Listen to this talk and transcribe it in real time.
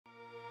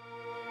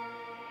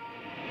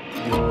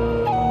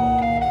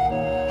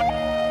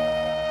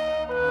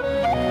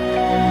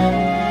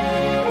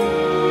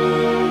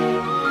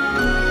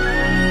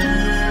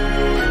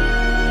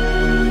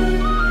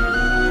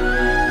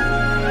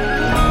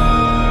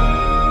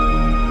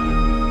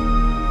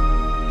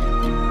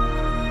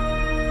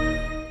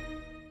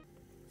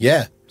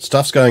Yeah,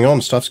 stuff's going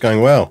on. Stuff's going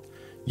well.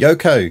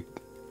 Yoko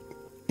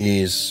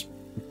is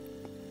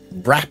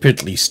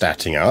rapidly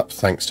statting up,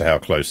 thanks to how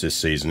close this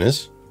season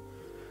is.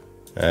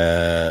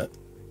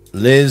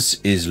 Liz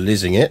is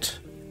lizzing it.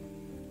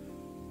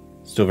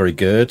 Still very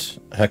good.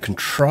 Her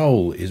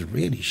control is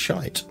really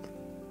shite.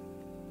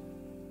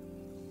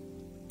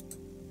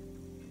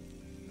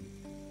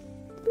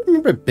 I don't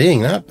remember it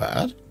being that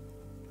bad.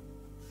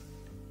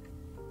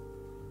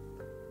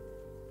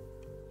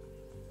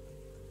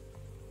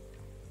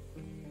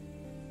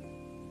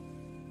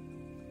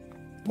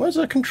 Why is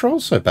her control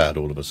so bad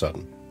all of a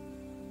sudden?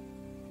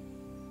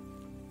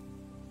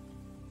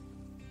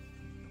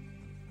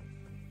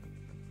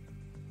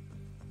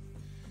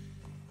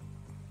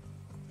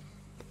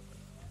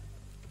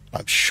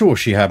 I'm sure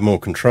she had more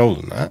control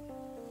than that.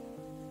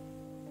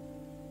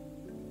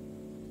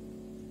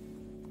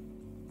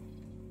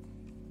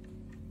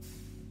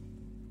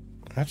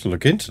 I have to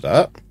look into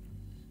that. I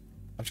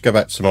have to go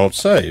back to some old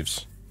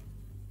saves.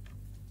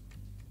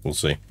 We'll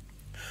see.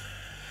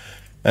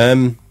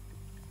 Because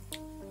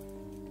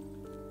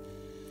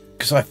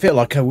I feel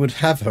like I would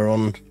have her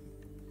on...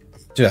 I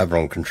do have her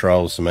on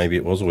control, so maybe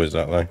it was always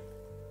that way.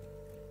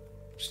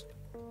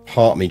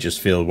 Part of me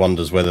just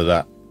wonders whether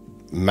that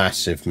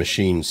massive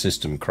machine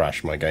system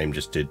crash my game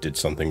just did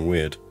something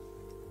weird.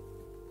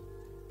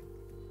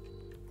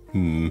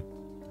 Game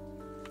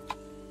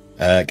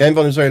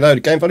volume is very low. The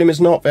game volume is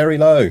not very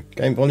low.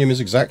 Game volume is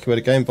exactly where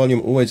the game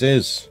volume always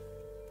is.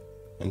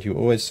 And you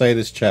always say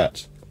this,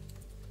 chat.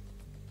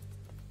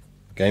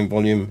 Game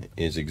volume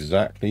is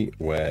exactly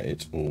where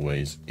it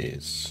always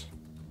is.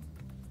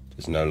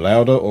 It's no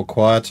louder or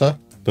quieter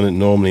than it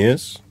normally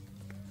is.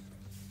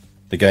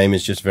 The game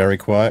is just very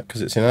quiet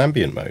because it's in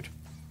ambient mode.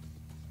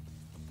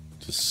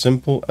 It's as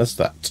simple as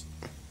that.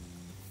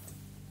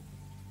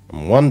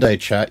 And one day,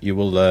 chat, you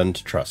will learn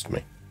to trust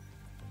me.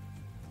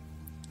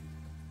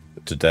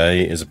 But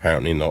today is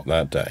apparently not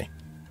that day.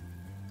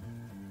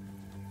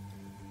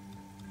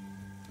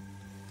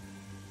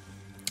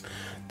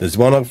 There's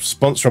one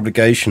sponsor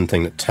obligation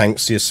thing that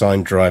tanks the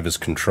assigned driver's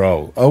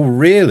control. Oh,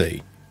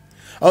 really?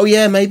 Oh,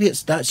 yeah, maybe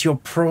you're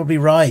probably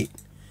right.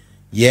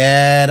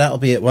 Yeah, that'll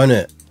be it, won't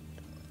it?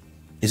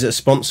 Is it a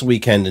sponsor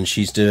weekend and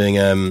she's doing,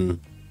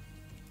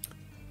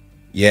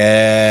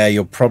 Yeah,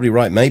 you're probably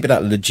right. Maybe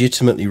that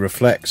legitimately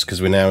reflects,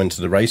 because we're now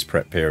into the race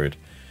prep period.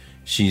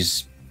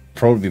 She's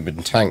probably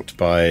been tanked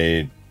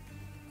by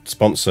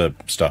sponsor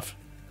stuff.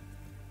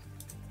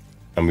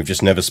 And we've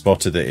just never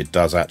spotted that it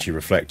does actually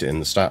reflect it in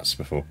the stats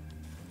before.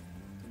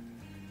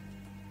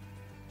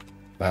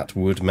 That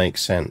would make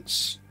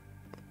sense.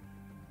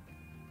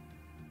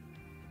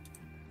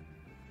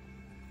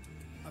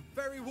 A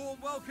very warm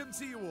welcome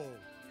to you all.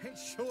 It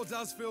sure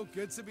does feel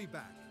good to be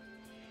back.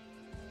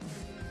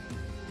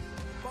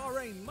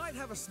 Bahrain might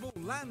have a small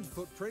land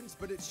footprint,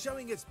 but it's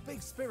showing its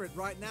big spirit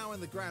right now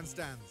in the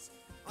grandstands.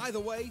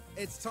 Either way,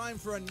 it's time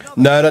for another...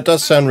 No, that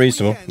does sound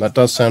reasonable. That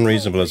does sound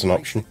reasonable as an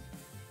option.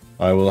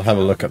 I will have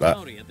a look at that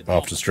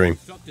after stream.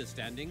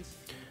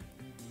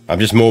 I'm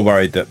just more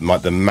worried that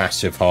the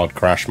massive hard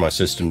crash my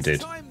system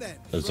did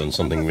has done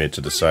something weird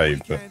to the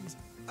save. But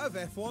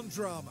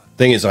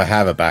thing is, I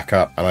have a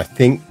backup, and I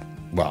think...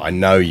 Well, I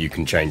know you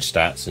can change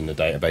stats in the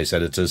database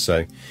editor,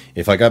 so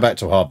if I go back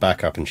to a hard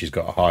backup and she's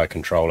got a higher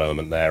control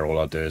element there, all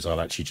I'll do is I'll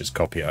actually just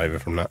copy it over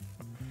from that.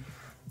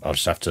 I'll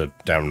just have to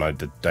download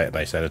the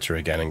database editor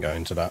again and go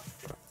into that.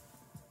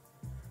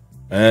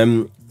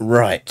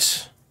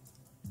 Right.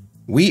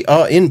 We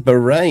are in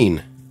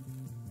Bahrain.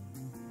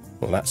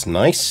 Well, that's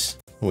nice.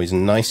 Always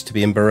nice to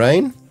be in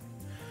Bahrain.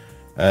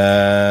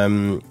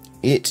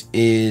 It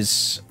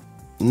is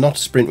not a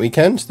sprint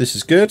weekend. This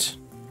is good.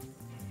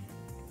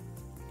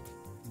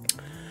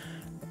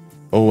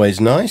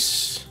 Always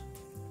nice.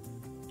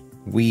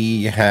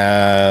 We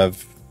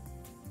have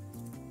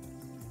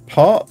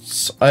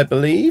parts, I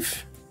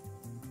believe.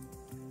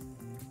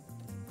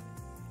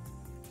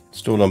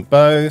 Installed on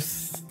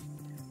both.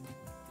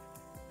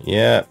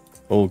 Yeah,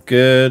 all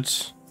good.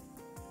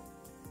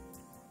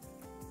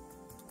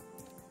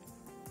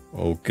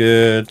 All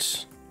good.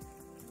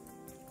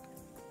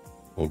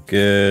 All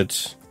good.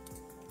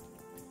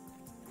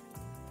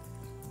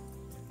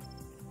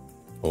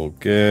 All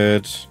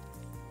good.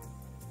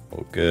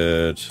 All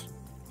good.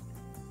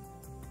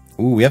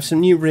 Ooh, we have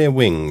some new rear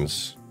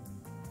wings.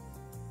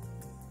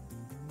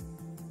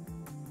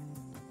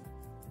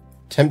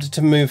 Tempted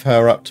to move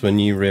her up to a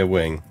new rear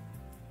wing.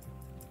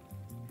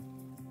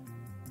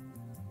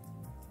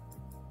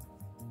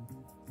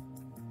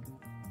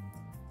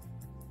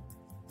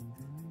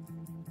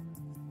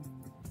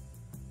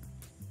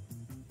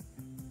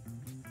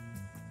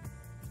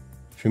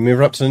 Should we move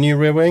her up to the new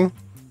rear wing?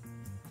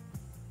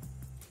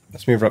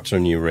 Let's move her up to a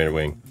new rear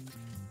wing.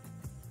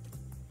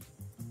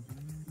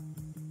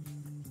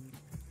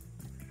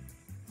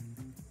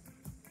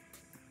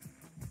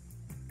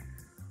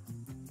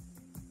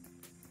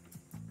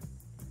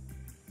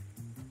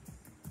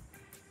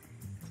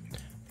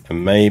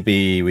 And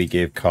maybe we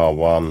give car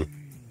 1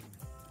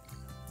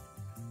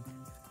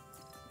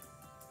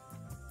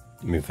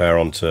 Move her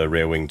onto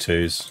rear wing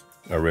 2s,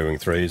 or rear wing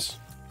 3s.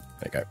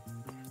 There you go.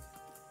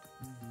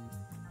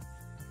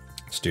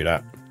 Let's do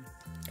that.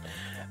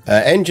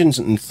 Engines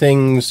and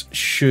things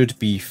should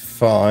be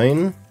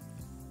fine.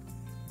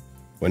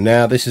 Well,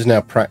 now this is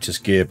now practice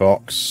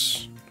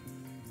gearbox.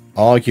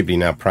 Arguably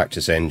now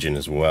practice engine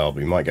as well.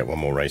 But we might get one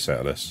more race out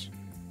of this.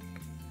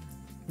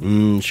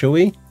 Shall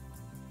we?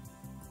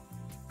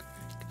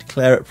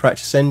 Declare it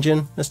practice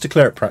engine? Let's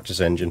declare it practice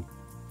engine.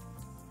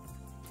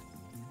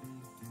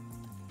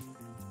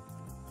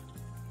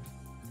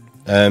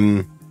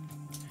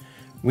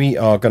 We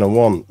are going to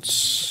want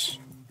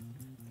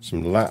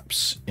some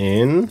laps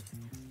in.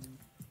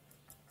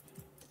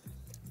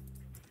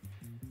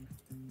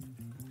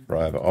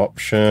 Driver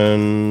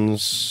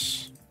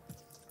options.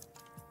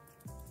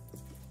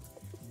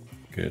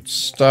 Good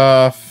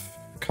stuff.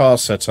 Car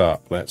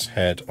setup. Let's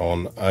head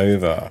on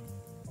over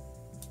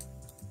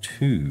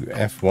to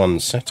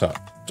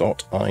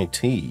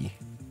f1setup.it.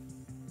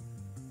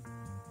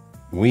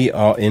 We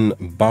are in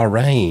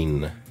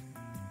Bahrain.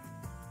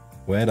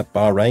 Where the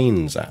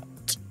Bahrain's at?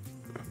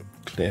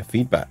 Clear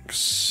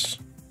feedbacks.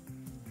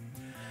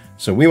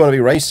 So we want to be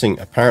racing,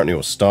 apparently,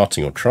 or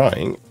starting or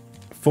trying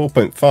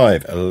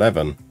 4.5,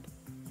 11,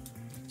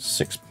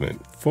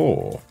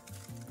 6.4,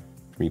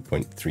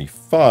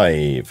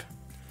 3.35,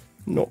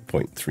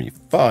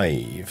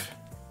 0.35.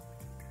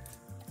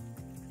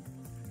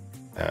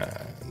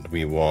 And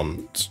we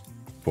want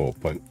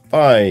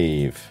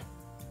 4.5,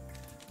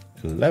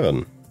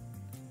 11,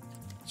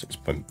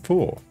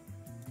 6.4,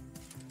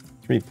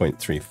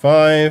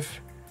 3.35,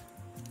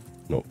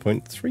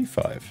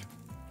 0.35.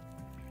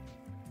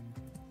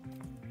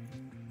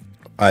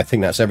 I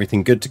think that's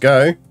everything good to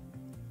go.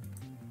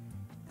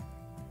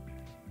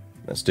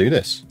 Let's do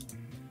this.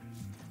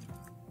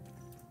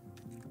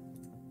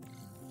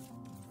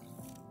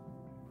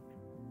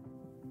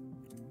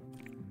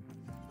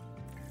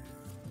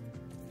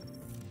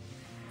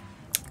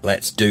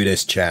 Let's do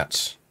this,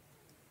 chat.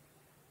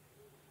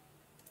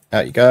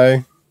 Out you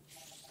go.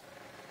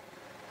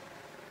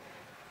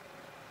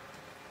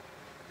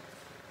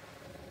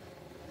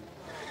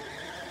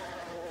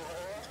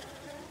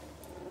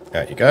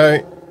 Out you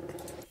go.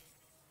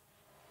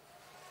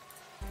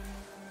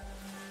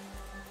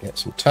 Get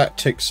some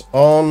tactics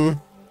on.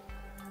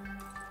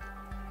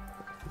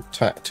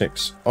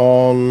 Tactics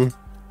on.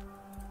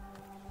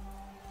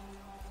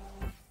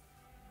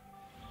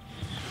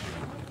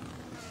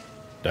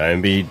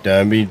 Don't be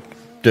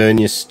doing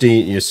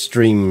your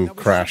stream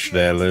crash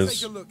there,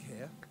 Liz. Take a look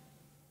here.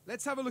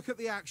 Let's have a look at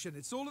the action.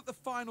 It's all at the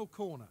final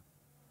corner.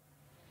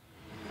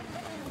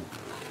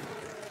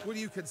 Well,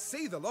 you can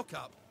see the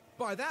lockup.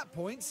 By that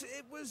point,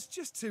 it was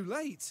just too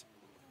late.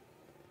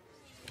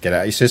 Get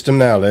out of your system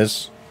now,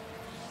 Liz.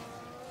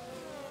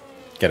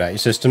 Get out of your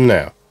system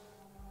now.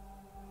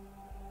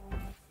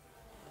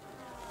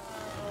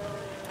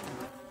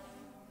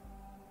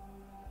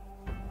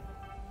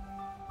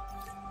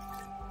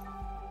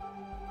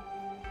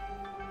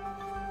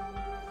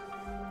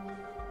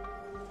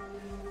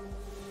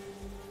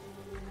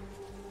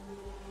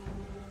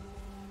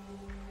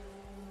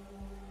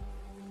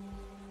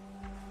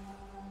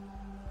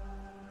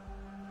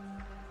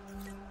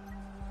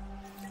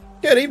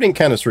 Good evening,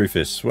 Canis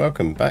Rufus.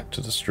 Welcome back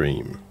to the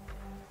stream.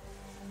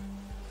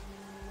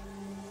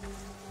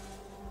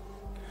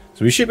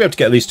 So we should be able to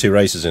get at least 2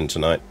 races in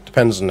tonight.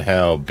 Depends on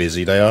how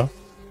busy they are.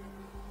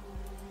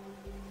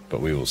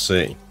 But we will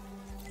see.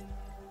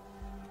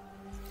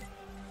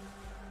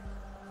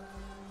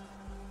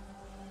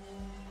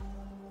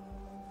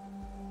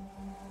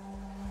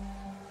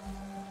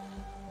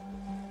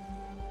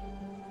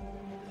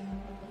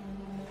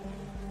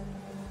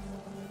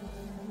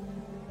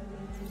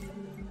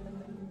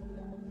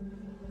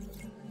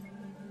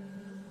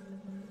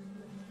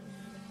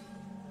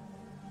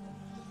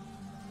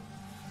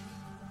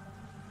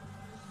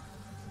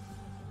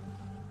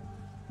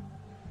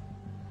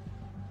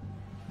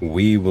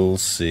 We will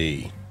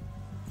see.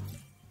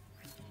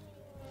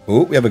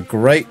 Oh, we have a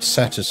great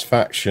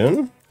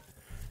satisfaction.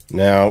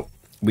 Now,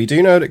 we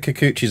do know that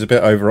Kikuchi's a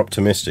bit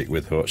over-optimistic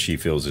with what she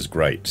feels is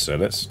great. So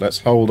let's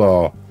hold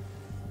our...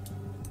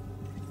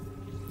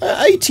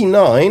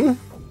 89?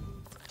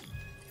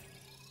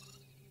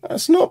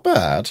 That's not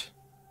bad.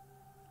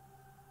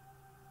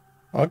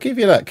 I'll give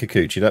you that,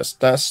 Kikuchi.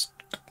 That's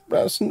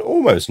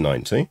almost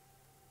 90.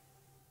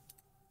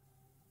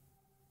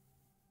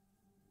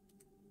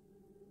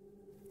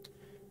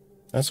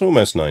 That's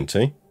almost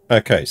 90.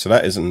 Okay, so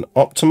that is an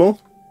optimal,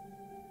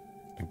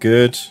 a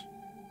good,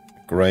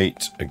 a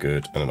great, a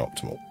good, and an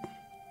optimal.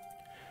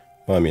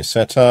 Find me a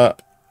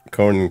setup.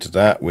 According to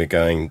that, we're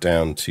going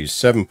down to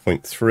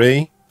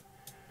 7.3.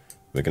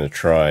 We're going to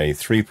try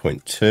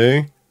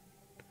 3.2.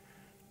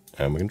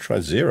 And we're going to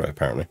try 0,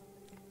 apparently.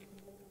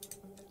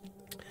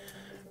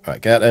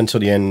 Alright, get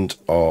until the end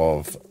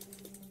of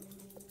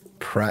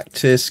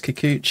practice,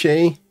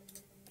 Kikuchi.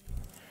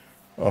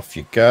 Off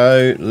you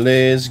go.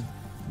 Liz,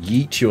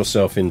 yeet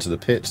yourself into the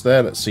pits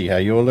there. Let's see how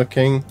you're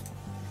looking.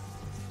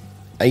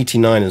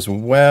 89 as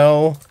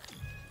well.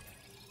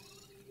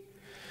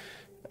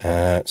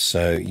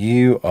 So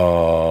you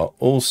are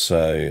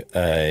also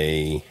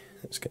a...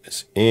 Let's get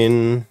this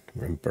in.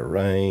 We're in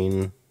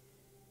Bahrain.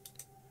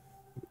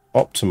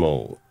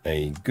 Optimal.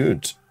 A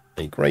good.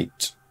 A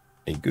great.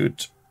 A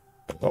good.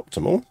 An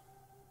optimal.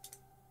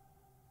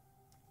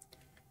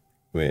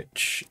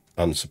 Which,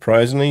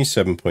 unsurprisingly,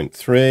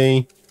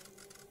 7.3,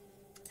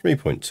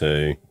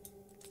 3.2,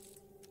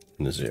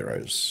 and the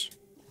zeros.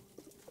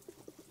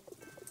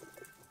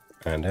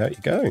 And out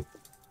you go.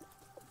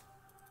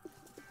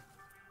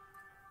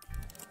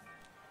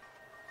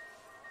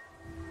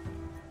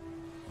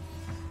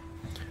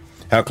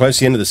 How close to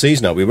the end of the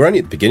season are we? We're only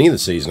at the beginning of the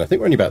season. I think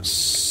we're only about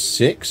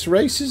 6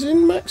 races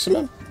in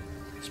maximum.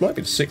 This might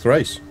be the 6th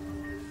race.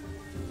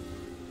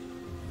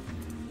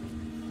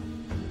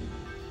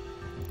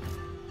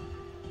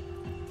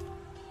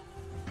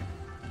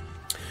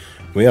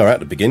 We are at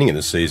the beginning of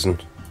the season.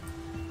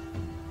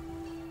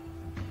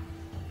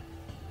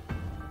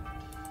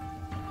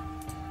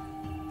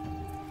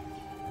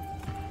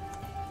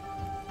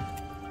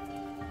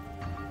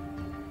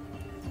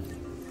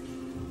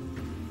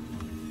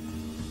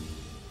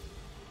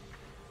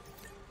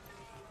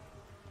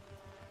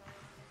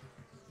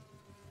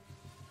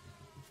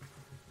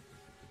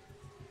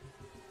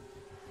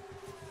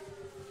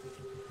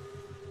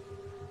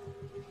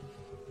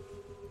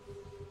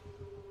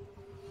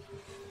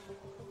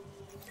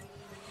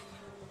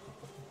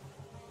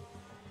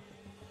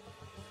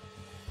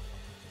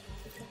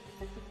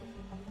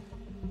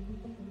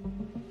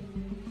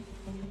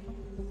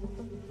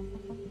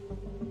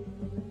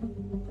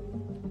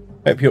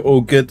 Hope you're all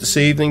good this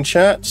evening,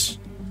 chat.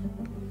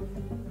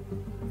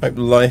 Hope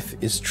life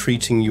is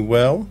treating you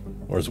well,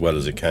 or as well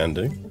as it can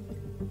do.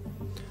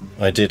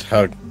 I did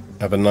have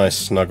a nice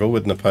snuggle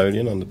with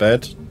Napoleon on the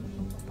bed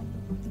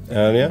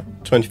earlier.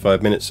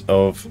 25 minutes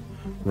of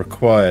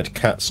required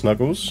cat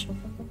snuggles,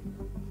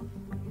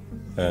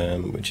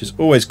 which is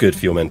always good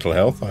for your mental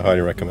health. I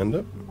highly recommend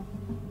it.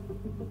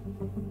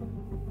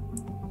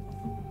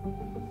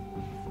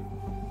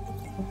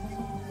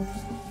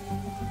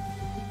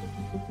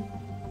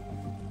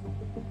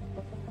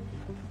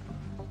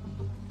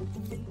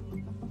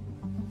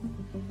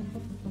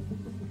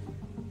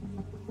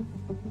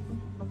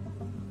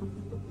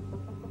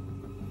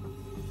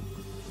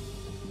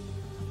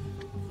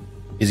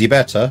 Is he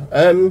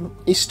better?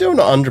 He's still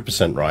not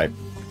 100% right.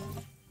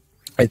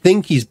 I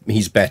think he's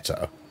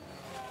better.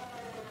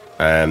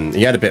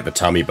 He had a bit of a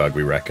tummy bug,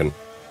 we reckon.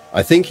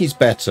 I think he's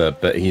better,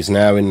 but he's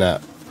now in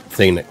that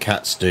thing that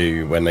cats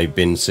do when they've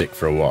been sick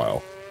for a while,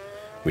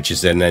 which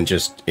is then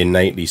just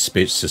innately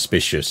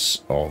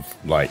suspicious of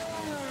like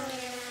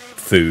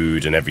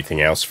food and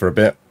everything else for a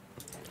bit.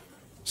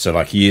 So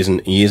like he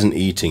isn't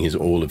eating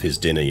all of his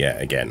dinner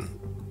yet again.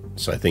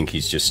 So I think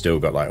he's just still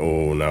got like,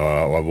 oh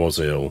no, I was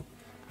ill.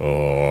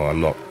 Oh,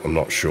 I'm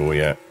not sure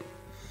yet.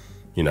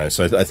 You know,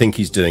 so I think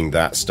he's doing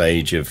that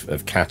stage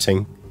of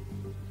catting.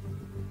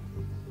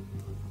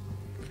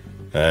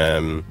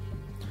 But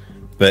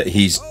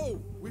he's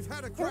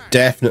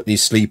definitely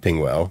sleeping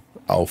well.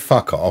 Oh,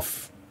 fuck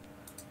off.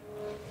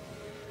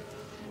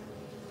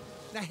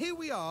 Now here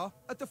we are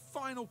at the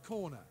final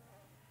corner.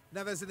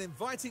 Now there's an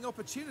inviting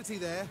opportunity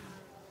there.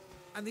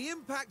 And the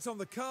impact on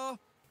the car,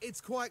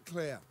 it's quite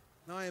clear.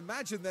 Now I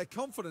imagine their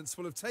confidence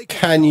will have taken...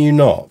 Can you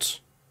not?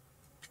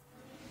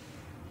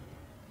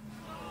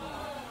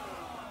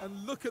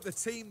 And look at the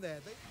team there.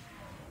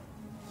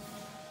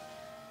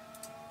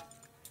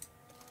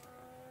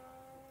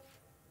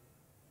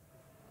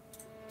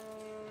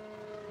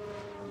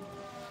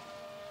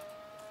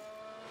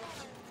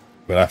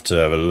 We'll have to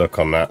have a look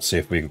on that, see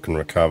if we can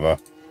recover.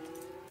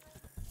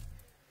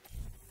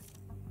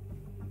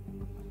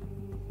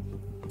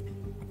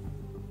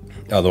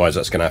 Otherwise,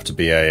 that's going to have to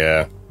be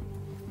a...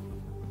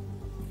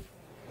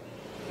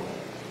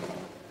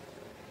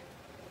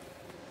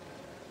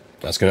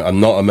 That's going to... I'm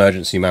not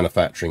emergency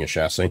manufacturing a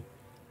chassis.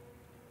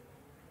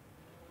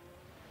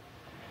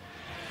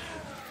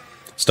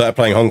 Started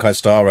playing Honkai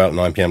Star Rail at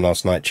 9 PM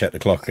last night. Checked the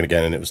clock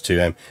again, and it was 2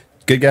 AM.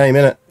 Good game,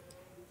 innit?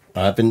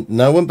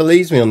 No one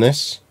believes me on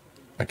this.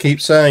 I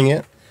keep saying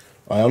it.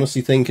 I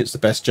honestly think it's the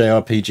best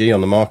JRPG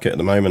on the market at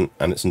the moment,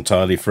 and it's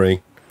entirely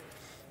free.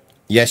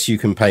 Yes, you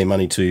can pay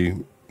money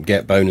to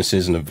get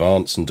bonuses and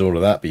advance and do all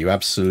of that, but you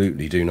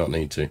absolutely do not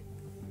need to.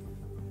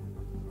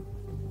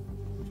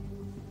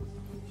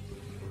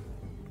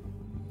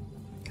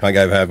 Can't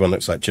go over how everyone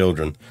looks like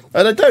children.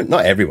 They don't.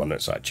 Not everyone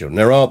looks like children.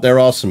 There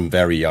are some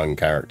very young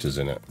characters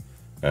in it.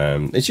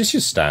 It's just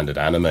your standard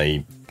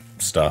anime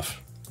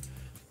stuff.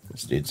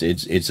 It's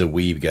a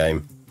weeb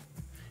game.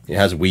 It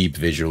has weeb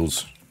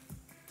visuals.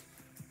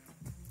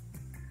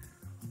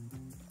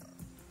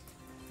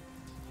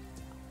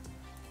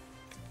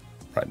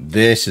 Right,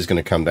 this is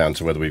going to come down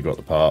to whether we've got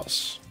the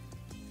parts.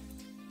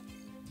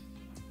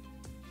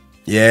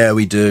 Yeah,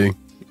 we do.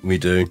 We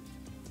do.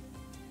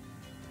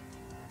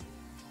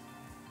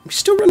 We're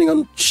still running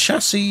on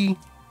chassis.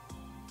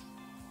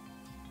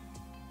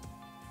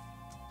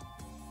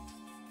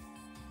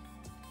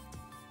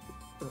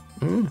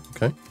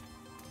 Okay.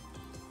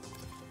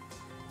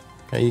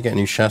 Okay, you get a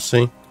new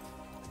chassis.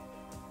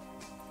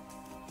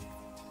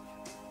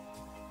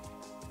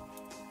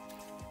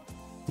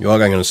 You are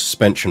going on a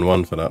suspension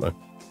 1 for that, though.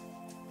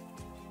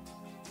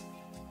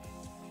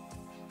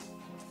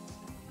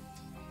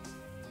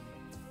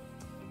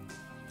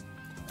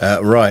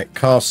 Right,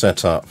 car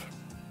setup.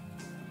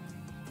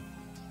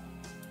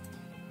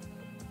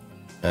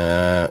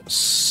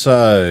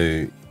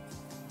 So,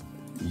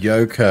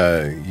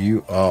 Yoko,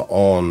 you are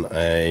on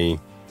a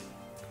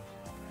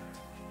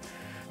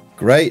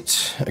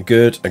great, a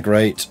good, a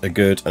great, a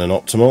good, and an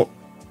optimal.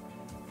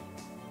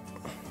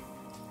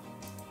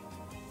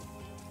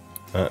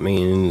 That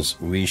means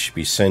we should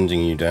be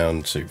sending you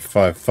down to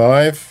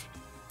 5.5,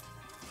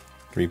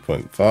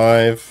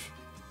 3.5,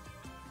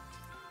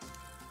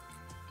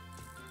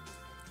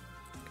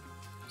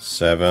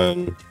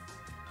 7.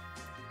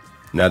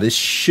 Now this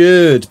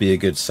should be a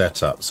good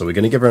setup, so we're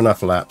going to give her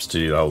enough laps to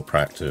do the whole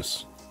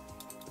practice.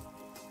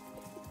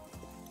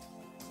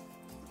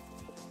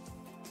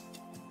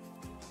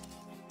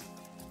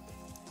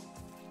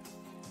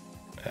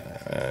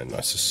 And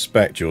I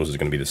suspect yours is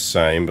going to be the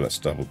same, but let's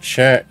double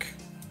check.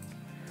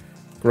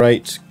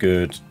 Great,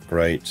 good,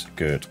 great,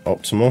 good.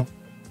 Optimal.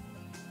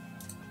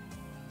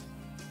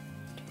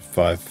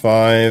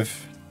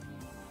 5.5.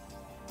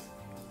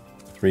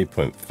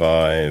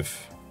 3.5.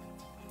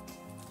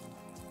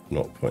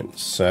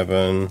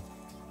 0.7.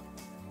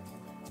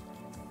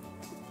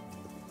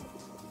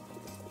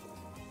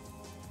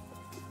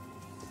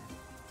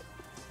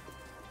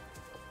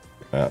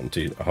 And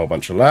do a whole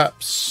bunch of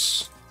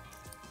laps.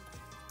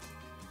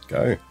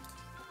 Go.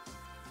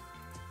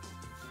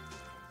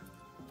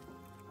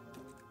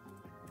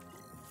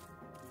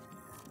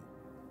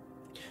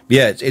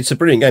 Yeah, it's a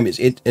brilliant game.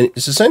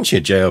 It's essentially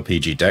a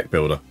JRPG deck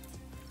builder,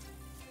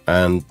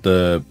 and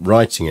the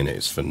writing in it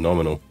is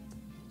phenomenal.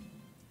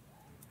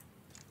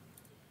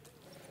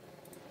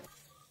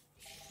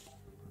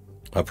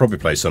 I'll probably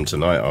play some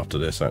tonight after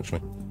this,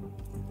 actually.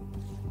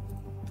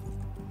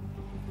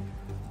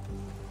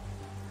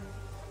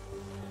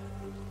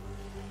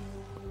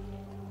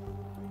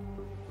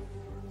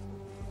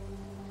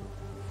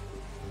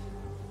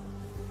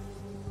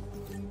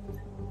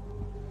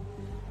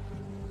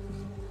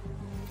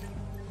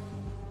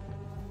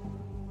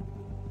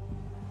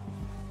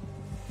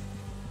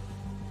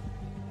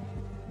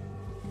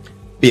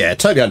 Yeah,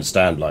 totally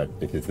understand, like,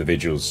 if the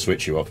visuals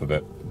switch you off a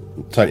bit.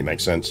 Totally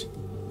makes sense.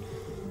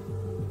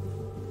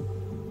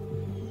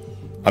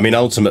 I mean,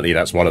 ultimately,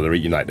 that's one of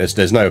the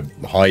there's no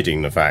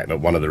hiding the fact that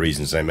one of the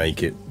reasons they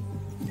make it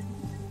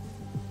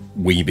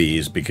Weeby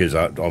is because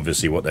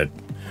obviously what they're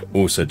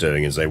also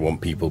doing is they want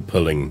people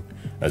pulling,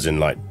 as in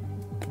like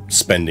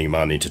spending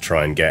money to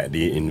try and get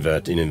the in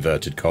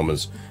inverted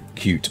commas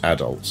cute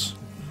adults.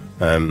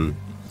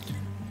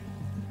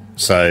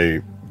 So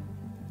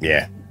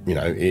yeah, you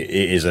know,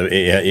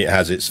 it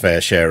has its fair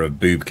share of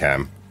boob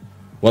cam.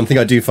 One thing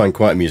I do find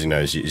quite amusing though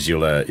is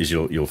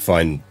you'll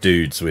find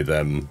dudes with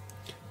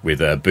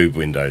boob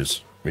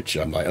windows, which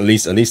I'm like, at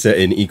least they're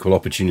in equal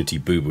opportunity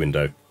boob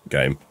window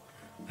game.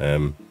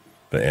 But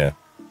yeah.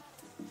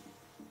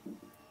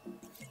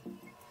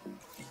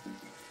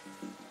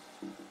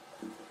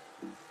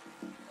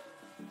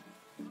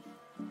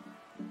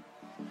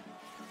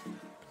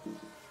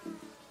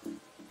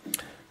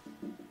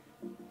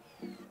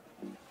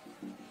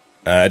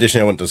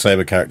 Additionally, I want to say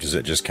the characters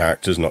are just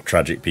characters, not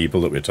tragic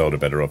people that we're told are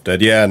better off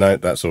dead. Yeah, no,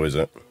 that's always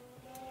it.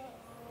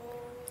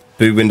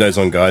 Boob windows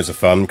on guys are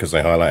fun because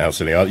they highlight how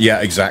silly they are.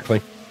 Yeah,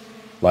 exactly.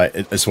 Like,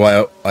 it's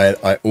why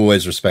I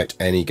always respect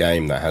any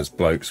game that has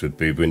blokes with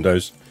boob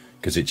windows,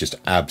 because it just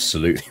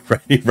absolutely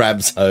really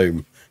rams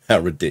home how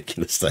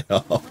ridiculous they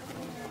are.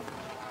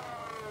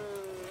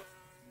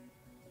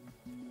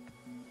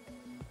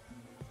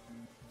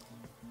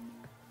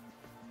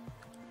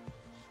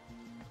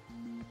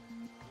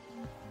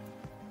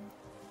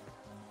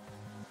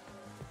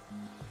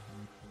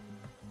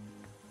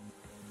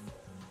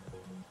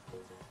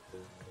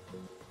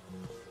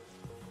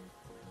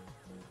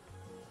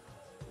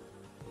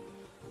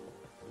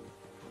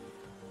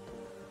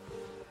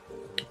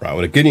 Right,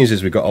 well, the good news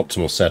is we've got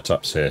optimal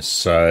setups here,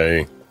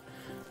 so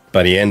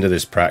by the end of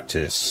this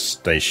practice,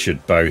 they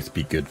should both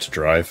be good to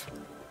drive.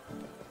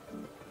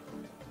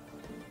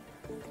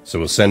 So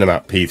we'll send them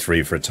out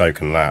P3 for a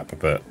token lap,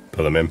 but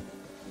pull them in.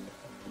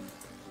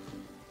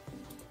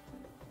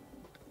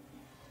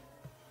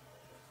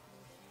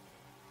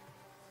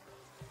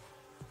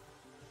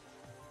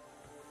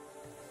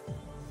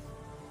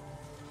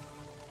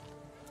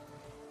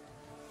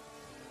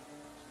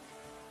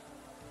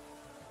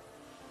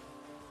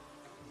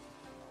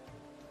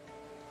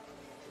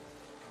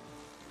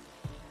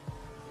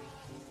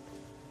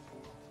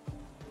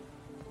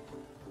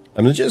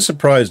 I'm just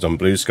surprised on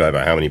Blue Sky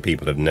about how many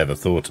people have never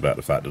thought about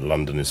the fact that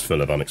London is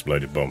full of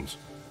unexploded bombs.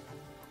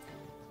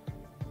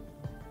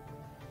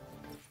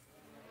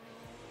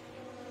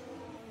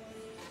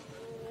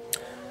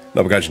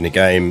 Not begrudging the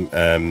game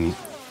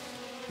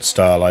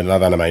style. I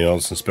love anime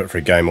nonsense, but for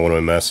a game I want to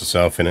immerse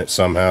myself in it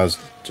somehow. It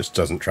just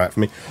doesn't track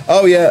for me.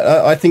 Oh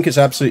yeah, I think it's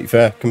absolutely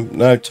fair.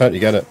 No, totally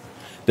get it.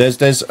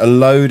 There's a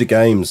load of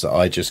games that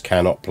I just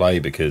cannot play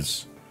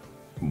because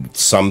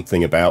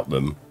something about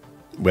them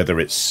whether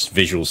it's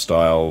visual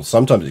style,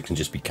 sometimes it can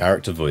just be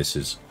character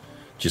voices.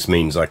 Just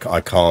means I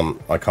can't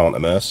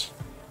immerse.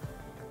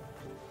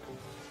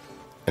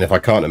 And if I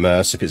can't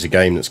immerse, if it's a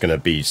game that's going to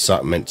be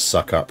meant to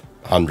suck up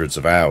hundreds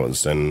of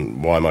hours,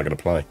 then why am I going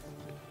to play?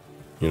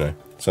 You know.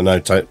 So no,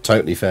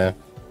 totally fair.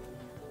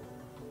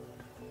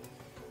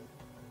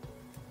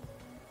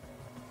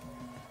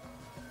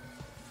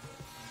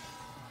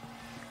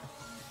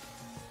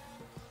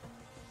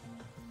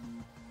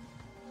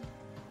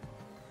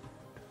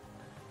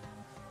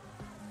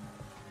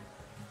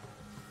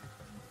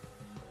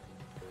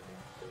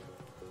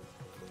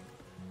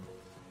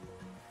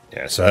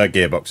 Yeah, so her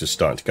gearbox is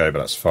starting to go, but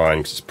that's fine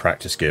because it's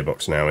practice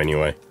gearbox now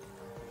anyway.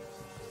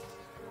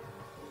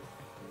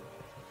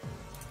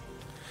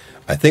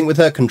 I think with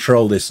her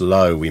control this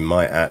low, we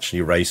might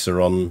actually race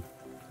her on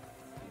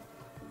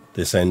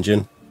this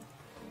engine.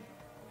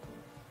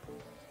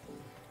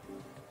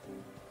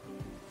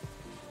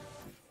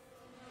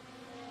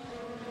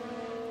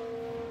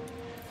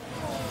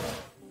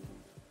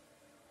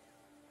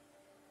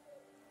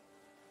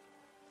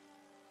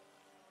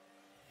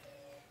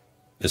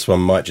 This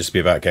one might just be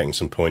about getting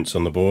some points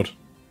on the board.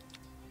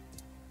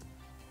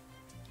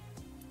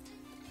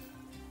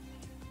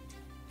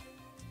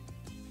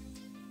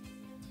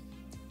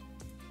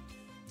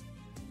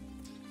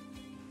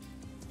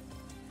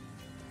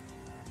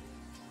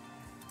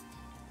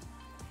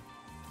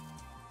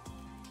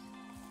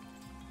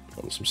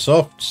 On some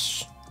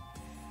softs.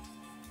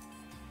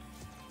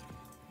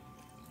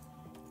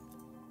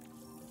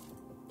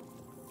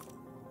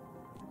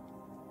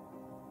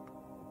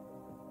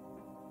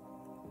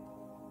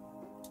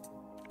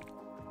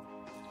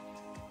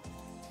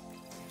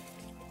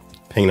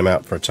 Ping them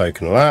out for a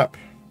token lap.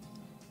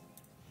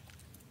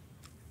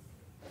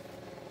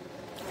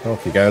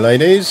 Off you go,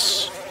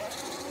 ladies.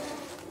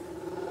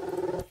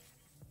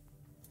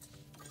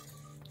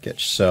 Get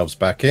yourselves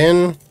back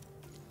in.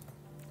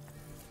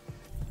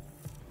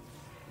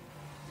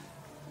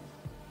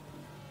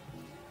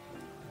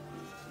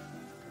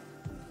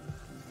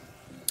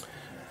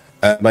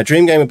 My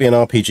dream game would be an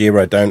RPG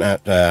where I don't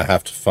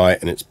have to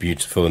fight, and it's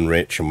beautiful and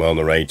rich and well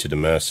narrated,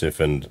 immersive,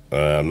 and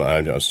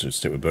I'll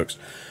stick with books.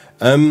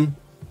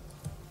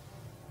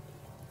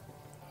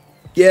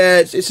 Yeah,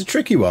 it's a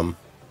tricky one.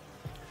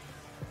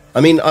 I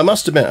mean, I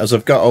must admit, as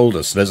I've got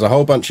older, so there's a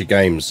whole bunch of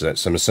games that,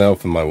 so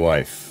myself and my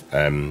wife,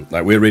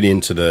 like we're really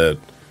into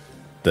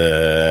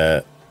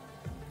the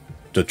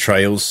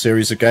Trails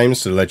series of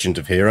games, the Legend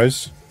of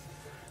Heroes.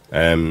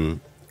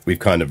 We've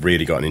kind of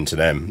really gotten into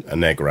them,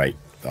 and they're great.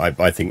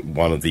 I think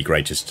one of the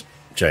greatest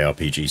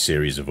JRPG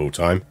series of all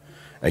time.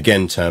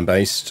 Again,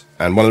 turn-based,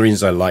 and one of the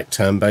reasons I like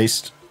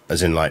turn-based,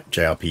 as in like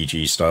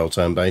JRPG style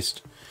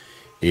turn-based,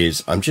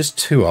 is I'm just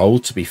too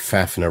old to be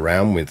faffing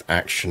around with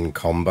action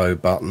combo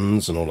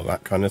buttons and all of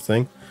that kind of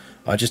thing.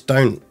 I just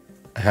don't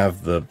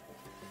have the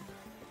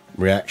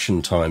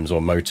reaction times or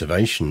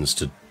motivations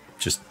to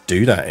just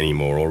do that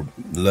anymore or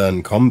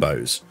learn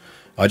combos.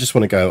 I just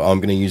want to go, I'm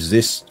going to use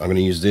this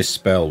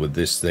spell with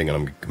this thing and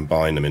I'm going to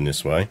combine them in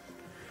this way.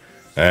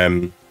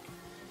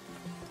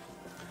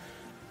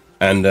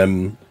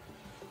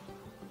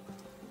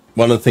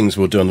 One of the things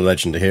we'll do on the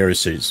Legend of Heroes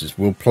series is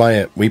we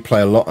play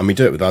a lot, and we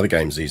do it with other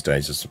games these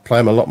days, is to play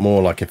them a lot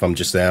more like if I'm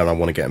just there and I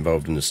want to get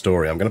involved in the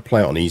story, I'm going to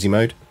play it on easy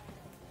mode.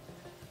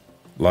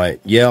 Like,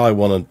 yeah,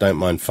 don't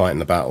mind fighting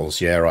the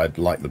battles, yeah, I'd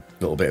like the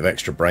little bit of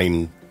extra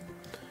brain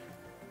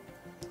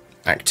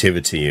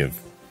activity of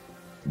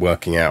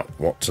working out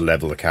what to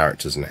level the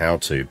characters and how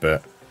to,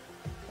 but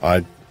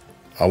I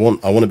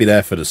want to be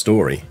there for the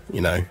story,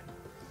 you know.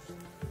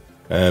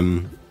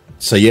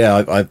 So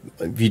yeah,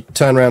 if you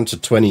turn around to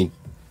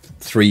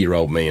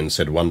 23-year-old me and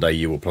said one day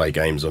you will play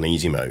games on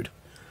easy mode,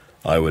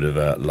 I would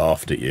have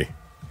laughed at you.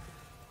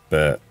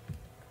 But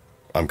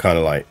I'm kind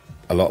of like,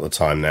 a lot of the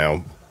time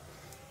now,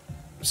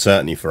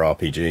 certainly for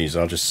RPGs,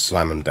 I'll just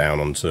slam them down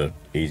onto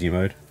easy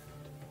mode.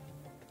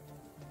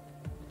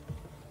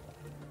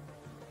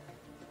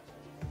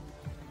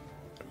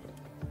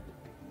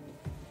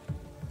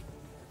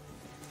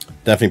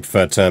 Definitely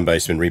prefer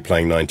turn-based when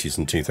replaying 90s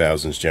and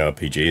 2000s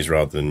JRPGs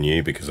rather than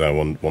new, because I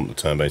want the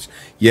turn-based.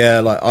 Yeah,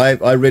 like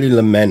I really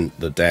lament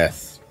the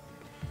death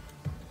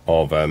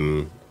of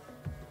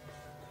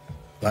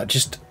like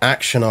just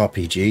action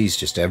RPGs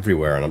just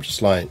everywhere, and I'm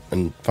just like,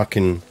 and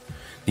fucking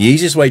the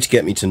easiest way to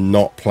get me to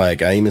not play a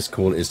game is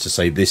to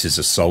say this is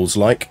a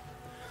Souls-like.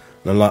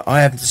 And I'm like,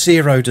 I have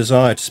zero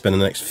desire to spend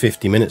the next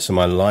 50 minutes of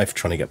my life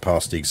trying to get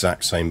past the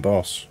exact same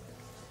boss.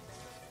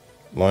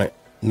 Like,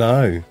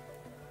 no.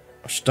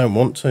 I just don't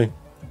want to.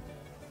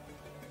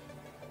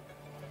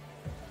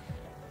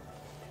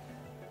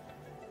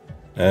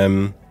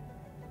 I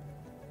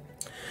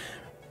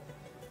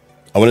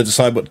want to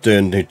decide what to do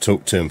and who to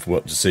talk to and for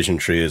what decision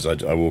tree is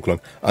I walk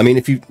along. I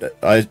mean,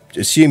 I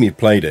assume you've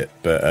played it,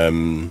 but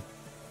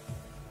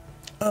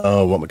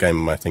oh, what game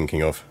am I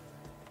thinking of?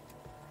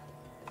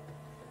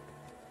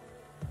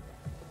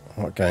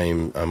 What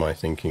game am I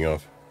thinking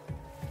of?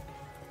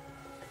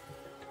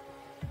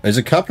 There's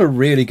a couple of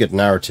really good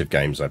narrative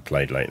games I've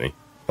played lately,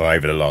 or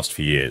over the last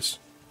few years.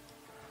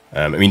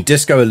 I mean,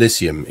 Disco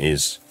Elysium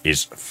is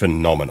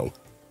phenomenal.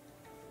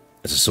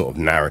 It's a sort of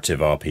narrative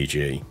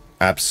RPG.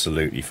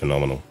 Absolutely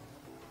phenomenal.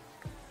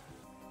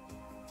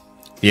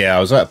 Yeah, I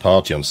was at a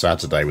party on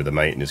Saturday with a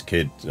mate and his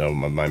kid. Oh,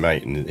 my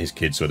mate and his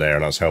kids were there,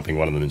 and I was helping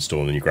one of them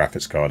install a new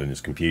graphics card in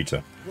his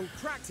computer.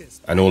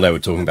 And all they were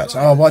talking about is,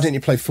 oh, why didn't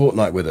you play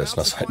Fortnite with us? And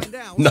I was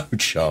like, no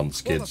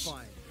chance, kids.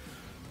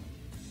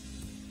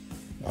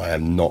 I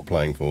am not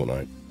playing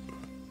Fortnite.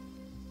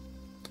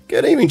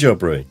 Good evening,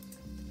 Jobry.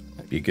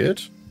 Hope you're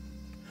good.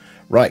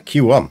 Right,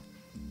 Q1.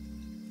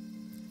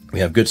 We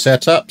have good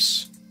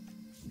setups.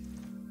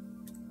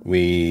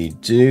 We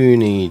do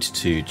need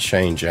to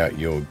change out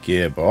your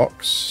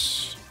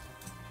gearbox.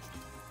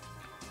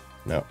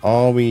 Now,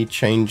 are we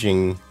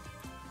changing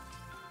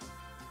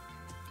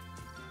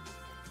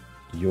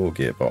your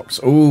gearbox?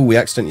 Oh, we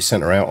accidentally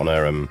sent her out on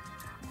our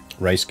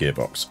race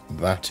gearbox.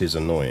 That is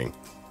annoying.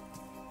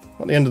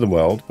 Not the end of the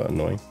world, but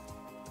annoying.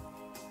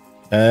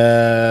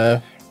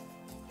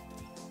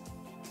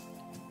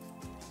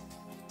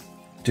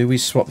 Do we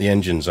swap the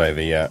engines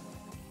over yet?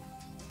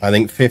 I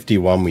think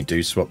 51 we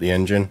do swap the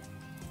engine.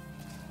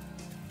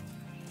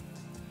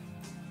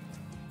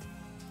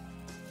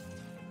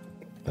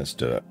 Let's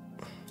do it.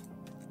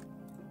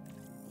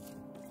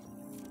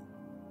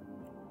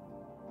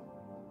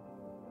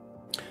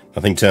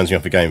 Nothing turns me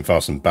off a game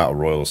faster than Battle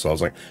Royale, so I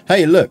was like,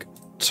 hey, look,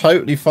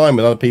 totally fine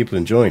with other people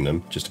enjoying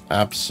them, just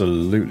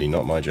absolutely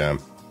not my jam.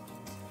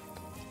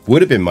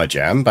 Would have been my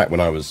jam back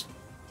when I was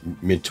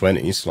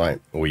mid-20s,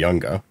 like, or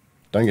younger.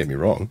 Don't get me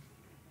wrong.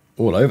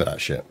 All over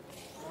that shit.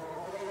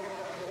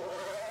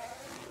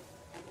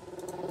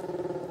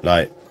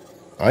 Like,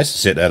 I used to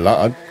sit there,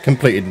 like, I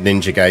completed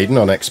Ninja Gaiden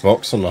on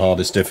Xbox on the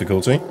hardest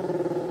difficulty.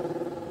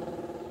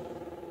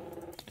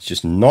 It's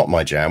just not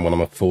my jam when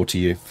I'm a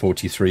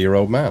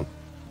 43-year-old man.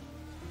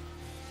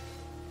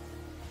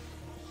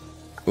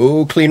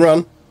 Oh, clean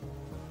run.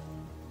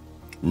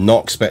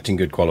 Not expecting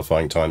good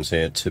qualifying times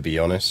here, to be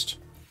honest.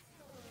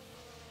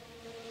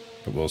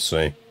 But we'll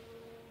see.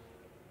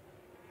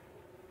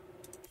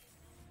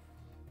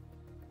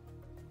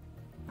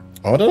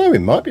 I don't know, we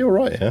might be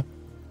alright here.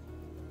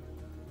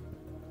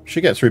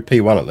 Should get through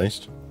P1 at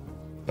least.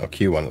 Or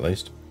Q1 at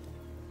least.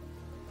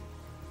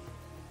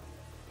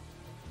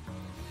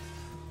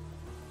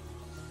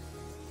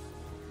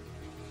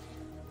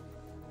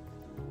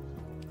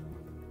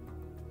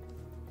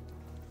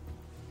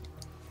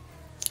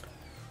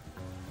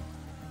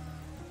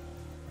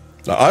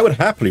 Now, I would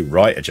happily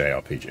write a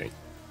JRPG.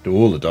 Do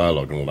all the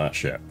dialogue and all that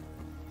shit.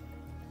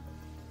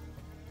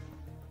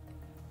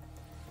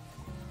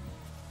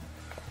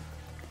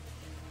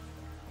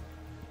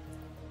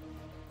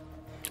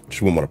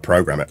 Just wouldn't want to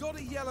program it.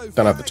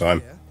 Don't have the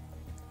time.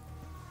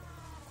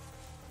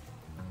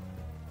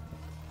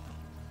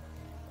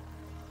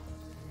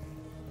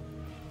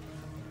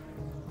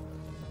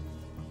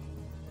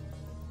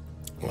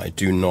 I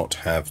do not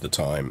have the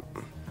time.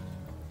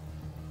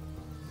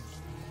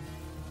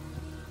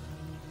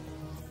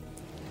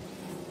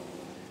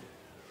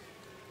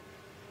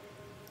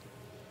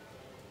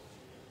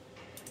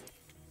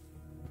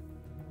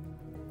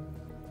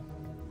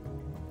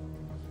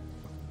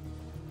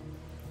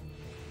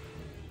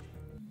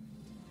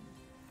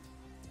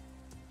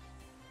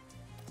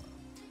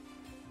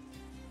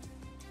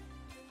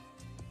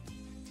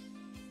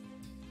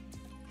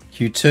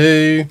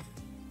 Q2.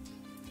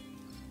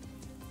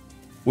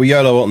 We'll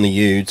YOLO on the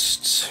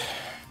Udes.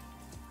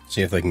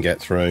 See if they can get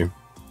through.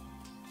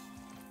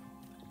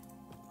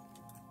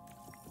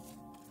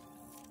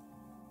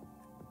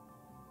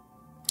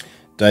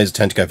 Days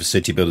tend to go for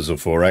city builders or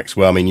 4X.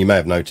 Well, I mean, you may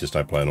have noticed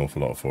I play an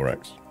awful lot of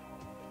 4X.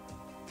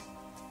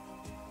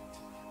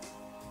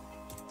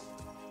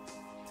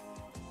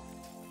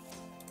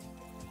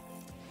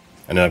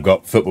 And then I've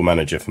got Football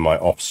Manager for my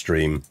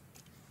off-stream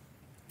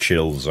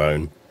chill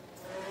zone.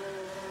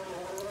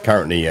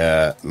 Currently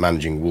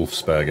managing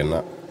Wolfsburg and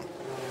that.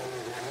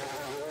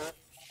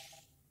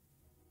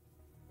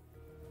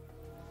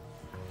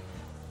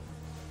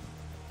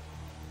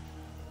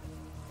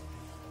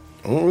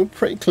 Oh,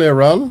 pretty clear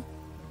run.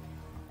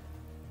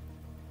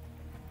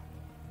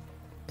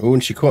 Oh,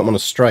 and she caught him on a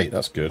straight.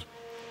 That's good.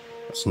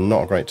 That's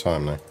not a great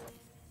time, though.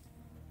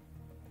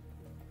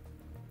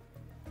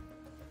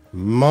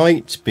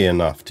 Might be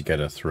enough to get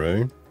her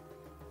through.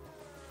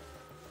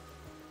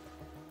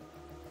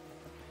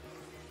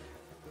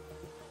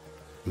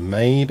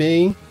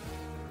 Maybe.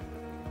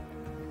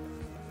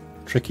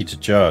 Tricky to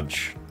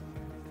judge.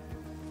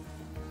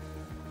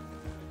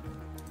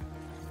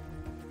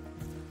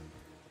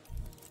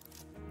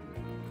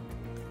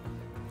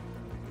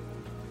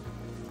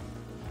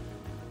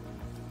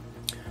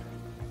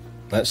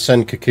 Let's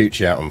send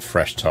Kikuchi out on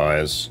fresh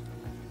tyres.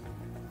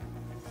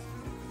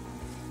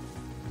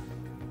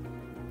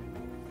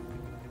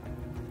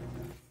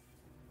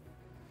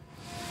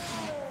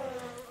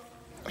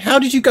 How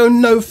did you go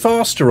no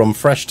faster on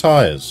fresh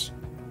tyres?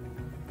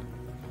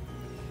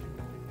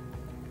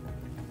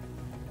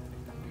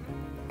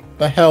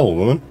 The hell,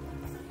 woman?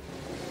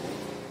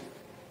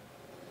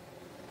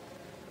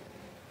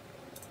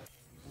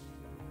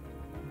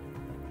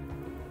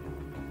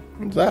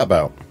 What's that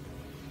about?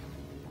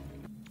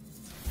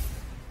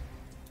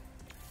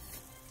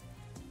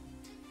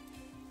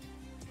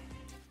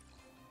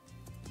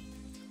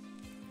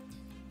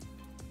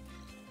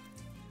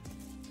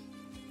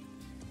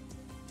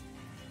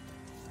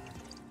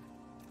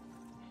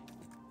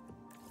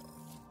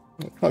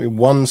 Might be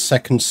 1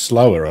 second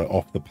slower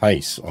off the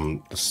pace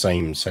on the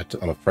same set,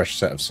 on a fresh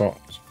set of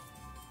socks.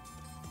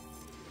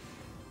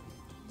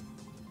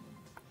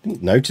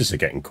 Didn't notice her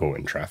getting caught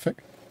in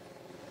traffic.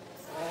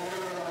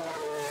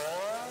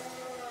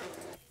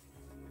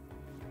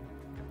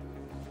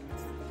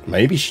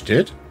 Maybe she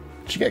did.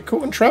 Did she get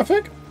caught in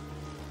traffic?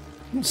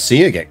 Didn't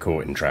see her get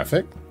caught in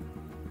traffic.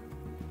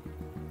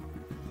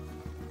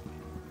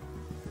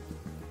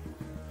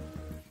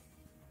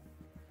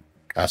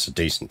 That's a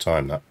decent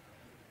time, that.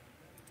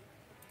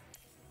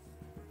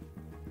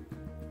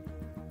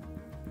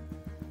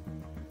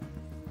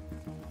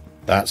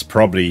 That's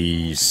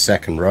probably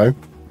second row.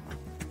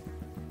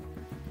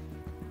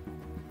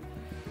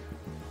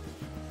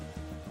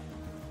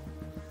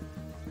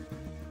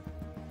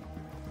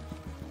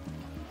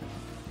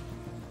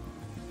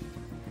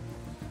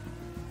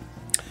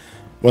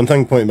 One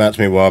thing pointed out to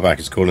me a while back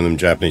is calling them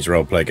Japanese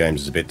roleplay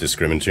games is a bit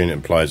discriminatory, and it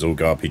implies all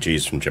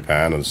RPGs from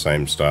Japan are the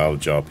same style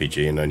of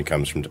JRPG and only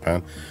comes from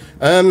Japan.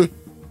 I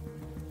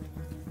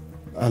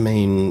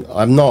mean,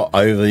 I'm not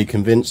overly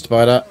convinced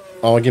by that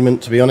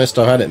argument, to be honest.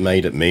 I've had it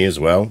made at me as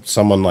well.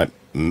 Someone like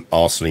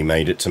arsely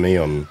made it to me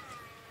on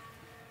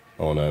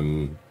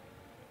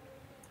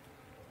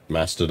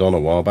Mastodon a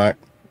while back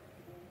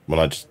when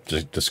I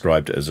just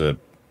described it as I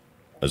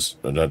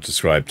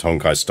described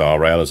Honkai Star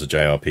Rail as a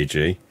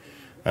JRPG.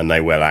 And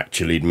they well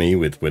actually'd me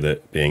with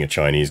it being a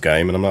Chinese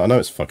game. And I'm like, I know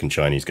it's a fucking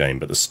Chinese game,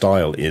 but the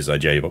style is a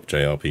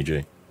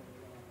JRPG.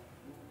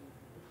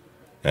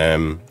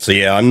 So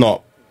yeah, I'm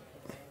not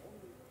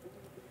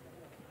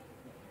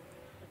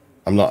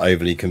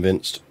overly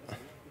convinced.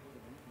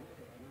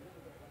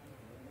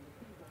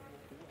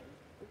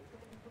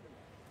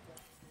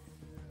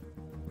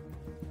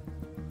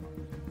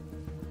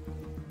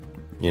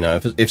 You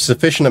know, if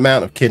sufficient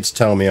amount of kids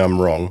tell me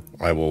I'm wrong,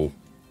 I will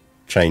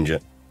change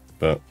it.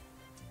 But...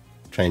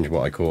 change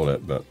what I call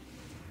it, but...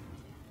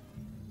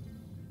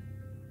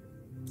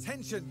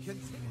 Tension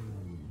continues.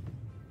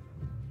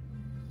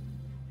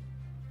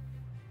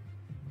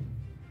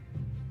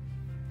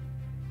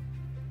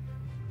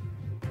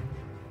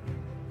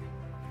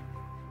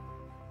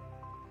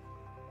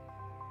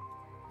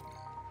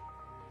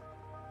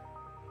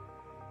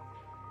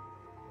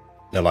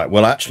 They're like,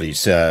 well, actually,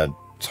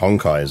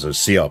 Honkai is a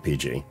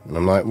CRPG. And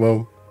I'm like,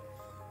 well...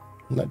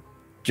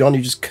 John,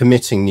 you're just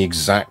committing the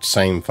exact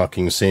same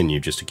fucking sin you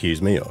just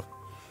accused me of.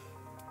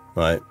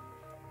 Right?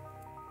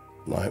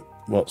 Like,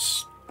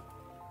 what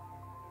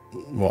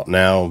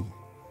now?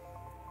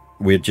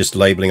 We're just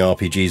labeling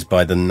RPGs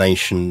by the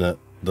nation that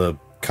the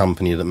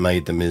company that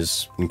made them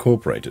is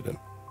incorporated in.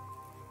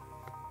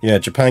 Yeah,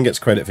 Japan gets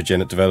credit for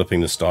developing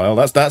the style.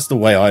 That's the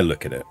way I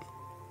look at it.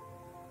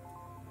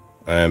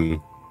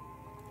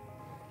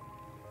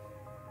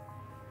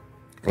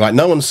 Like,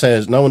 no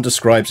one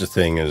describes a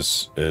thing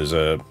as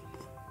a...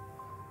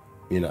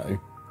 You know,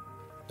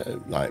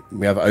 like,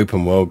 we have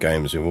open world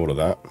games with all of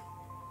that.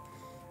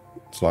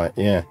 It's like,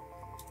 yeah.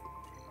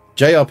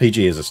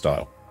 JRPG is a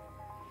style.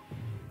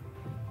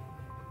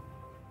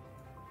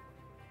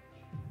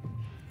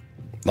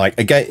 Like,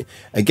 a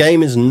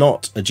game is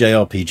not a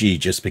JRPG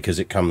just because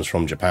it comes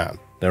from Japan.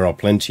 There are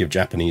plenty of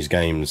Japanese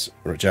games,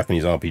 or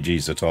Japanese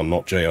RPGs that are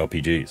not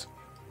JRPGs.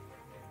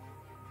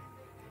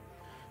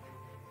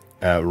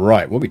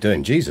 Right, what are we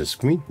doing? Jesus,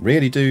 can we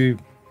really do...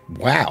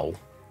 Wow.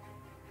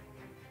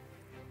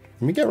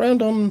 Can we get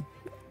around on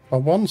a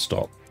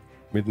one-stop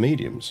with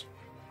mediums?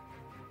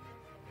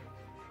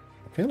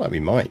 I feel like we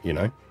might, you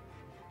know.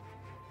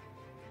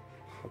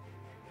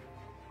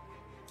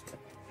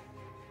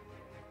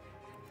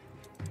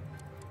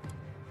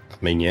 I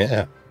mean,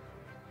 yeah.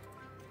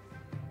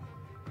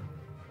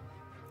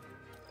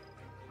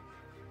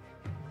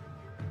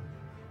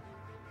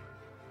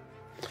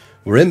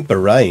 We're in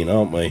Bahrain,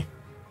 aren't we?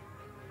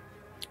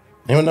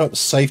 Anyone know what the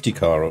safety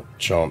car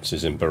chance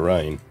is in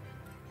Bahrain?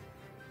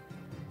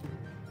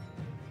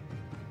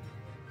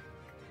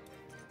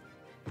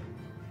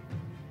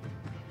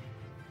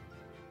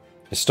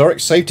 Historic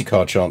safety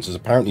car chance is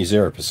apparently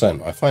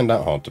 0%. I find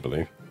that hard to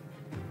believe.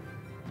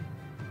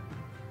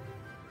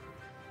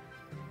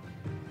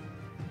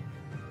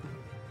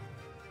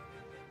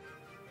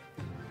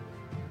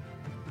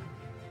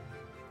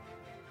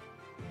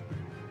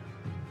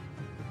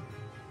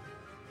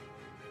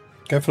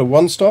 Go for the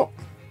one stop.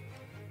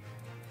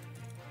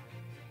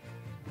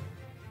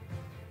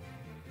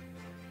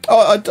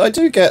 Oh, I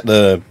do get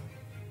the...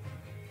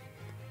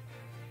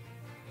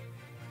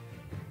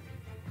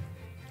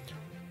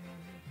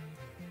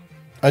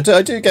 I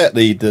do get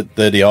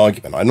the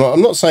argument. I'm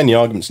not saying the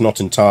argument's not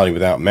entirely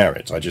without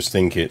merit. I just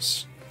think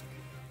it's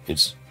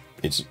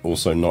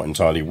also not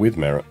entirely with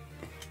merit.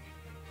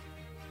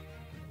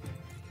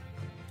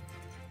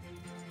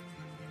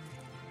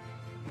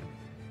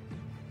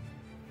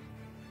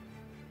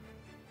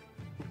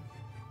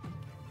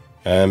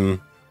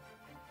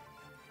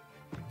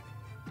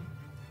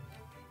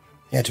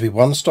 Yeah, do we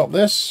one-stop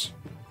this?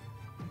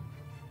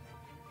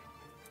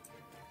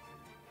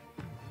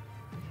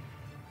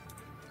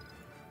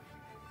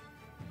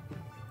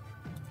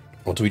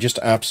 Or do we just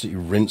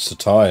absolutely rinse the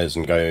tyres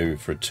and go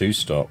for a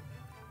two-stop?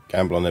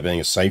 Gamble on there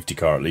being a safety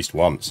car at least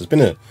once. There's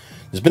been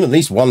at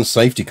least one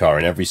safety car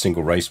in every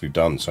single race we've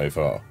done so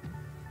far.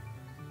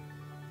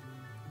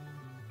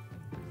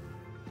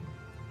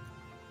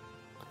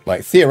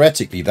 Like,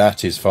 theoretically,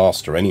 that is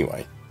faster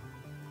anyway.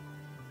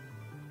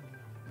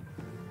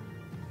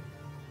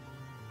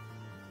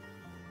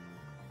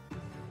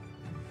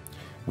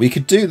 We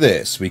could do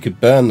this. We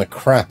could burn the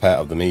crap out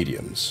of the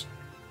mediums.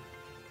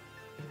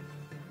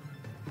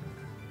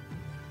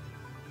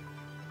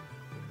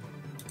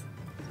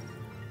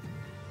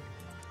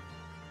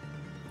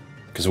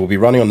 Because we'll be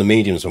running on the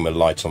mediums when we're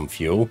light on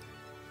fuel.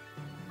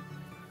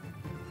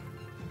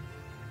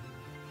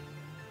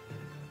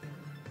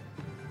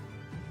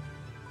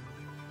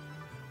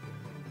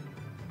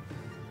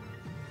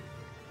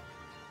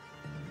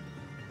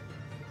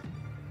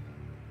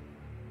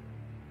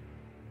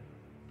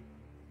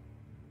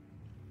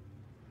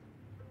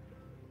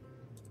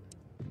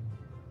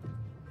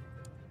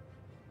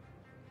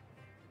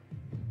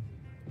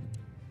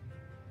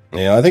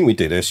 Yeah, I think we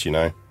do this, you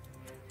know.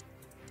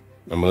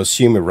 And we'll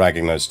assume we're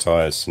ragging those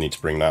tyres, so need to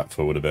bring that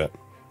forward a bit.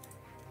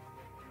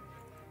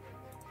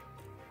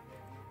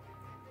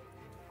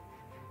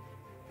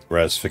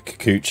 Whereas for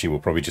Kikuchi, we'll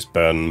probably just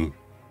burn them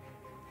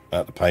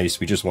at the pace.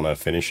 We just want her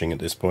finishing at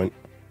this point.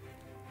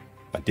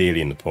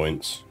 Ideally in the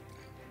points.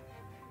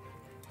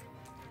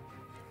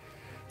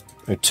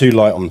 We're too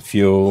light on the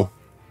fuel.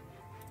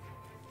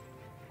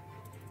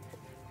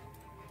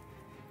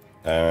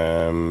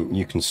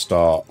 You can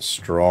start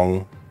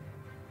strong.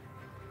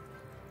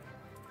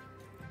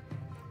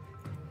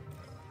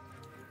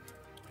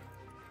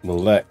 We'll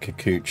let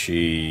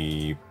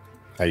Kikuchi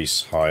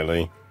pace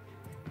highly.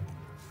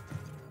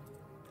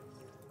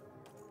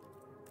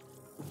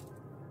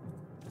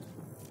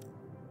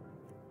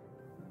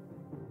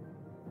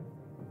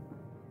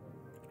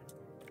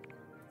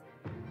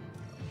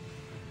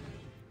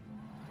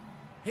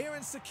 Here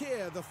in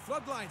Sakir, the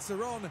floodlights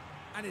are on,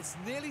 and it's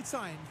nearly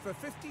time for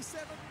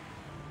 57.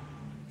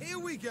 Here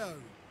we go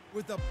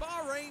with the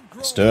Bahrain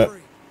Grand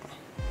Prix.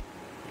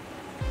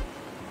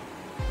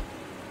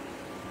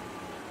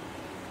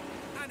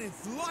 And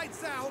it's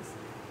lights out,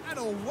 and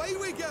away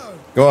we go.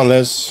 Go on,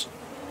 Liz.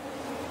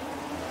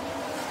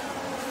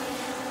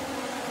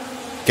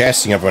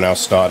 Guessing everyone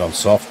else started on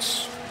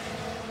softs.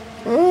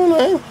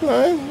 Oh,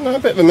 no, a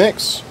bit of a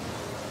mix.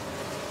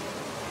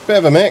 Bit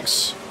of a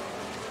mix.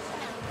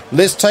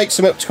 Liz takes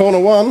him up to corner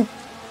one.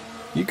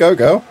 You go,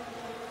 girl.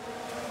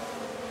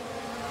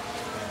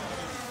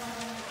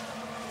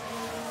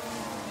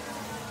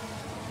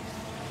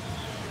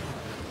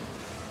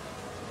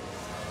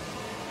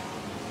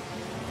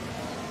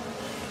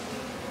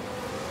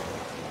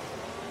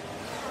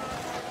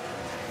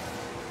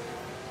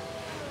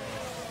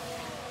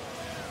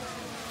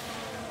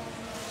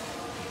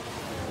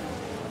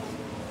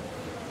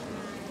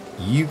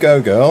 You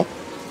go, girl.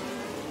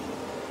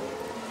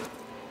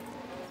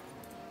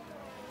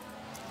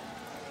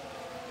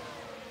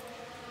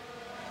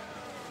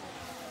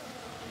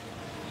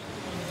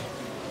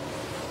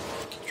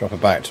 Drop her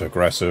back to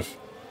aggressive.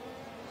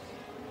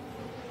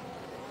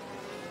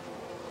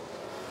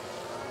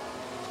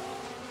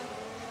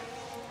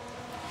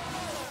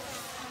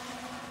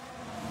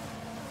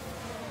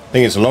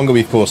 Thing is, the longer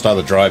we forced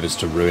other drivers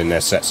to ruin their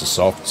sets of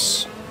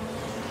softs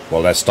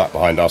while they're stuck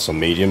behind us on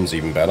mediums,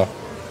 even better.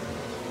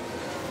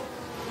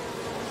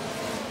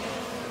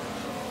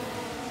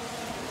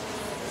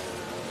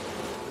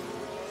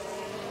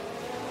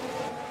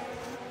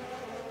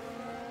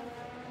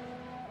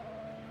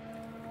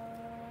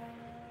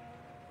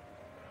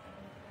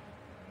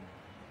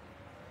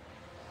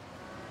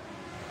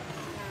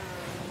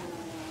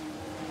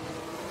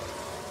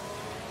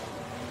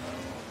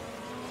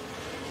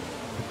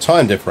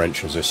 Time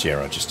differentials this year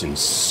are just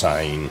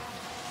insane.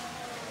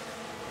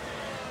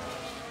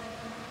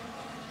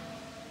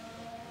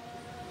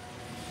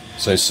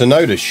 So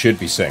Sonoda should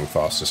be setting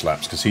fastest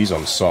laps because he's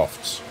on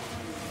softs.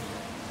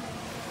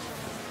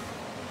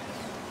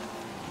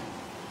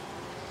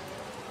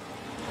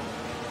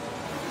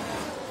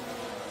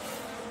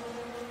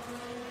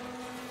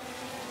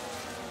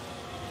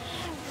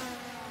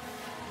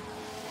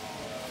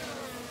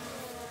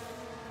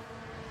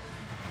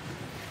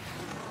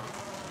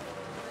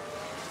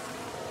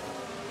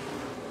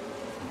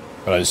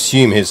 But I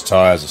assume his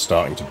tyres are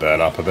starting to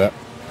burn up a bit.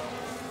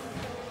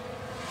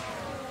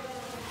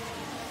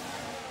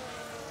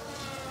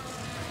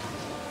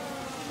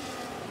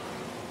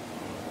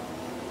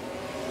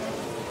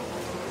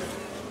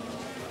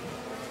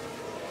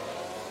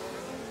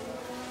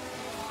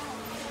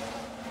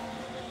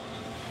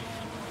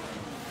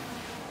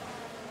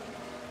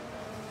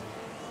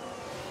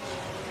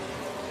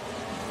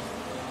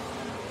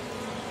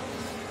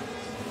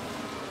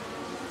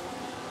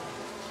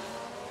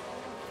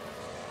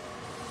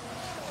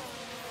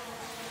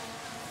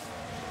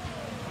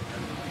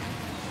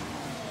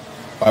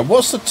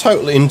 What's the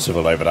total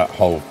interval over that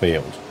whole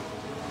field?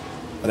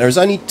 There is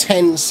only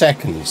 10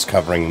 seconds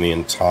covering the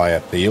entire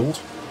field.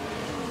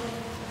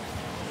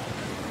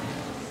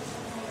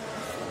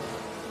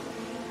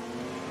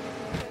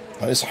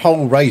 This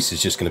whole race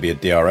is just going to be a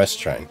DRS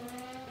chain.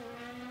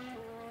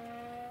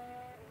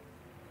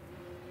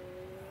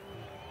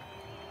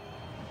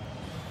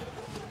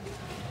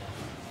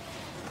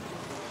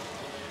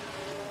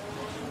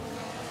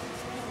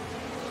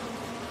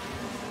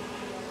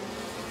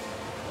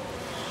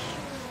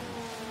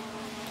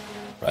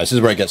 Right, this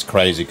is where it gets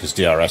crazy because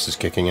DRS is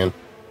kicking in.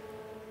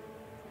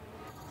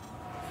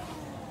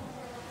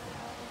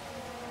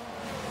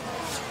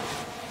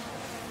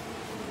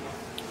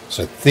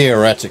 So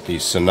theoretically,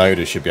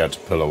 Sonoda should be able to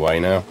pull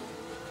away now.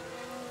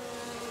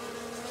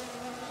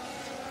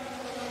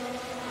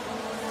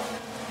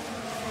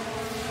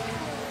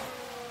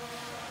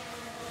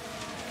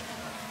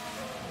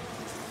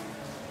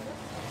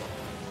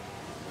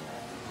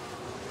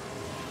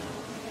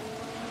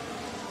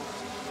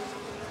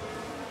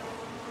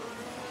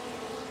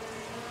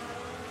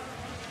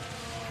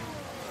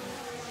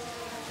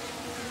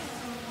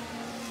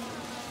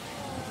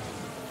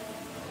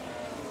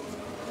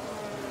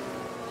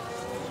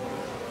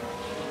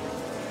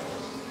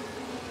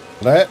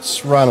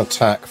 Let's run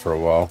attack for a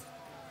while.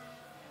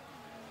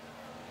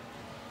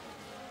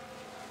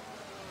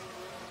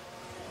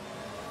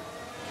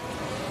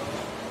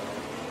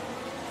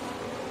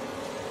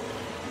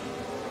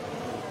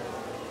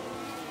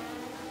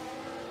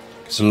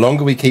 So the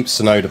longer we keep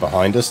Sonoda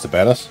behind us, the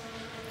better.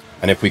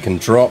 And if we can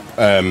drop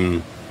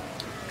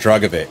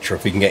Dragovic, or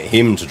if we can get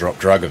him to drop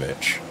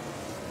Dragovic,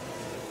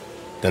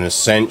 then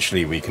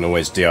essentially we can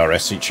always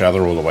DRS each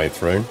other all the way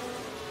through.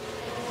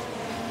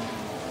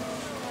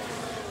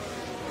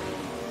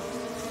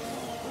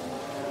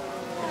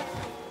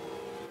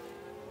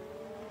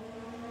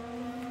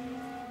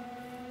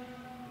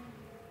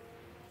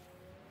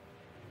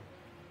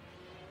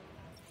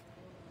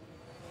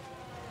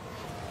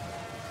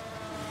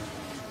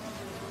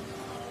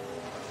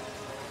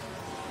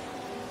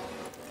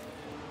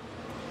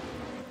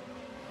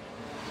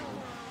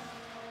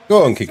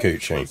 Go on,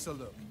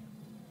 Kikuchi.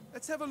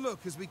 Let's have a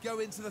look as we go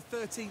into the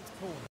 13th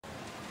corner.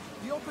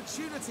 The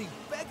opportunity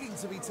begging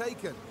to be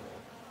taken.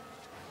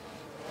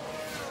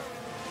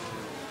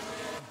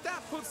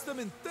 That puts them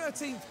in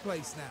 13th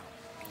place now.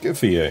 Good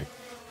for you.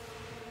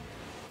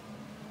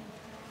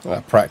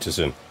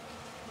 Practicing.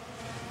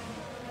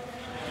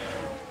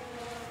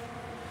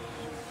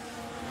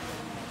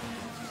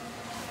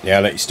 Yeah,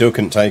 look, you still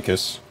couldn't take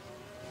us.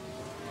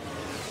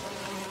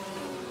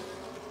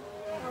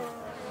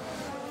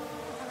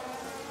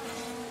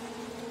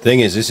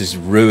 Thing is, this is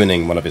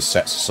ruining one of his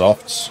sets of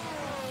softs.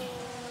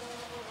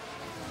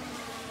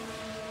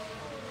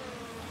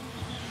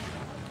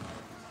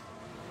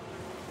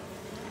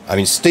 I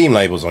mean, Steam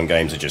labels on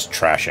games are just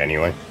trash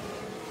anyway.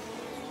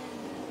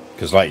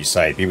 Because like you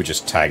say, people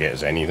just tag it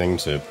as anything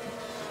to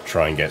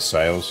try and get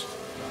sales.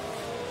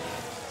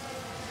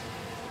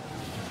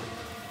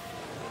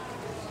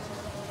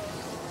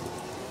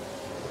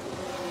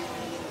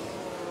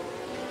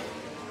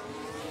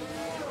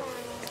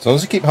 As long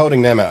as we keep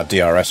holding them out of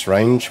DRS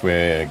range,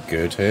 we're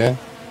good here.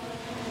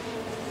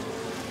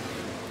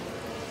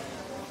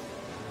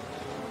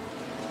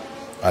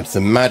 I'd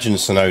imagine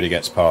Sonoda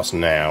gets past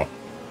now.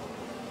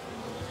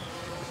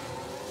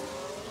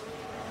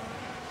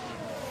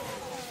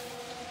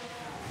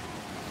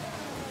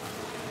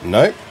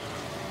 Nope.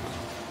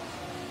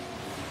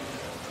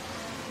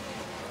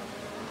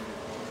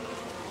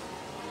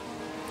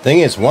 Thing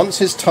is, once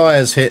his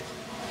tyres hit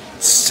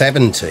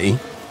 70...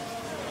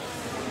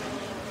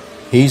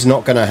 he's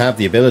not going to have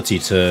the ability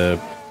to...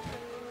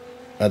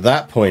 At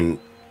that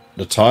point,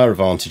 the tyre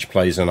advantage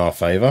plays in our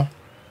favour.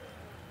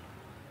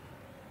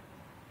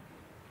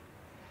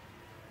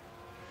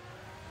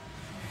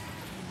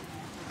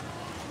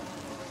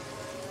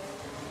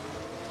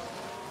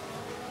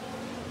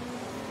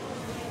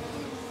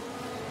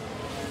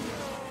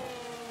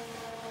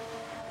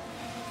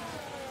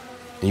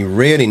 He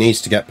really needs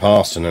to get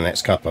past in the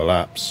next couple of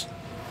laps.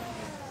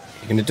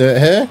 You going to do it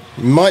here?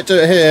 You might do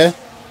it here.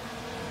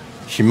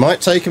 She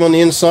might take him on the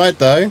inside,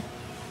 though.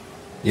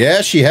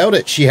 Yeah, she held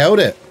it. She held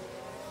it.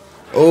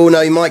 Oh,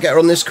 no, you might get her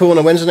on this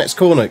corner. When's the next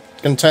corner?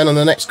 Going to turn on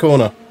the next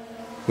corner.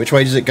 Which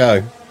way does it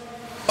go?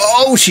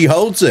 Oh, she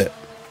holds it.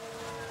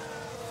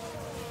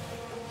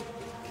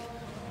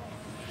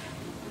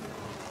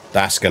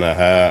 That's going to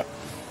hurt.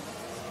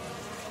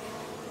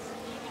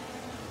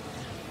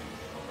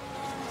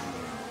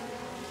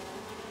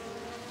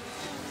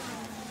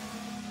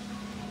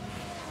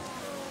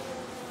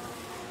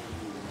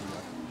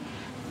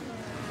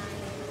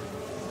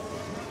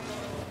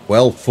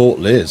 Well fought,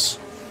 Liz.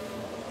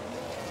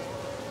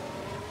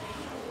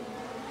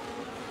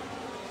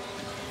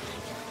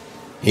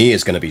 He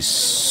is going to be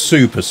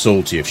super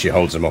salty if she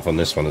holds him off on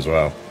this one as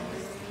well.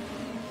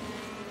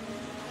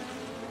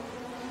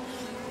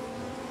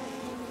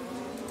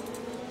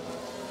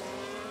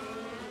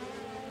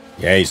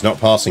 Yeah, he's not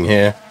passing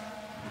here.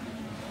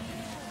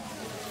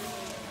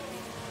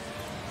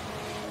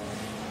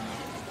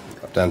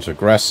 Up down to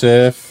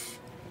aggressive.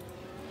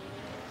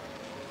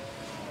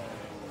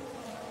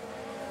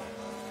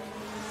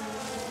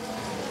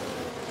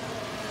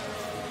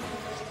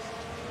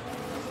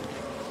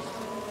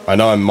 I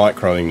know I'm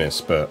microing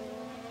this, but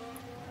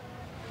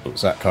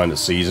it's that kind of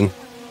season.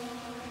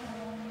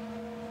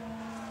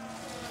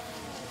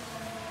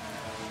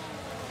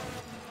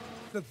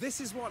 So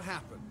this is what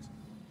happened.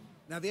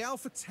 Now the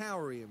Alpha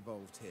Tauri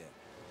involved here.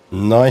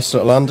 Nice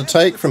little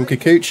undertake from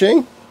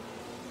Kikuchi.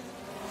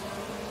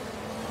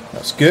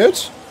 That's good.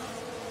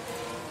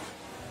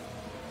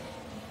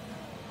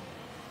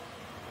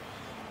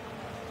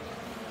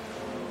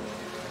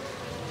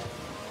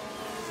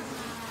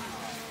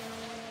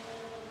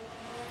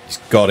 He's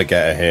got to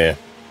get her here.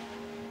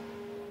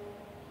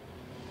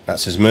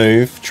 That's his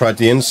move. Tried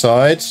the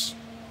inside.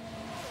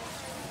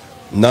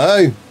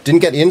 No,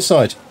 didn't get the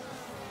inside.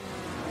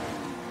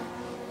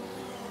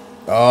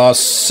 Oh,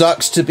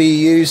 sucks to be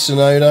you,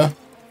 Sonoda.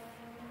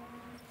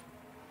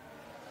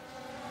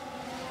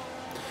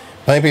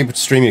 Paying people to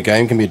stream your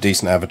game can be a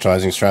decent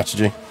advertising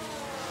strategy. It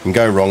can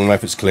go wrong though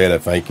if it's clear they're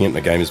faking it and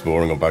the game is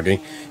boring or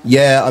buggy.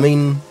 Yeah, I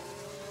mean,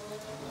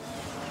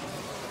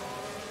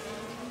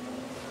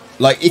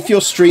 like if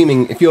you're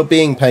streaming, if you're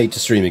being paid to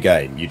stream a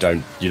game, you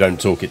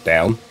don't talk it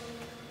down.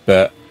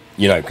 But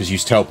you know, because you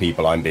tell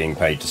people I'm being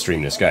paid to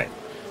stream this game.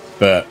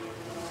 But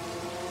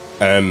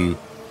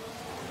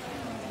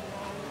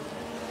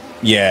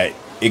yeah,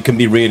 it can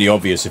be really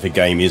obvious if a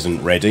game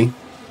isn't ready.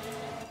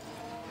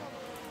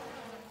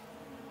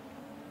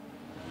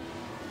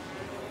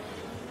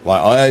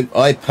 Like,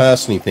 I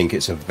personally think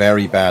it's a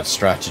very bad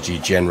strategy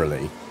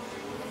generally,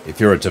 if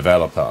you're a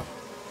developer,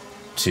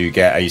 to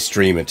get a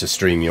streamer to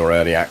stream your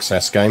early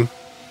access game.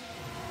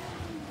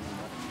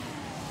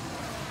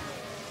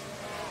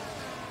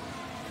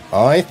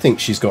 I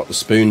think she's got the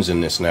spoons in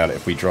this now, that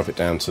if we drop it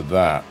down to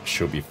that,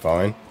 she'll be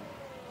fine.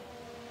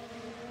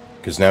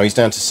 Because now he's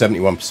down to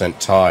 71%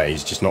 tie,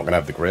 he's just not going to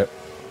have the grip.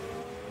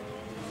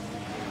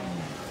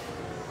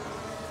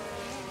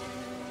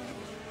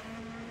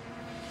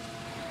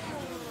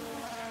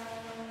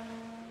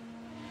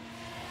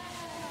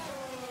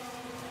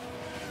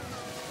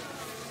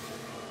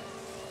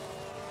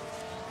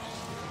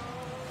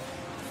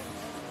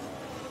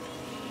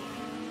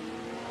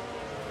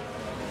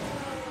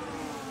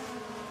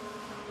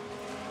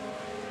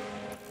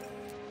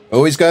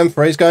 Oh, he's going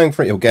for it, he's going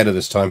for it. He'll get her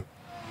this time.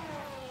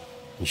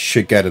 He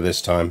should get her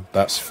this time.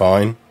 That's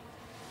fine.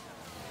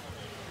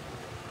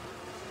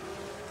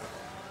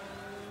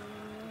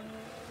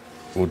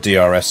 We'll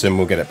DRS him,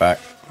 we'll get it back.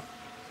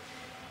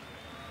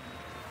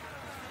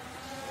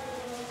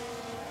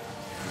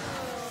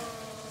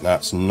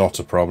 That's not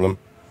a problem.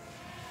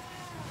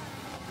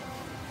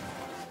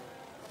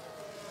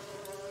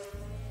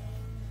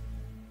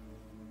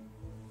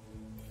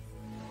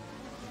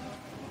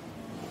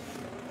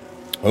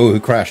 Oh,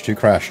 who crashed? Who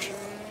crashed?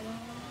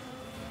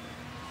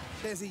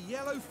 There's a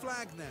yellow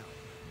flag now.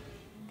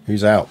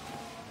 Who's out?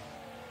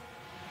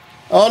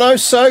 Oh no,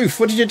 Soph!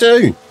 What did you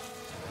do?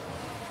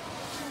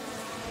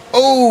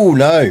 Oh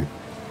no!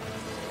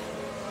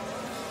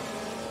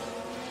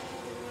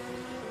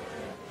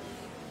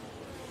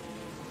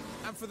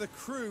 And for the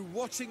crew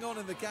watching on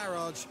in the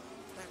garage,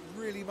 that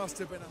really must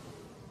have been a...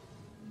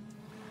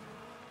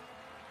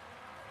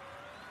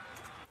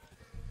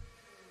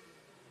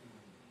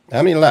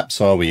 How many laps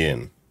are we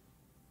in?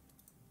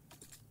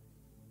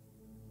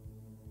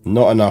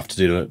 Not enough to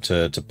do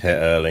to pit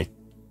early.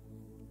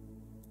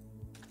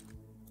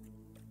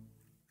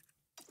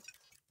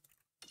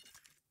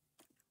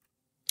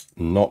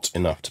 Not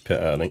enough to pit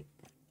early.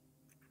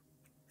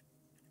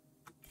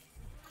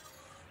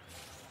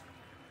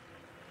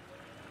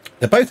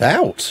 They're both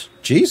out.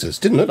 Jesus,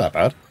 didn't look that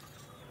bad.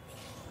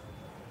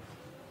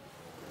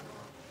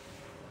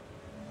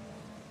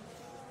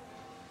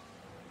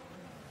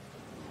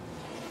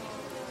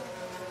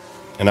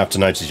 Enough to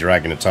notice you're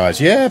ragging the tyres.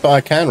 Yeah, but I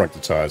can rag the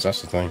tyres,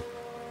 that's the thing.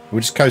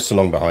 We'll just coast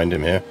along behind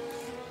him here.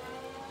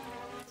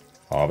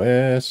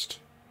 Harvest.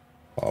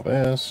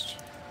 Harvest.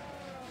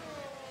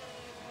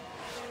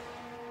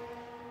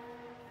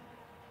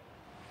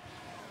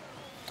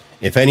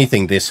 If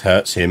anything, this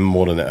hurts him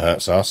more than it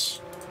hurts us.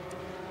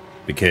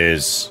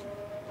 Because,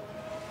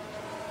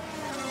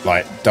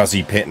 like, does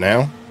he pit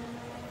now?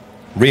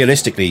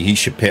 Realistically, he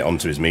should pit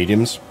onto his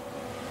mediums.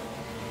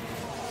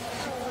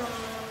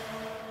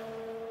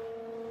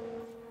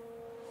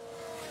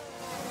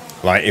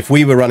 Like, if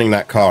we were running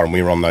that car and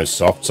we were on those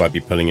softs, I'd be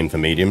pulling in for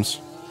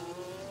mediums.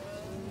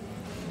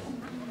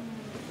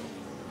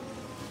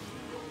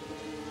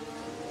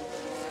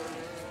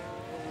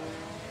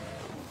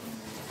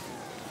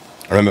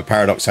 I remember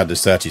Paradox had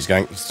this 30s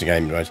gangster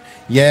game. Right?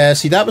 Yeah,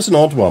 see, that was an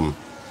odd one.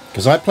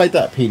 Because I played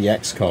that at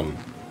PDXCon.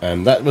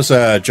 And that was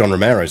John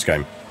Romero's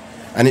game.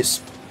 And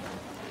it's...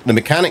 the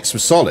mechanics were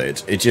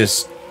solid. It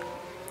just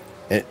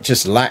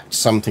lacked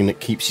something that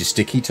keeps you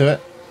sticky to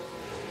it.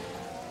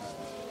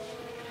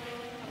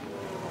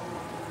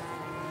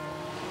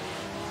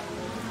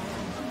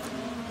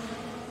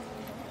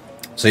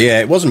 So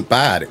yeah, it wasn't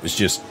bad, it was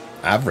just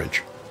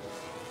average.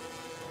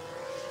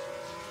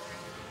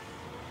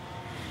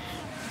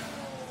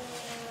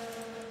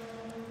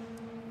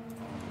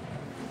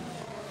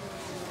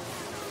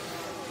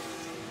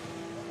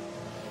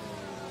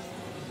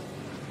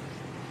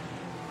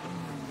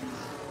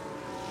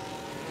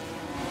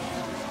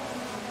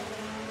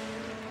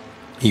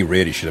 He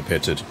really should have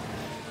pitted.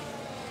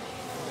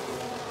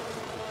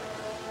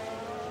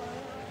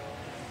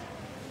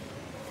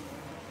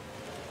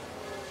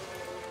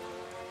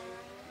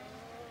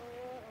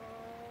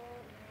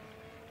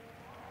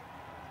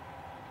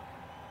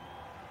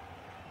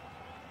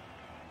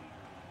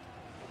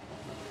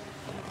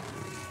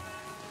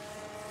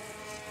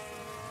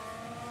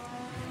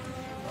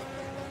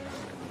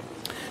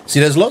 See,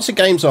 there's lots of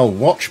games I'll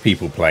watch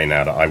people play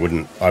now that I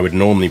would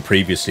normally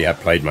previously have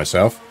played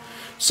myself.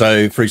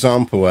 So, for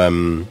example,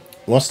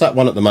 what's that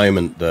one at the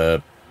moment?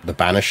 The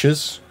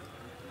Banishers.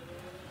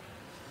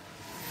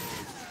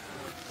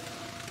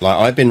 Like,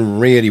 I've been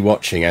really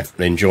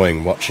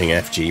enjoying watching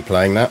FG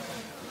playing that.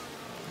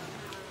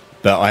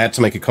 But I had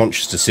to make a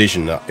conscious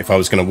decision that if I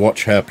was going to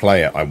watch her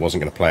play it, I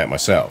wasn't going to play it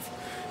myself,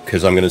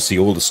 because I'm going to see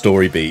all the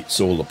story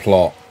beats, all the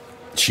plot.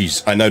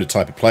 I know the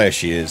type of player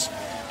she is.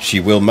 She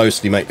will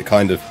mostly make the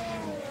kind of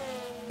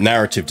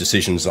narrative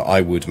decisions that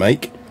I would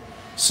make,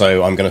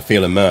 so I'm going to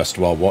feel immersed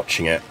while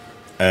watching it,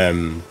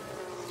 and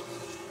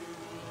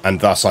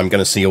thus I'm going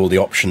to see all the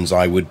options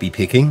I would be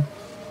picking.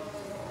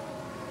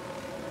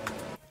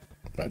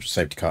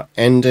 Safety car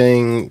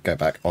ending, go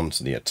back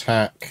onto the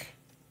attack.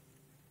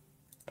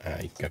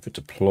 You can go for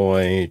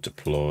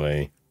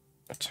deploy,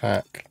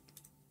 attack.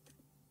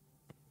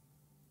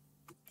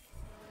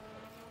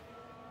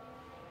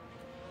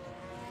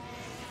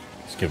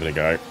 Let's give it a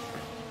go.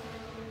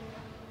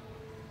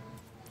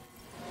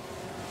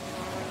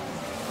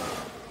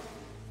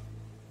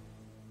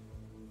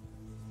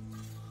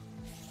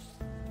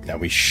 Now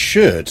we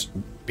should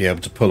be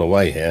able to pull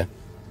away here,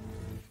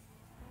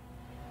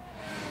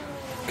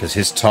 because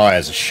his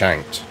tyres are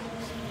shanked.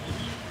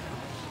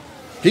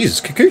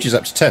 Jesus, Kikuchi's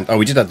up to 10th. Oh,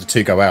 we did have the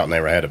 2 go out and they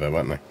were ahead of her,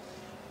 weren't they?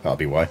 That'll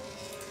be why.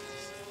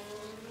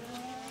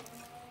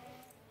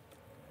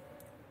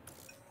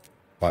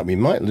 Like, we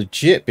might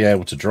legit be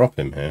able to drop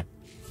him here.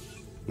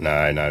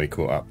 No, he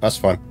caught up. That's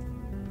fine.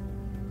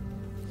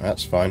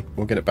 That's fine.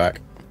 We'll get it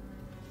back.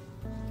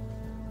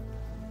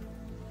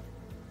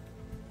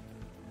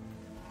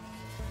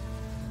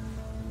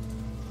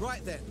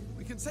 Right then,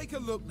 we can take a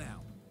look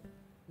now.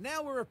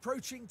 Now we're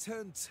approaching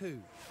turn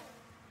 2.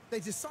 They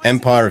decide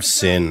Empire of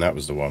Sin, that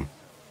was the one.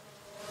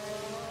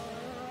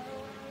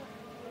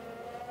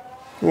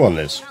 Go on,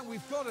 Liz. And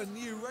we've got a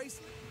new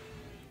race.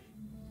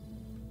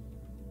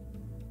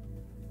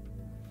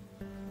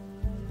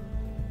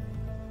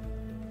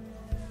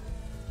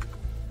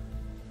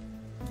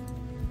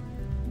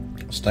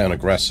 Stay on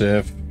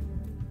aggressive.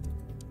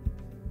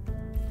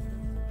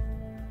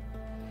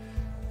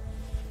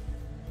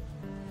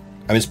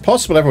 And it's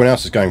possible everyone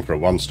else is going for a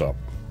 1-stop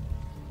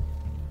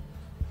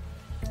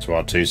to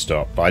our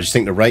 2-stop, but I just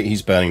think the rate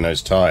he's burning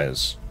those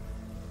tyres,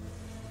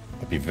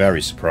 I'd be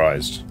very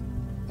surprised.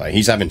 Like,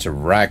 he's having to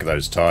rag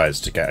those tyres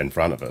to get in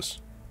front of us.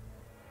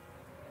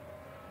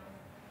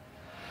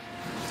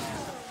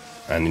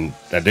 And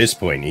at this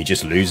point, he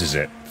just loses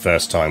it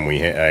first time we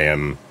hit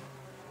a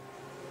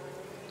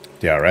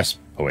DRS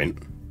point.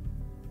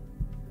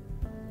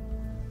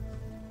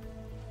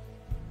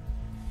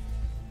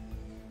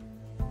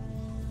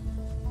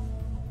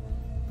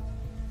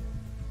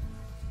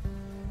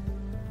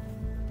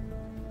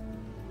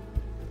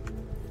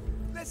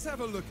 Let's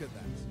have a look at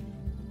that.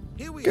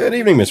 Here we Good are.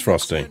 evening, Miss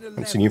Frosty.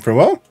 Haven't seen you for a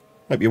while.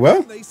 Hope you're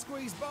well. They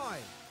squeeze by.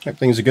 Hope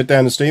things are good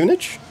down in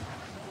Stevenage.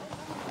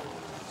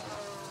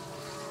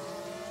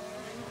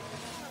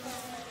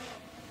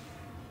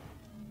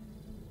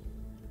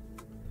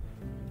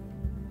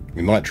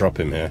 We might drop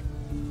him here.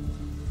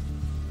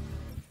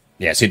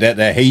 Yeah, see,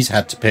 there he's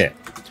had to pit.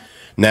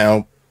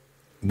 Now,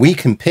 we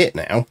can pit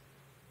now.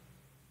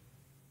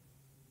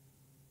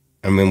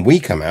 And when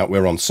we come out,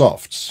 we're on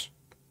softs.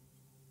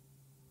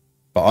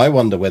 But I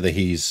wonder whether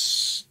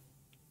he's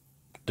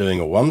doing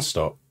a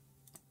 1-stop.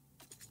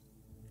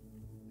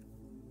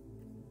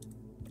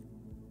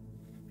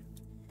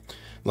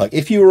 Like,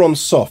 if you were on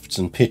softs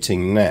and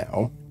pitting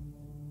now,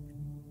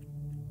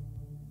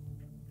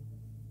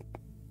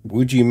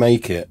 would you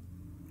make it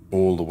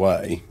all the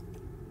way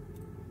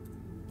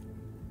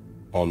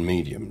on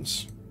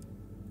mediums?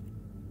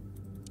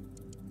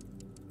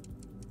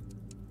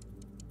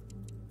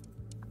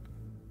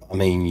 I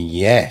mean,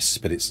 yes,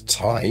 but it's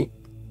tight.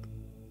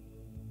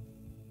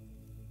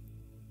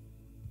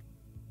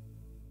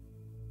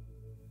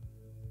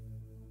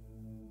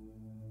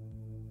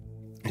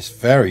 It's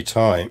very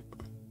tight.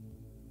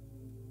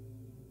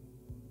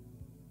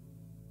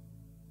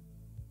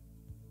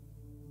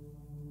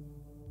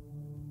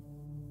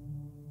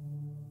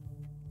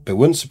 But it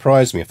wouldn't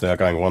surprise me if they are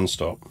going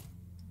 1-stop.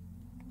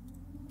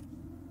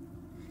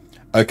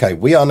 Okay,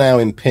 we are now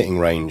in pitting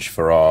range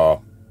for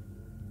our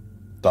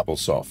double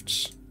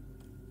softs.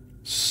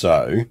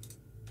 So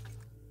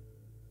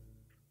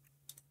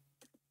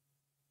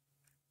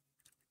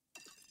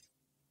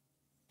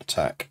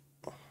attack.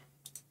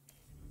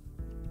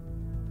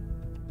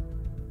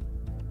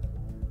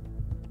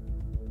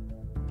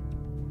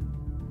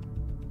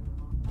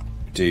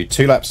 Do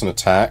 2 laps on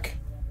attack.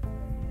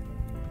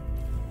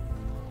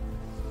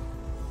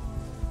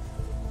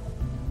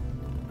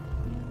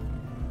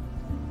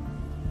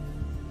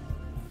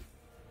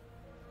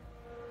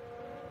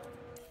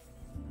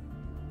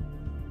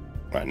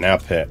 Right, now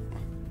pit.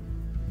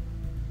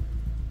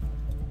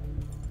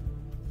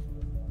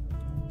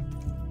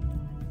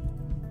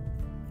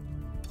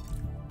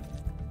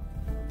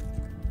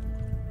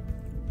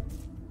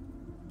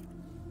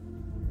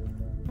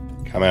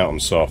 Come out on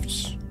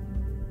softs.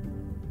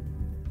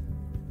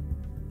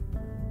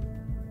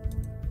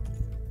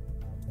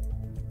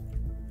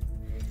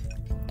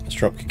 Let's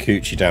drop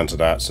Kikuchi down to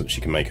that so that she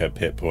can make her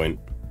pit point.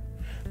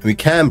 And we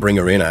can bring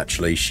her in,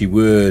 actually. She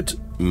would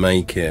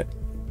make it.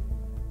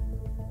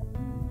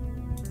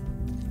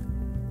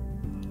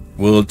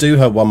 We'll do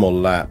her one more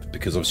lap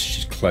because obviously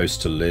she's close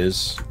to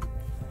Liz.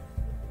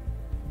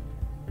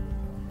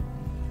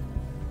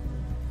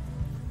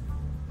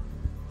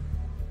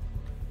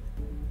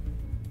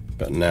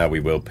 But now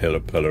we will pull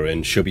her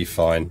in. She'll be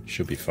fine.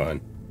 She'll be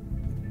fine.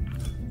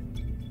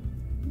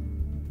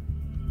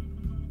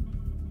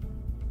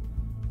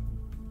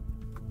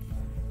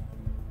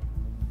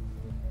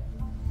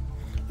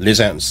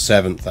 Liz out in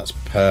 7th. That's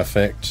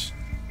perfect.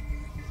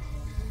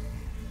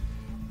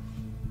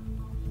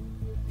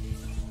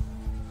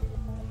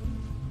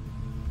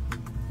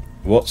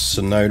 What's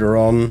Sonoda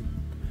on?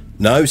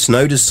 No,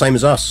 Sonoda's the same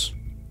as us.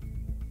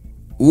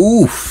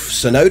 Oof,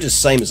 Sonoda's the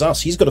same as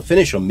us. He's got to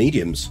finish on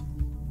mediums.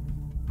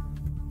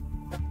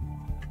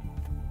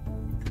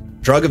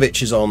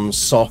 Dragovic is on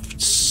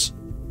softs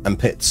and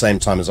pit at the same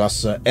time as us.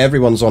 So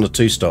everyone's on a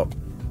 2-stop.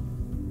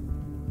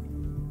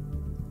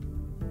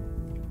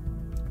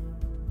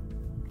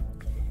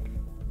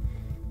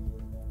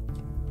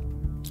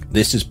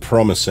 This is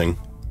promising.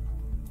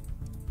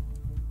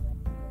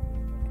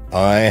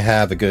 I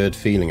have a good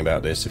feeling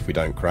about this if we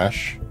don't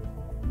crash.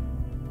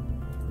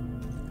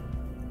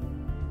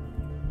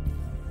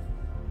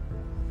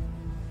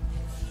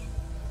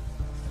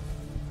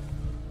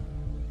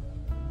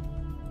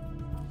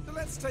 So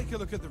let's take a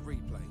look at the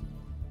replay.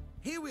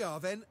 Here we are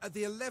then at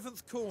the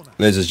 11th corner.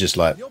 Liz is just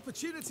like, The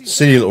opportunity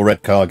see you little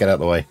red car, get out of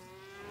the way.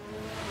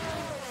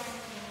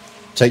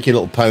 Take your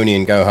little pony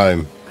and go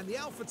home. and the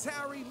Alpha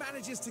Tauri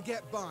manages to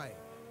get by.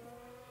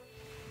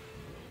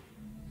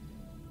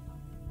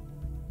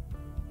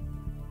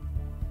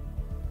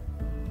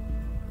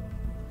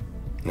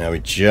 Now we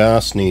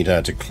just need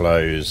her to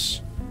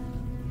close.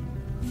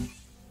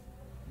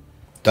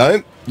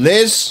 Don't,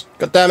 Liz!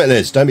 God damn it,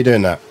 Liz! Don't be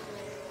doing that.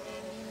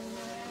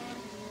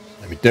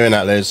 Don't be doing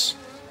that, Liz.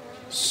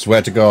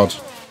 Swear to God.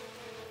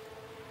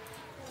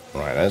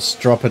 Right, let's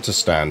drop her to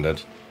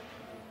standard.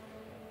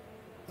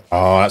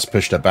 Oh, that's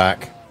pushed her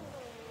back.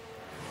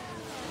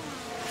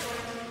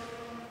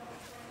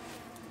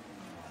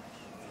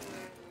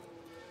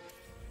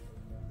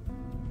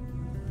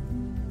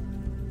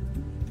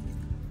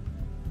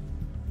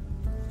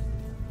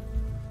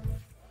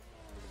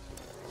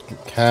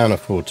 Can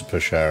afford to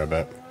push her a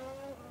bit.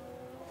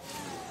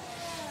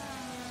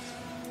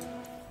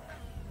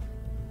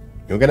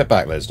 You'll get it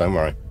back, Liz, don't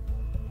worry.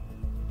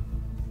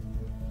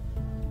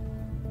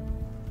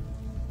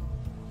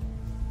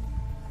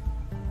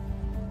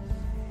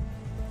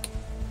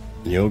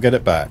 You'll get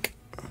it back.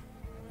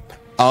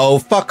 Oh,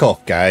 fuck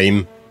off,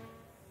 game.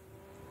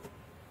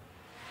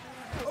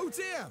 Oh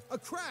dear, a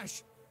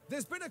crash.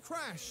 There's been a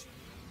crash.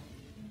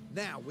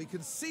 Now we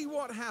can see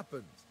what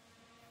happened.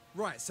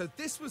 Right, so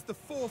this was the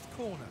 4th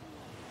corner.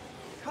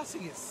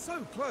 Cutting it so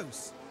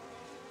close.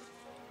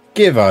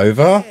 Give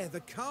over. Yeah,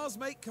 the cars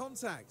make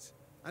contact.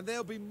 And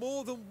there'll be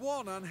more than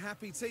one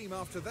unhappy team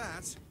after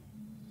that.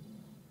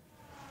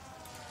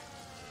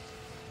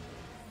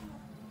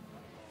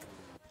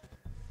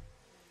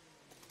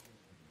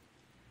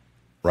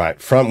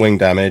 Right, front wing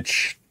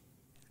damage.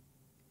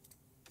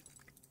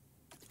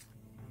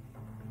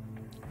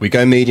 We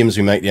go mediums,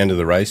 we make the end of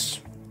the race.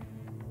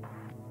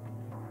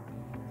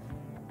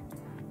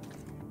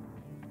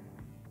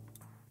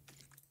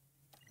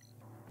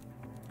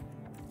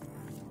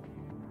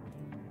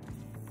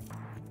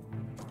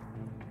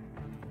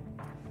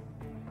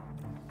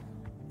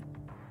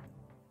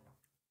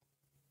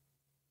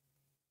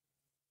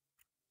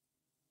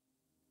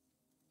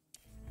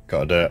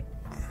 Gotta do it.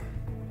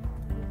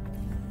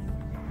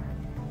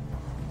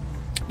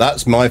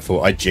 That's my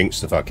fault. I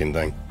jinxed the fucking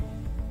thing.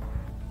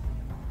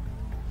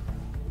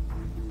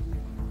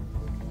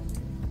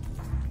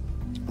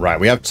 Right,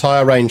 we have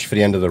tyre range for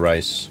the end of the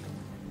race.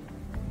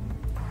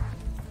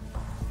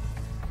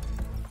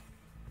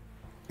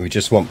 We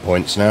just want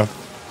points now.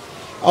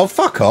 Oh,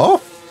 fuck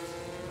off!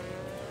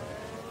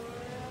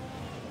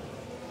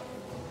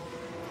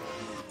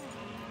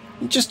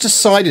 You just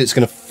decided it's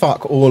going to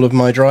fuck all of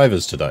my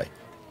drivers today.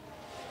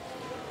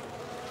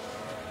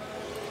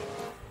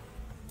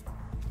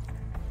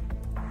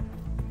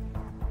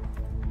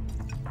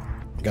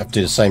 I have to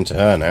do the same to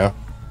her now.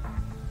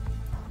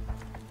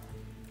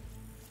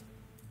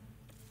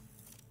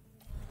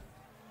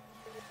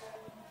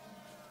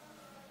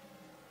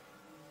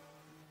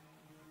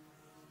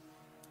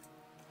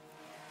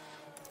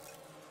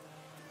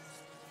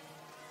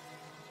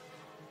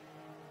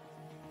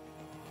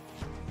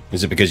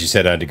 Is it because you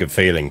said I had a good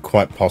feeling?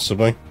 Quite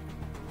possibly.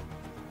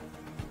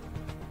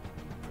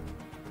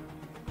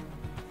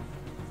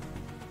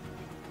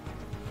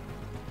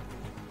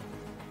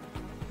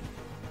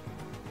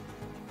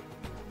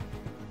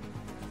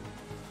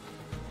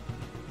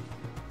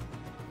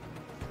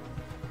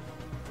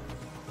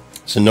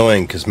 It's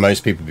annoying because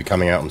most people be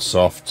coming out on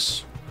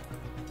softs.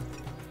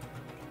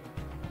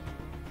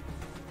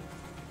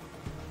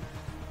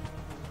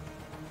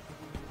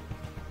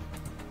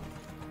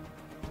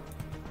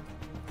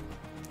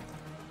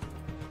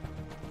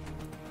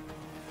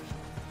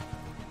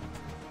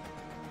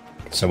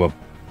 So we'll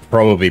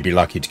probably be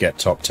lucky to get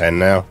top 10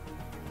 now.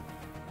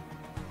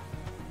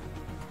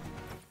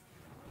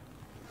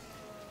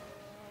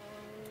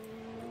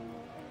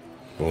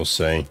 We'll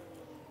see.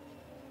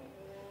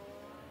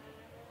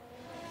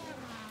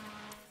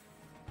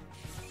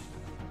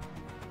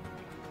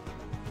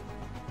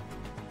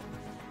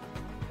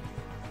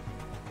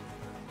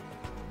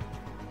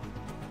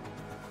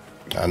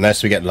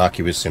 Unless we get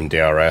lucky with some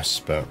DRS,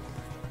 but...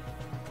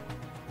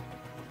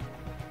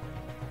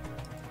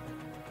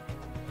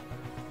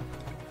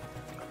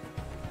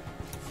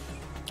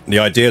 The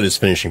ideal is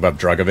finishing above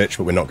Dragovic,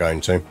 but we're not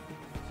going to.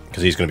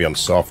 Because he's going to be on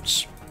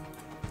softs.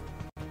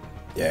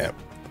 Yeah.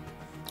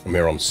 And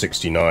we're on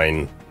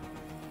 69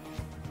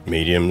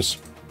 mediums.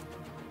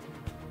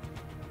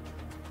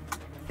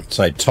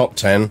 Say top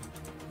 10.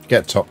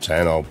 Get top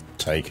 10, I'll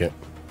take it.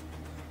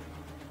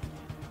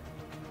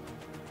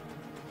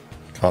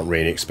 Can't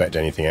really expect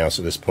anything else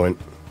at this point.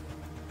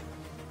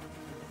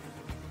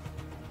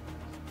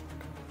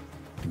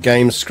 The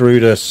game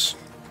screwed us.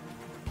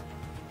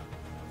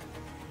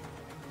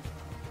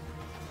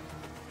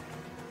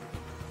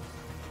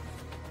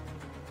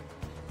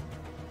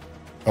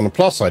 On the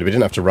plus side, we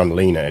didn't have to run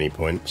lean at any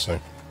point, so...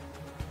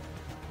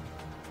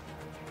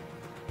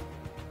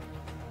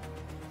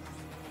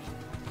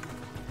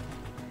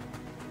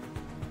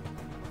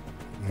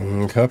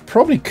 I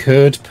probably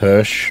could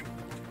push.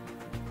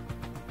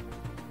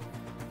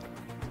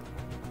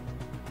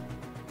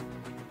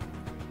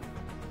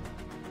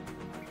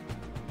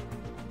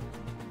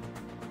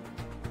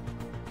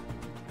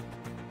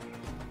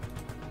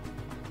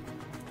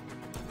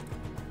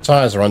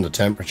 Tyres are under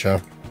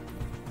temperature.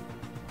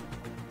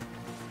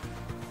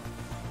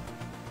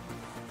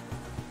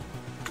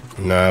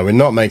 No, we're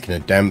not making a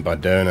dent by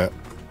doing it.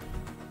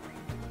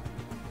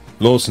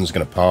 Lawson's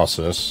going to pass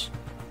us.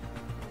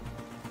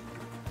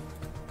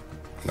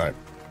 No.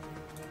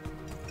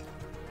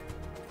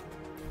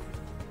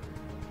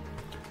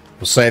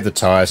 We'll save the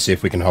tyre, see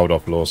if we can hold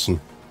off Lawson.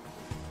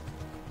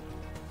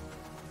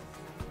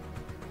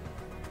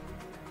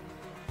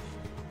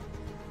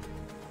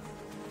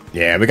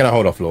 Yeah, we're going to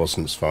hold off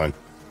Lawson, it's fine.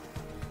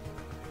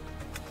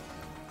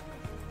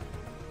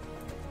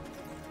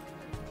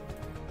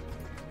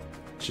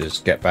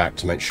 Just get back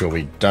to make sure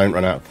we don't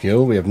run out of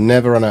fuel. We have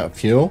never run out of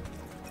fuel.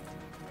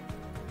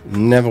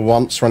 Never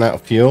once run out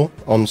of fuel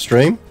on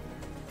stream.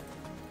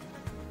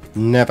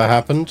 Never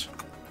happened.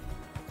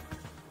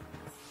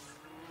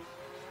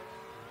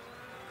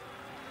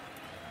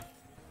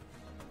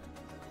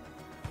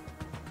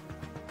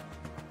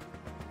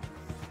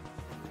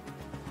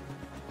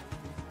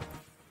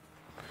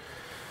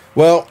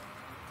 Well,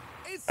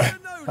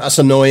 that's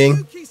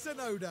annoying.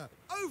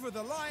 Over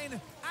the line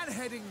and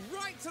heading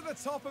right to the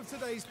top of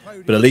today's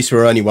podium. But at least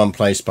we're only one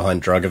place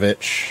behind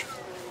Dragovic.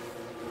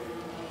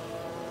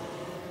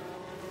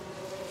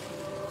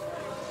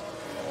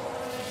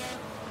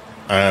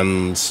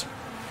 And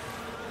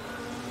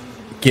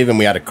given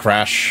we had a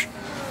crash,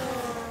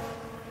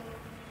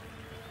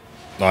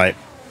 like,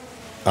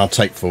 I'll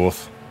take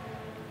fourth.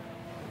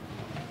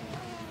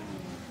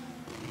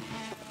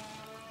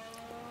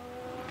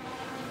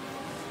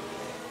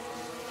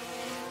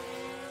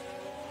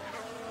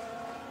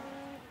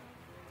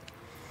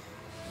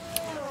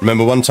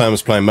 Remember one time I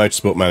was playing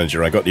Motorsport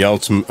Manager, I got the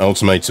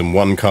ultimatum,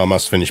 one car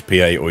must finish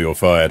P8 or you're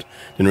fired.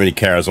 Didn't really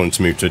care, I was wanting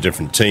to move to a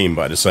different team,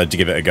 but I decided to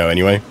give it a go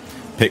anyway.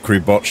 Pit crew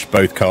botched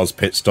both cars'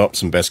 pit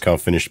stops and best car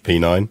finished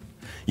P9.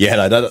 Yeah,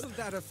 no,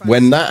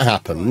 when that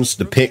happens,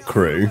 the pit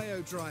crew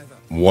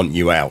want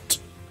you out.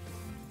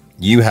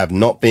 You have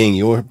not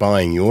been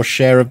buying your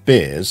share of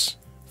beers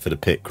for the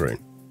pit crew.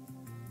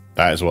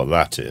 That is what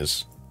that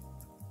is.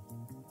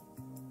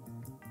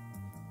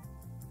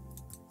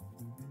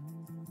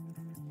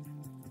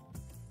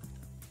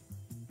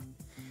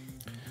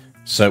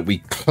 So we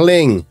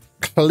cling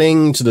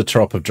to the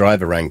top of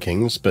driver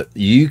rankings, but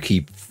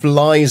Yuki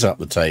flies up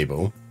the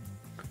table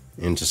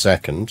into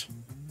second.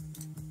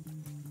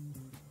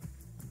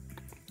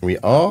 We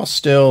are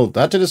still...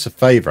 That did us a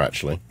favour,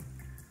 actually.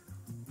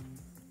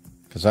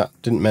 Because that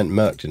didn't mean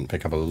Merck didn't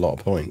pick up a lot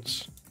of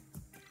points.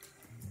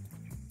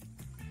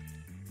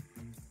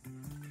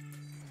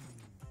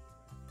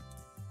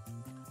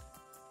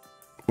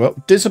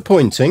 Well,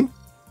 disappointing.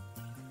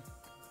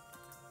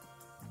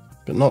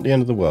 But not the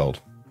end of the world.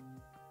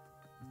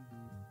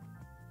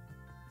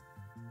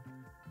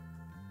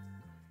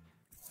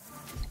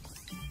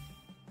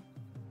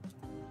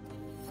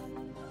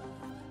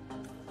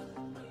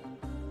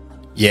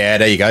 Yeah,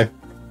 there you go.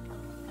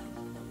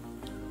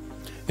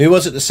 Who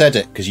was it that said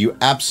it? Because you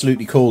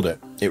absolutely called it.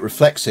 It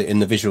reflects it in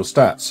the visual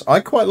stats. I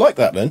quite like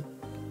that then.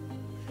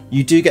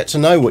 You do get to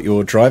know what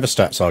your driver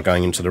stats are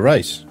going into the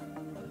race.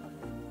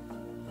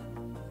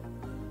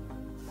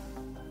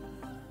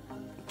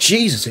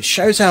 Jesus, it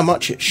shows how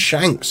much it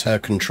shanks her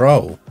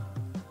control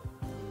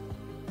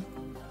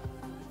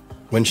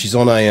when she's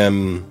on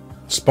a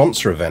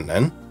sponsor event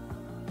then.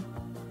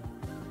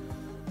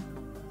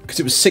 Because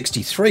it was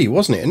 63,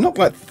 wasn't it? It knocked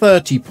like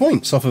 30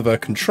 points off of her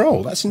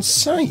control. That's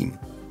insane.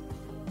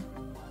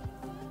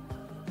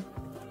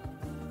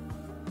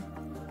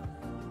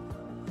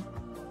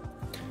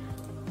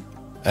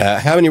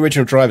 How many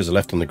original drivers are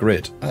left on the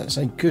grid? That's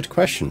a good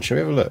question. Shall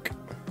we have a look?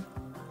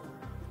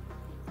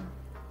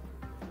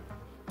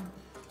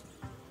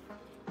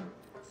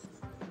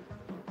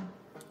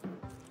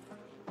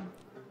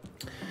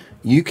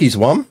 Yuki's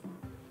one.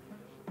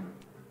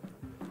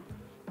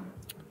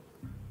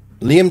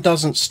 Liam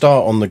doesn't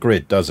start on the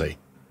grid, does he?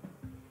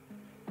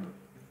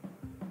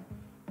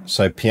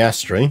 So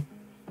Piastri,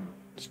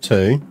 it's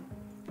 2.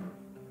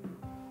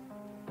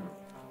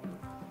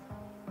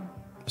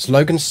 Does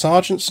Logan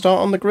Sargent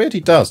start on the grid?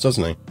 He does,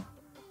 doesn't he?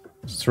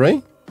 It's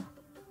 3.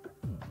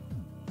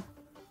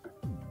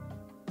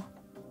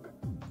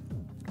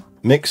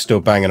 Mick's still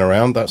banging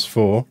around, that's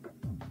 4.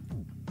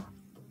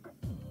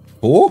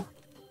 4?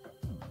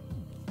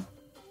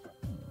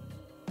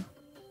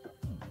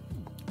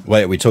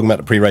 Wait, are we talking about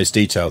the pre-race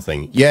detail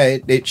thing? Yeah,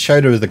 it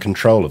showed her the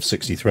control of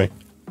 63.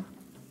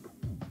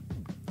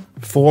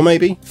 4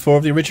 maybe? 4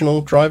 of the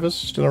original drivers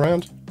still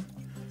around?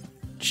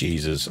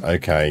 Jesus,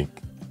 okay.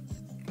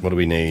 What do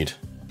we need?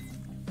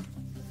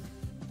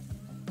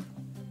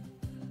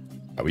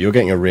 Oh, well, you're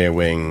getting a rear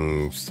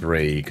wing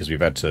 3 because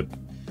we've had to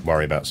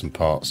worry about some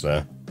parts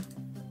there.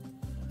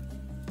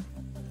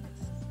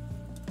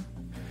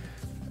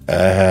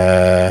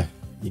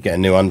 You get a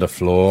new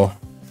underfloor.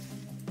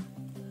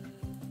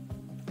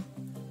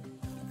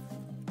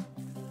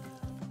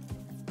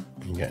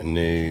 Get a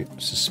new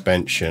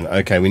suspension.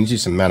 Okay, we need to do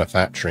some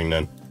manufacturing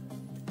then.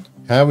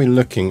 How are we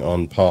looking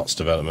on parts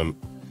development?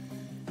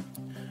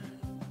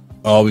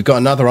 Oh, we've got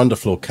another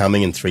underfloor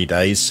coming in 3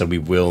 days, so we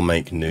will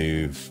make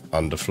new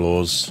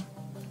underfloors.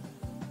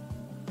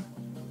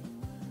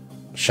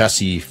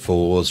 Chassis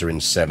 4s are in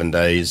 7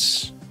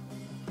 days.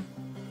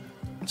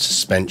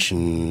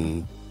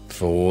 Suspension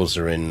 4s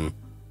are in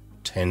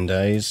 10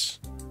 days.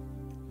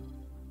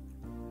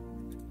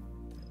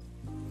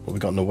 What we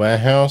got in the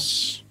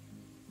warehouse?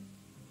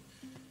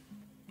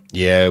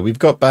 Yeah, we've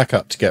got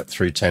backup to get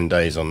through 10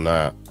 days on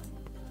that.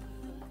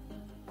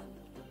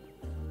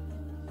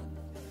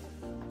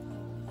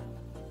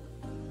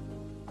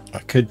 I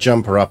could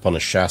jump her up on a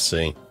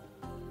chassis.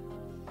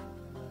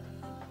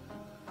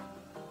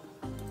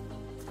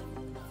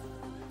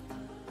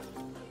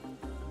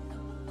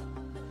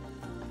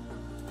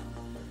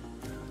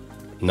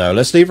 No,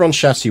 let's leave her on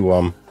chassis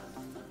 1.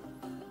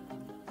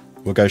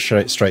 We'll go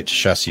straight to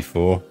chassis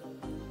 4.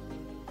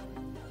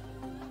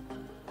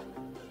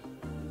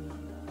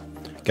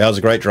 Gals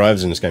are great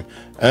drivers in this game.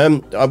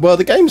 Well,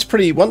 the game's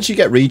pretty... Once you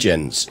get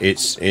regens,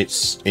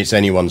 it's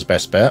anyone's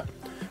best bet.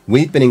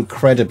 We've been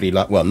incredibly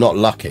lucky. Well, not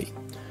lucky,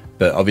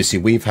 but obviously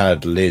we've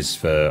had Liz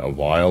for a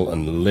while,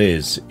 and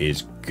Liz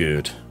is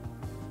good.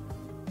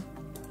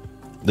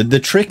 The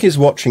trick is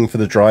watching for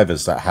the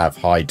drivers that have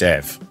high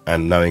dev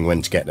and knowing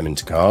when to get them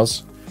into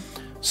cars.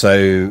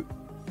 So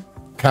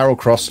Carol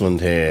Crossland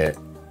here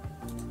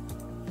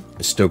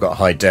has still got a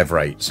high dev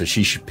rate, so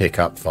she should pick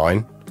up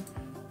fine.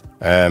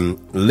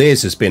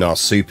 Liz has been our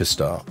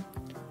superstar.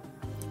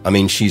 I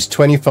mean, she's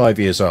 25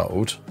 years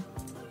old.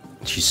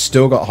 She's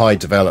still got high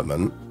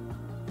development.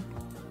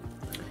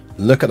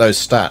 Look at those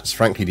stats.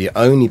 Frankly, the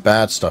only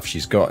bad stuff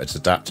she's got is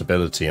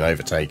adaptability and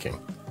overtaking.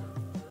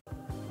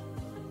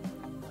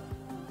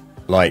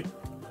 Like,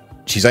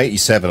 she's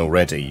 87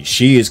 already.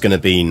 She is going to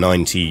be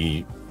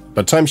 90.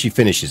 By the time she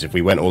finishes, if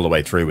we went all the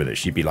way through with it,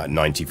 she'd be like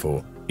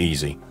 94.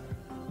 Easy.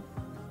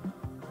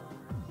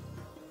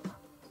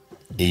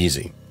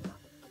 Easy.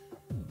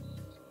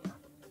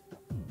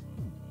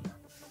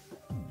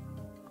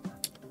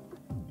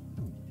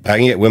 I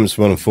can get women's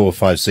for 1 and 4 or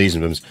 5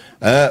 season women's.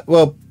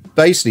 Well,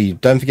 basically,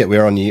 don't forget we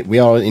are in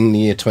the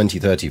year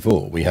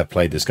 2034. We have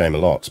played this game a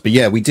lot, but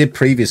yeah, we did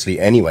previously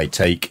anyway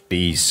take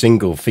the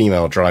single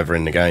female driver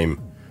in the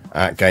game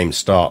at game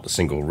start, the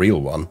single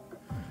real one,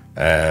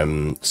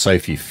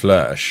 Sophie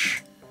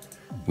Flörsch.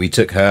 We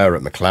took her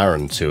at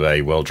McLaren to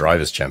a World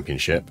Drivers'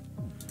 Championship.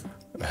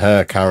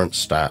 Her current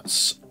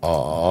stats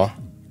are...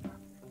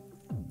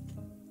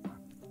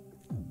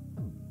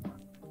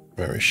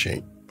 Where is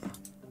she?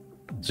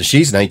 So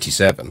she's an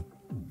 87.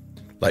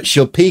 Like,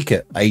 she'll peak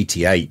at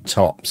 88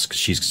 tops because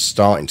she's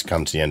starting to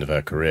come to the end of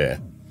her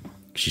career.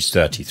 She's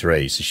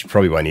 33, so she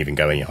probably won't even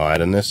go any higher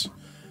than this.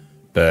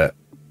 But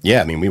yeah,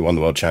 I mean, we won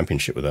the World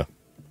Championship with her.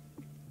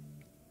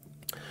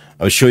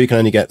 I was sure you can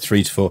only get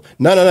 3 to 4.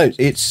 No.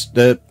 It's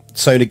the...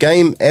 So the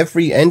game,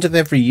 end of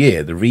every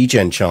year, the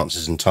regen chance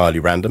is entirely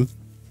random.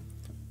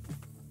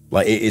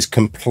 Like, it is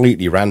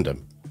completely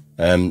random.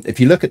 If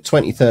you look at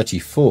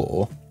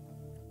 2034,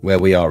 where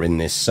we are in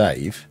this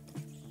save,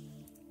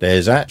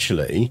 there's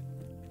actually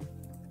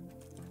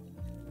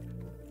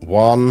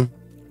 1,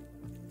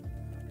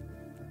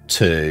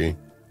 2,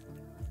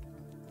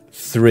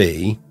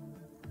 3,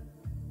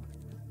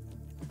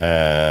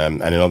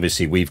 And then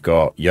obviously we've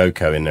got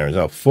Yoko in there as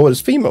well.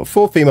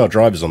 Four female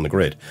drivers on the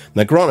grid.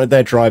 Now, granted,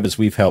 they're drivers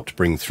we've helped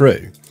bring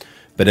through.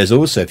 But there's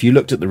also, if you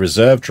looked at the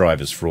reserve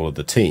drivers for all of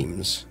the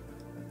teams,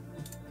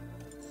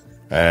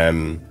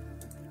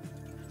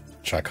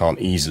 which I can't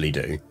easily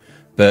do,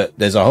 but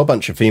there's a whole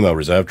bunch of female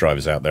reserve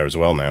drivers out there as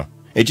well now.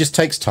 It just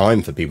takes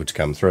time for people to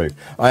come through.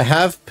 I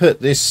have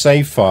put this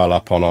save file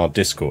up on our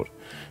Discord.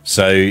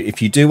 So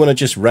if you do want to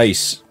just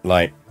race,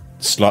 like,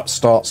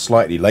 start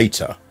slightly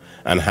later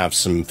and have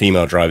some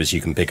female drivers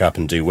you can pick up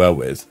and do well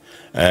with,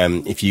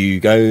 if you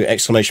go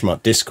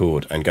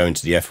 !Discord and go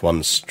into the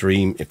F1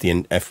 stream, if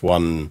the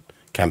F1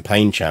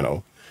 campaign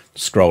channel,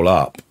 scroll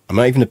up. I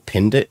might even have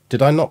pinned it.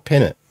 Did I not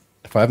pin it?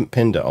 If I haven't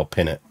pinned it, I'll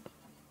pin it.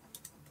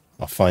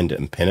 I'll find it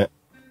and pin it.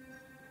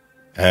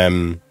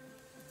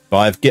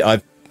 But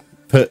I've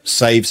put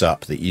saves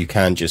up that you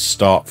can just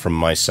start from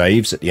my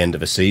saves at the end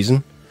of a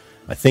season.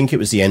 I think it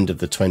was the end of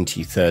the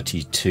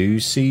 2032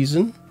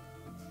 season.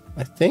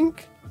 I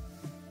think.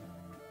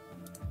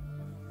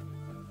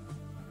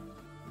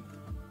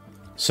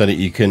 So that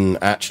you can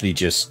actually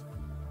just,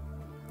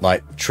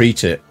 like,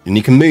 treat it. And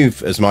you can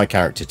move as my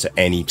character to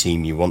any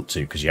team you want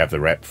to because you have the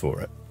rep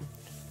for it.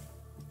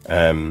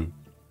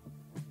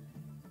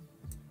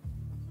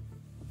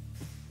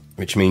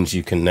 Which means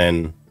you can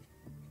then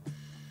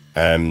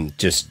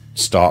just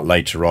start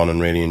later on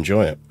and really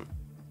enjoy it.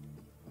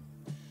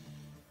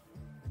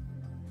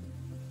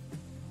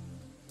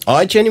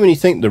 I genuinely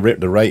think the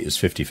rate is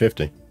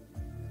 50-50.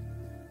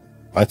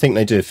 I think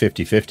they do a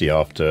 50-50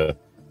 after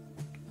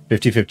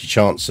 50-50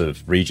 chance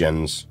of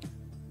regens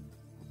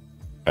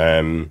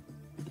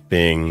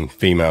being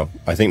female.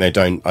 I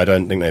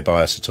don't think they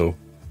bias at all.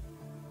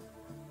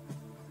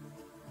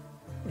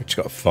 I've just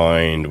got to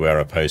find where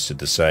I posted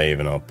the save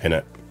and I'll pin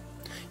it.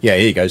 Yeah,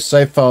 here you go.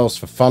 Save files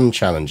for fun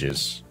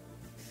challenges.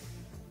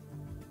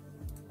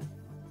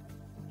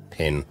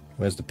 Pin.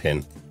 Where's the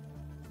pin?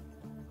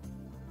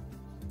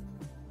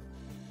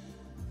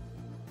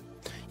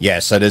 Yeah,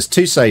 so there's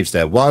two saves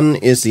there. One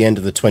is the end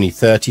of the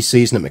 2030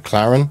 season at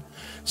McLaren.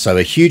 So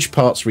a huge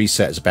parts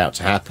reset is about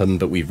to happen,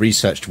 but we've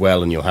researched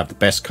well and you'll have the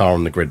best car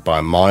on the grid by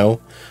a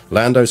mile.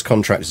 Lando's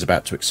contract is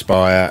about to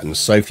expire and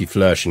Sophie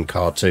Flörsch in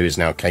Car 2 is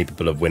now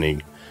capable of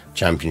winning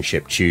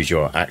championship. Choose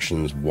your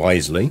actions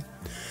wisely.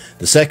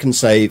 The second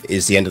save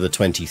is the end of the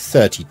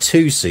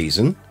 2032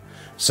 season.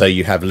 So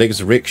you have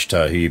Liz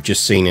Richter, who you've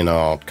just seen in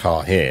our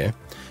car here.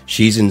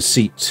 She's in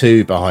seat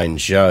 2 behind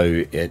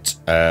Joe at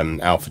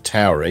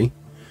AlphaTauri.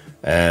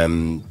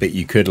 But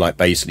you could, like,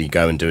 basically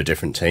go and do a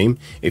different team.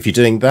 If you're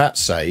doing that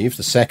save,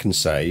 the second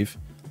save,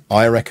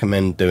 I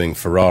recommend doing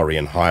Ferrari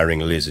and hiring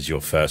Liz as your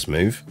first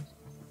move.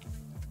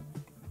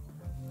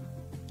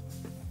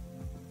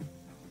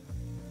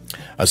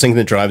 I was thinking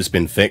the driver's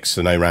been fixed,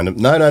 so no random...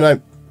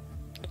 No.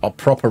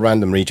 Proper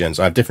random regens.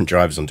 I have different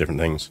drivers on different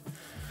things.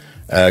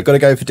 Got to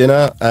go for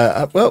dinner.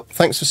 Well,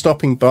 thanks for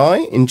stopping by.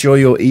 Enjoy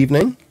your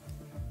evening.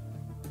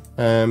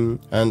 And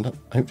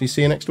hopefully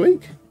see you next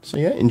week. So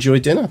yeah, enjoy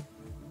dinner.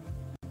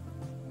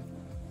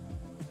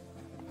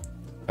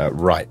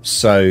 Right,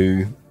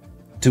 so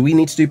do we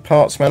need to do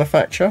parts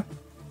manufacture?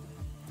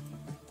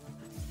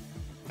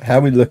 How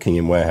are we looking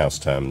in warehouse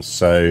terms?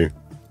 So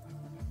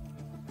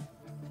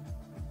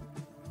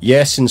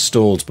yes,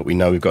 installed, but we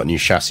know we've got a new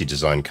chassis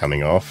design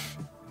coming off.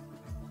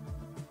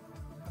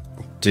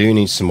 Do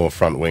need some more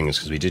front wings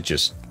because we did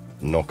just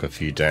knock a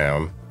few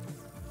down.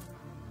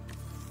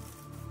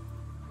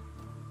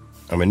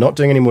 And we're not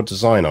doing any more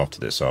design after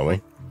this, are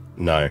we?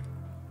 No.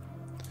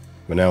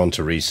 We're now on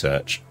to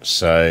research.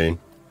 So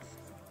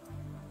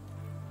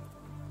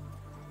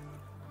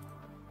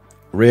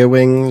rear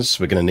wings,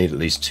 we're going to need at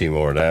least 2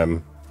 more of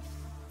them.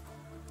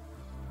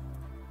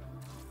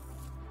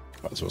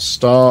 Might as well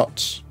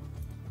start.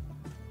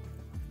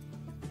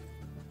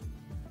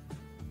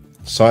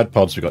 Side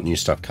pods, we've got new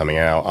stuff coming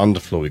out.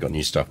 Underfloor, we've got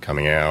new stuff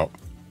coming out.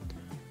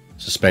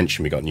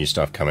 Suspension, we've got new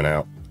stuff coming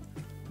out.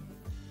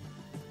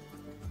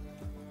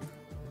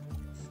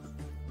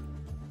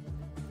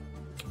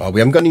 Oh,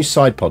 we haven't got new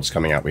side pods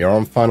coming out. We are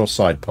on final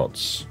side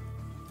pods.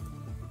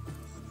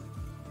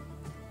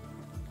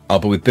 Oh,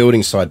 but we're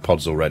building side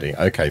pods already.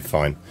 Okay,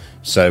 fine.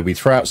 So we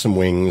throw out some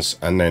wings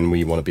and then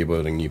we want to be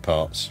building new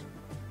parts.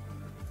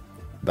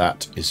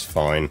 That is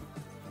fine.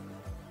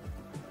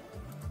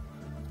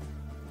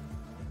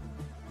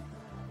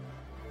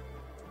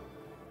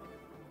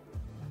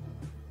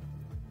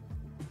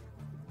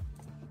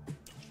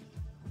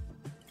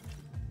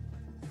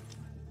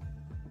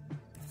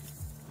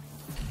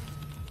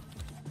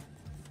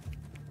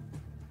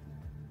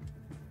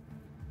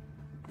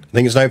 I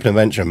think it's an open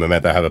adventure and maybe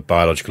they have a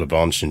biological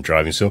advantage in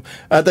driving still.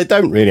 They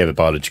don't really have a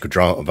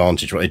biological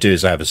advantage. What they do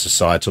is they have a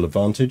societal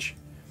advantage.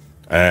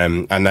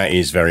 And that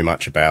is very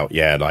much about,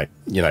 yeah, like,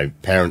 you know,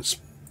 parents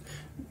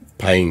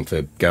paying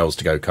for girls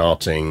to go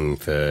karting,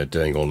 for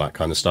doing all that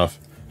kind of stuff.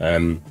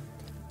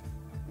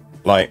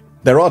 Like,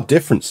 there are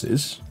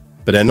differences,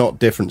 but they're not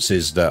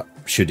differences that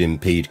should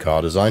impede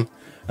car design.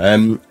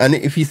 And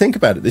if you think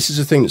about it, this is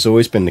a thing that's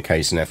always been the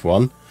case in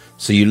F1.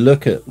 So you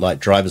look at like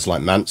drivers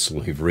like Mansell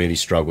who've really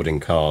struggled in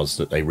cars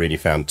that they really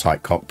found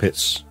tight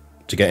cockpits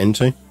to get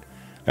into.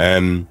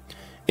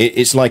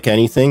 It's like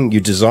anything. You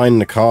design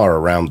the car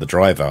around the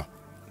driver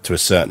to a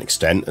certain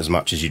extent, as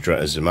much as you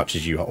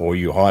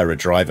hire a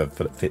driver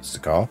that fits the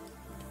car.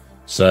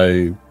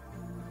 So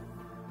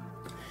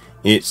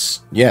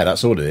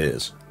that's all it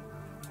is.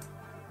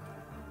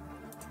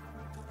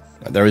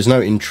 There is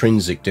no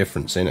intrinsic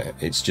difference in it.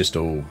 It's just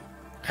all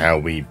how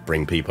we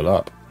bring people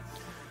up.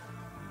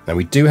 Now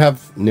we do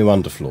have new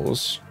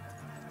underfloors.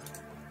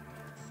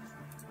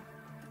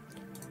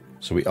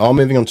 So we are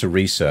moving on to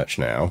research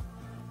now.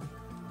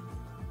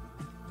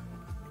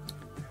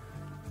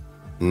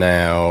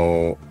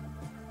 Now,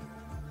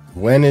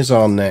 when is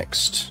our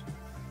next...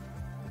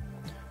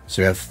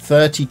 So we have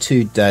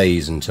 32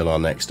 days until our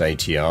next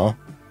ATR.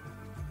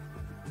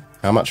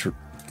 How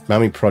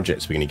many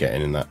projects are we going to get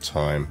in that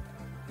time?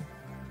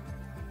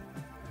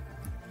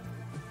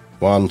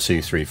 1,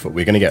 2, 3, 4.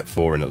 We're going to get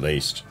 4 in at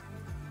least.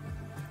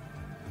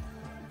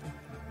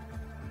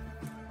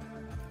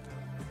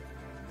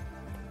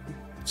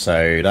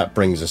 So that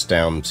brings us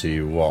down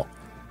to what?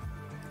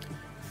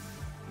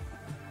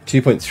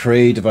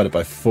 2.3 divided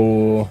by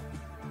 4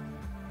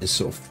 is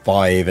sort of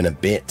 5 and a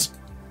bit.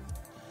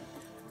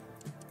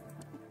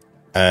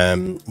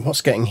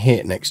 What's getting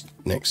hit next?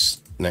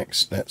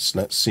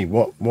 Let's see.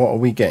 What are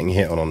we getting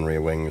hit on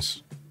rear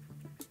wings?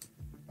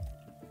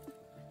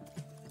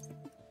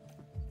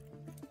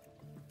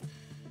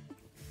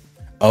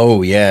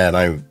 Oh yeah,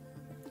 no,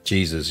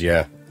 Jesus,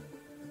 yeah.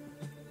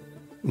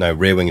 No,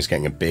 rear wing is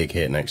getting a big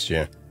hit next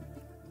year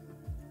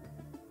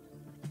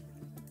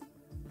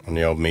on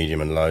the old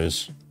medium and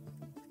lows.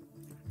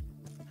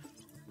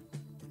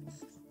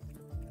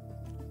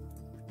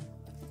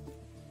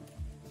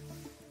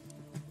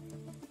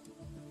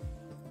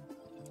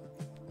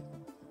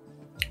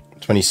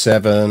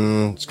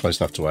 $27. It's close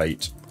enough to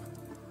 8.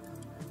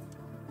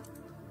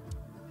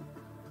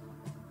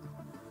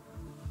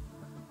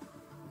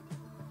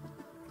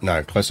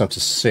 No, close enough to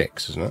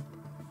 6, isn't it?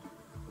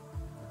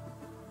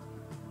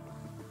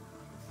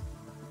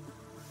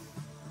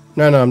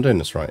 No, I'm doing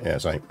this right. Yeah,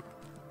 it's 8.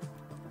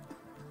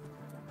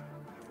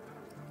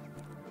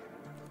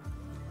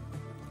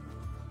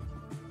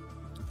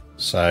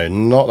 So,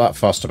 not that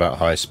fussed about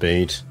high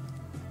speed.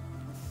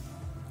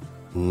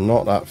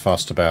 Not that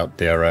fussed about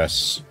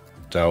DRS,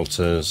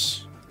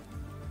 deltas.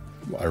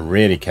 What I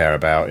really care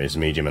about is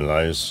medium and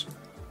lows.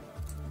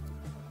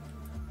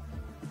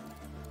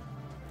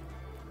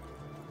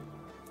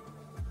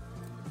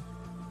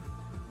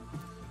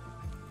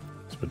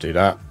 So we'll do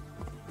that.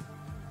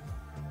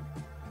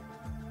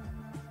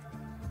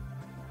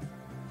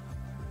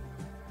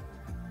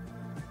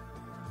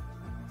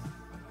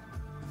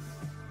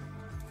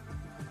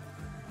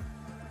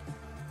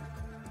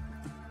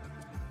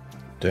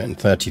 Do it in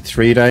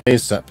 33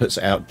 days. That puts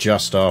it out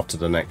just after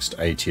the next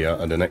ATR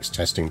and the next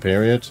testing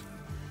period. So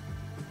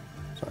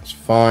that's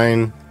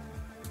fine.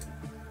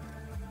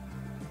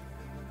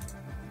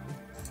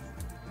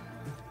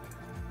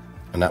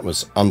 And that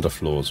was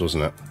underfloors,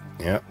 wasn't it?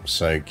 Yeah.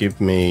 So give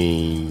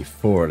me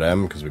 4 of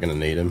them because we're going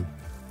to need them.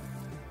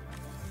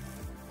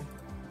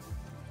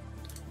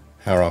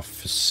 How are our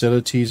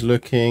facilities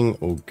looking?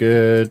 All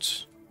good.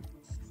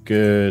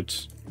 Good.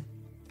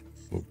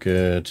 All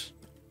good.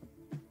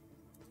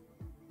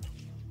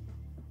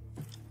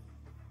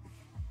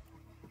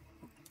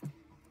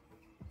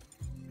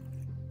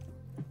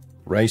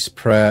 Race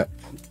prep,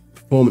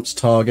 performance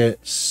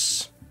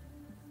targets.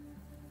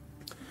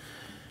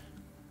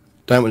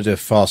 Don't want to do a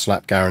fast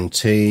lap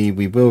guarantee.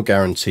 We will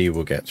guarantee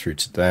we'll get through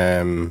to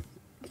them.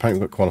 Apparently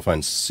we've got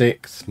qualifying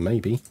 6th,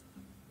 maybe.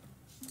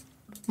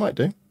 Might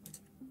do.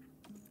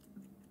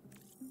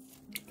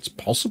 It's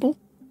possible.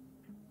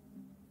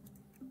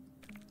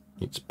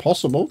 It's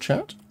possible,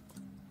 chat.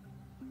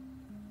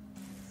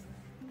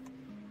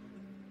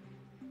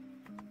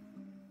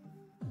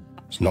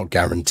 It's not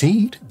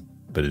guaranteed,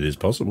 but it is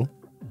possible.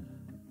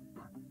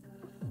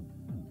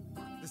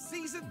 The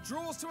season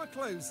draws to a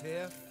close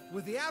here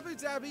with the Abu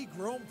Dhabi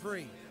Grand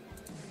Prix.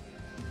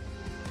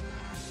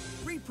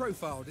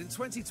 Reprofiled in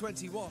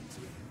 2021.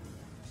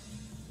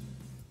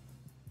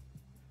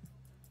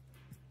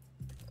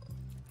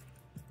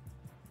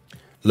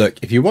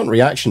 Look, if you want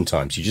reaction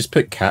times, you just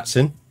put cats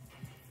in.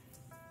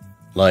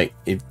 Like,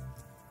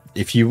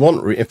 if you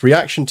want, if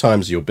reaction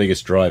times are your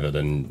biggest driver,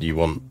 then you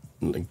want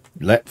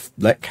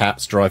let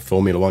cats drive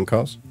Formula 1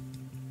 cars.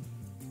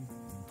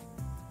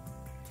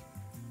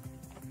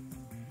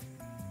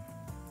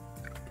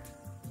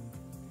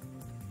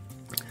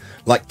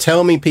 Like,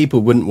 tell me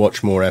people wouldn't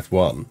watch more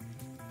F1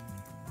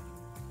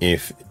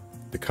 if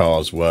the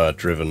cars were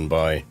driven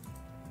by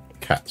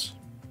cats.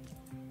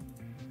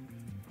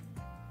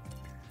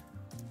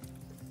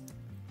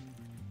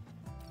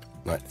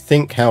 Like,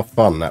 think how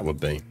fun that would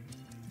be.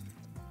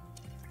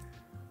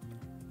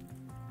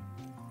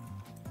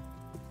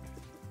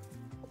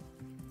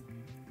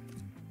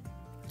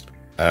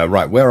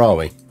 Right, where are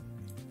we?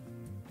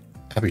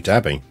 Abu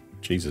Dhabi.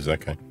 Jesus,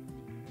 okay.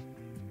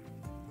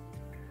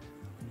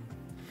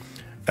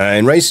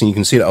 In racing, you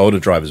can see that older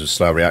drivers with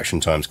slow reaction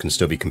times can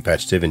still be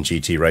competitive in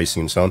GT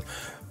racing and so on.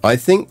 I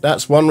think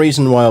that's one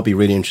reason why I'll be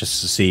really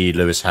interested to see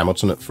Lewis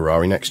Hamilton at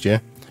Ferrari next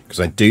year, because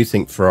I do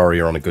think Ferrari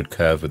are on a good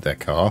curve with their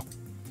car.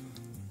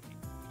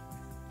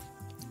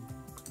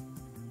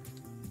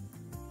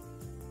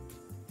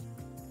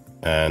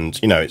 And,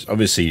 you know, it's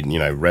obviously, you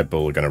know, Red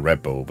Bull are going to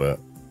Red Bull, but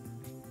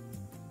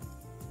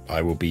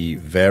I will be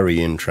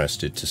very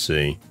interested to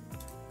see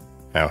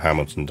how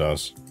Hamilton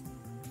does.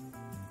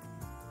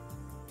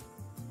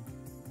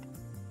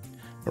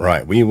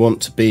 Right, we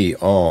want to be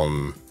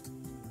on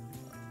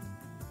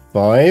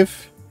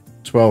 5,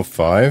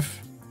 12.5,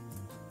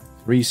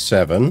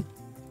 3.7,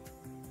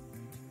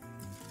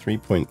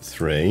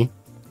 3.3,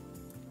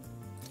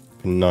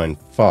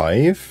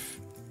 9.5.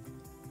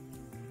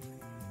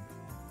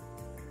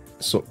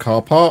 Sort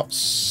car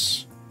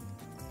parts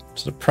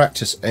to the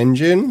practice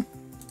engine,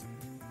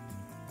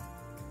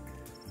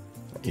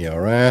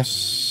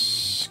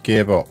 ERS,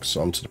 gearbox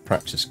onto the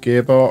practice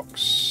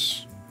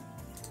gearbox,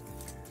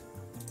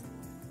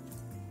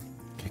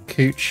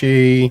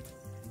 Kikuchi,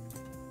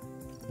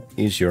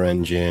 is your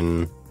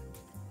engine,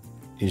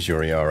 is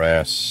your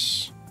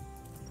ERS,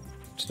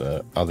 to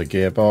the other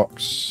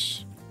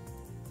gearbox,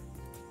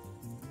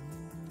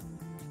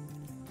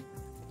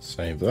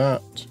 save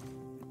that.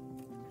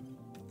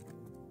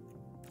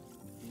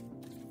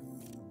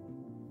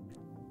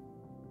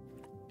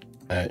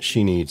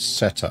 She needs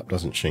setup,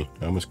 doesn't she?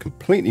 I almost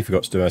completely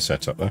forgot to do her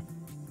setup there.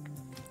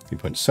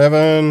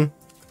 3.7,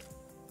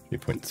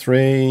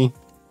 3.3,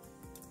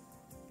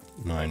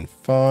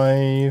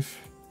 9.5.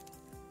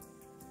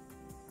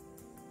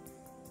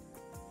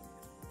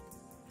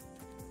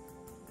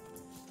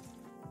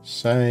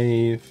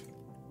 Save.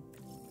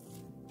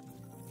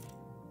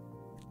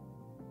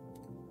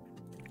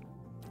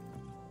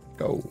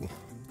 Go.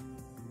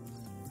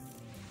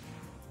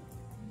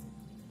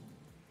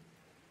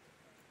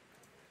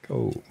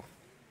 Go.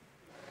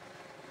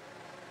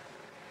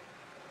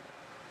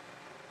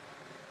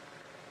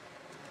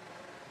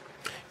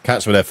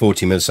 Cats with their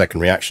 40 millisecond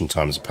reaction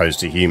time as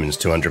opposed to humans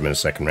 200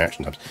 millisecond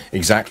reaction times.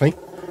 Exactly.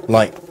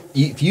 Like,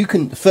 if you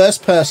can, the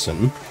first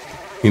person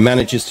who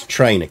manages to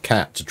train a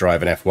cat to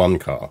drive an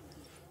F1 car,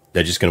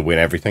 they're just going to win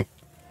everything.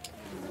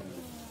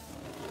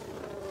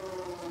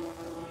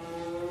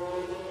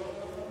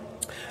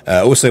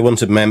 Also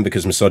wanted men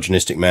because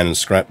misogynistic men and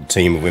scrapped the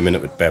team of women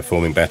that were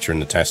performing better in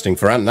the testing.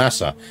 For Ant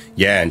NASA,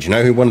 yeah, and do you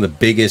know who one of the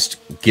biggest,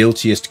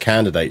 guiltiest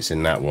candidates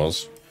in that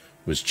was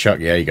Chuck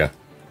Yeager.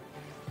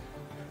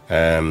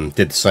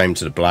 Did the same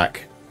to the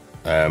black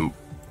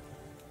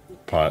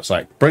pilots.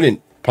 Like,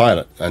 brilliant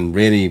pilot, and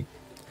really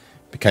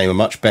became a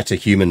much better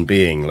human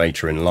being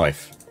later in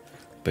life.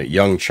 But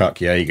young Chuck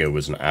Yeager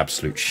was an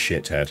absolute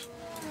shithead.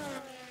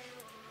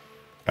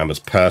 And was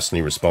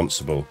personally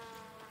responsible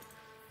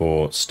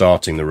for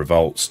starting the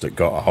revolts that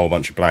got a whole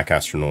bunch of black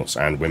astronauts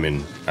and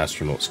women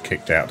astronauts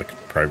kicked out of the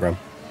program.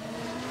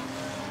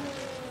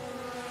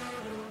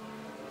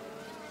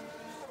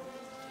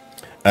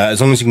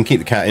 As long as you can keep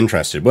the cat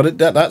interested. Well,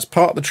 that's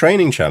part of the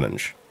training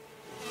challenge.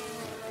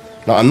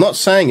 Now, I'm not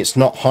saying it's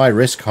not high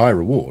risk, high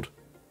reward.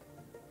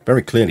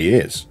 Very clearly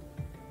is.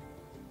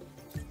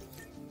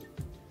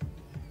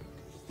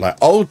 Like,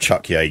 old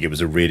Chuck Yeager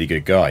was a really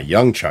good guy.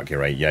 Young Chuck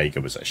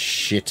Yeager was a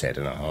shithead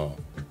and a half.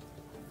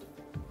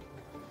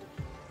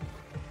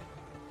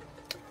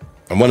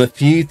 And one of the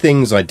few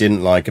things I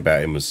didn't like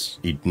about him was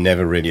he'd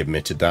never really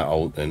admitted that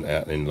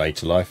in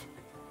later life.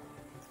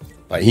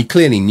 Like, he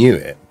clearly knew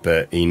it,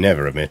 but he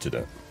never admitted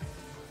it.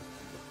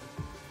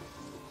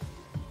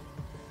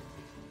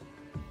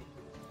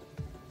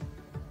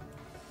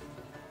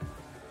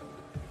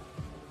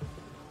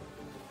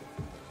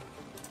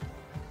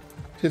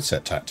 Did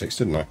set tactics,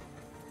 didn't I?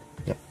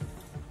 Yep.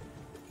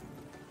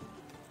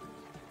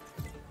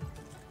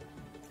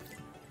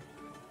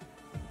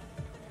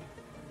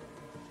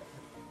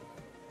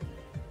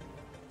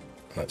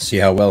 Let's see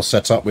how well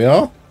set up we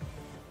are.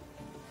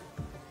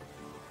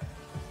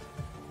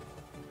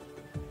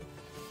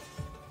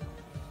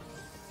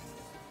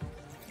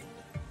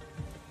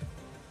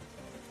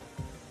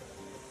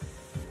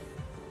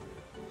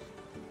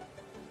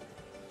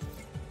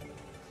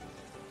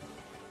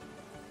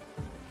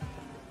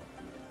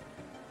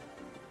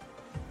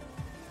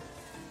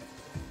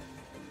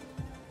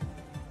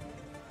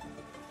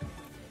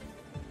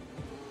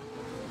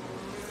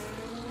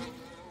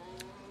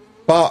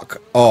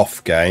 Fuck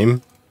off,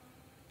 game.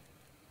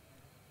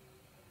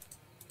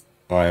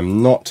 I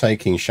am not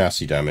taking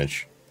chassis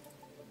damage.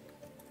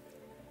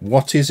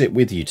 What is it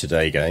with you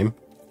today, game?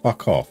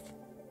 Fuck off.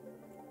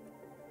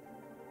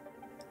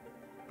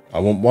 I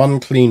want one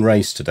clean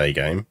race today,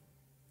 game.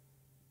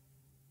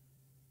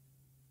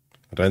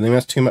 I don't think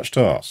that's too much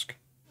to ask.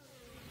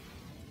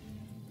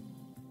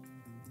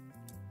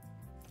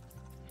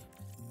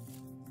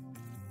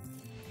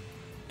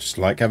 Just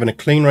like having a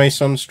clean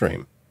race on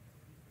stream.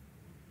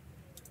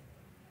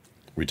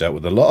 We dealt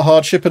with a lot of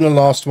hardship in the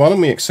last one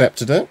and we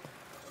accepted it.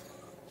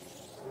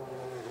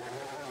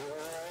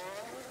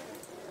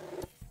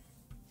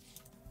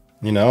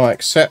 You know, I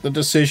accept the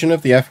decision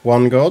of the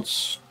F1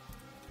 gods.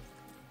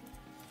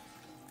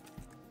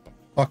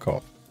 Fuck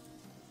off.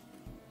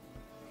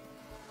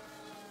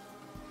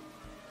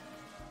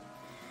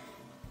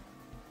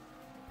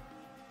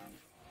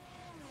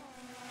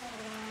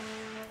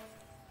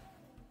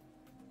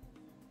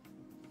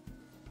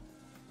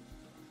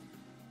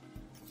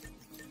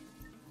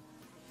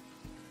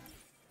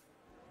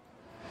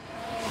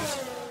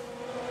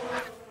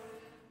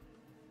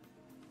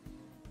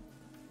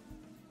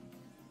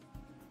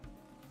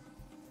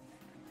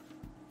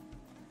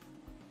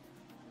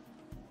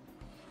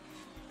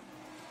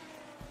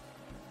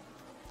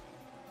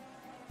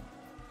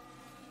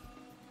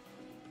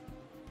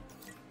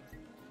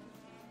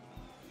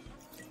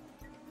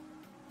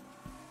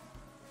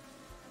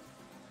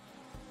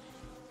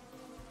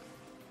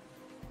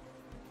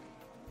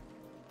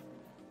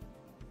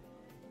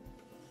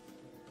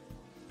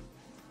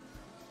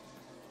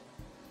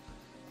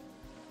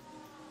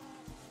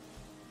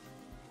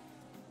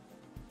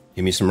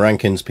 Give me some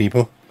rankings,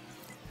 people.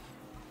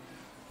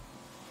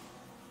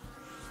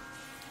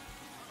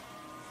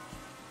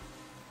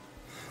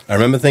 I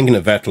remember thinking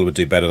that Vettel would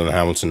do better than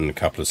Hamilton in a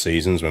couple of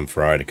seasons when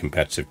Ferrari had a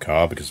competitive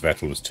car because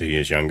Vettel was 2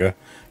 years younger.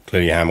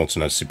 Clearly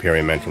Hamilton has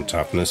superior mental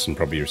toughness and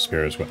probably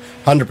superior as well.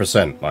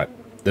 100%. Like,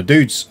 the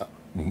dude's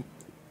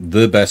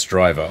the best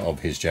driver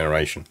of his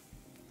generation.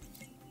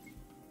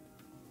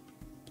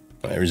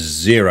 There is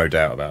zero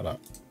doubt about that.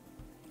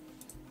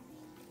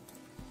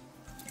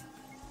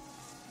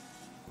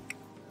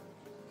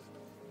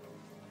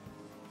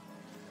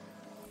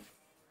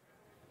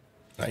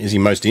 Is he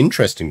most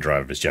interesting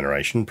driver of his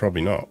generation?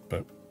 Probably not,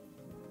 but...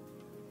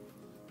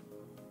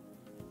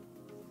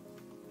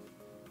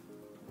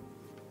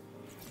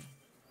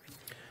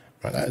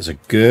 Right, that is a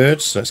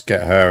good. So let's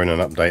get her in and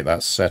update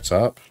that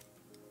setup.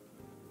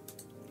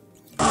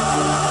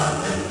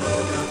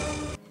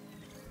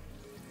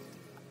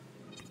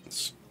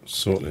 Let's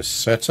sort this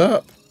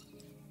setup.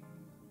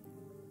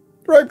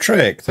 Rope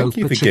Trick, thank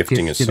you for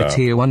gifting us a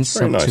tier 1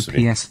 sub nice to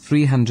PS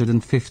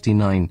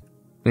 359.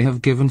 They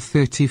have given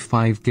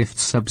 35 gift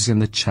subs in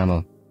the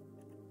channel.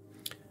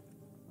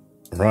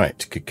 Right,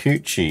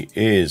 Kikuchi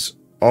is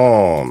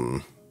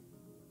on.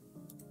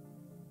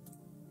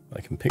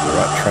 I can pick the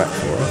right track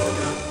for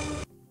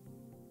her.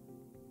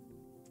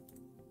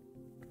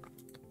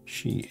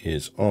 She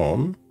is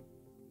on.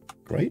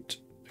 Great,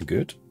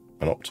 good,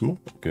 and optimal.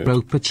 Good.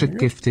 Ropatrick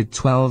gifted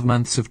 12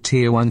 months of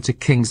tier 1 to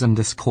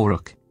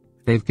Kings_Rook.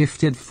 They've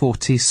gifted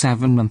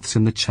 47 months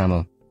in the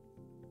channel.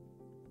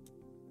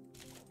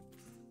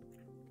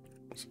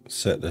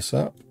 Set this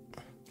up.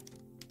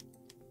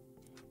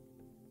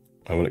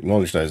 I will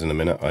acknowledge those in a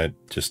minute. I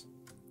just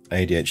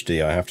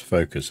ADHD, I have to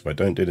focus. If I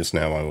don't do this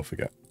now, I will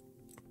forget.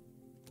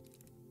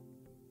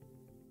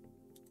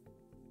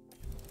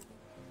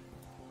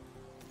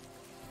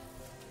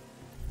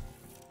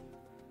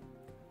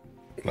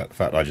 Like the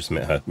fact I just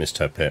missed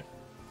her pit.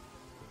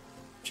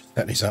 Just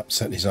set these up,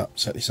 set these up,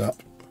 set these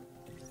up.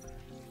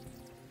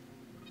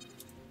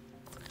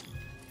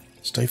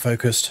 Stay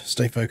focused,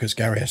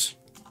 Garius.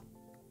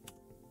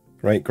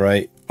 Great,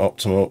 great,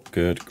 optimal,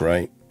 good,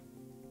 great.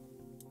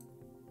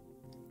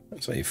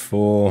 That's a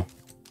 4.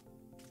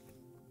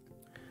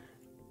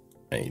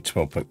 A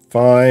 12.5.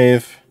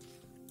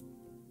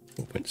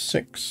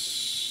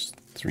 4.6.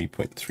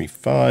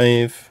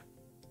 3.35.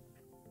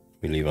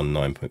 We leave on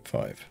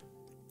 9.5.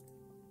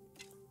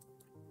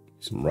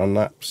 Some run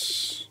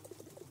laps.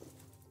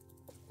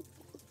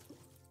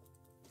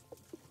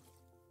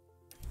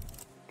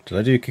 Did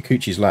I do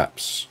Kikuchi's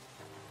laps?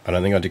 I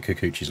don't think I did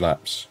Kikuchi's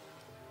laps.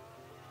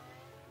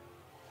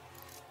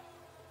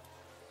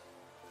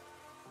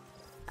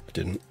 I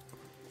didn't.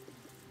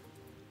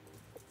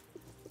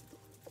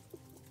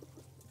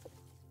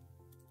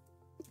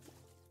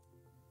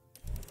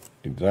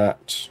 Do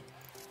that.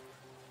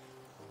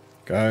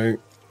 Go.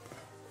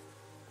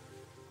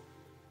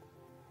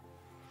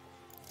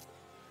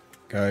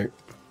 Go.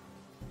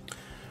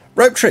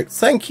 Rope Trick,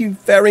 thank you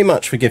very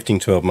much for gifting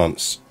 12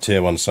 months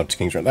tier 1 sub to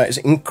King's Rope. That is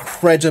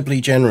incredibly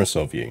generous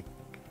of you.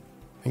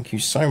 Thank you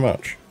so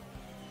much.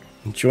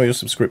 Enjoy your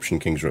subscription,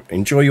 King's Rope.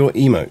 Enjoy your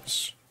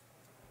emotes.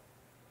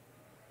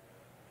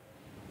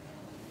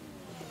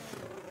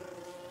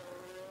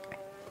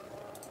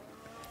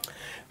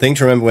 Thing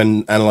to remember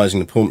when analysing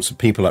the performance of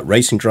people like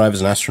racing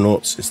drivers and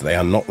astronauts is that they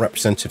are not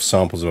representative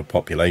samples of a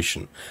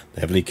population.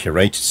 They're heavily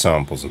curated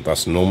samples, and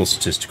thus normal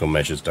statistical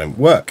measures don't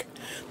work.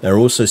 They're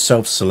also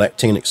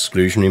self-selecting and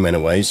exclusionary in many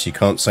ways, so you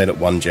can't say that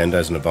one gender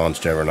has an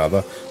advantage over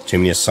another. Too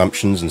many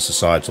assumptions and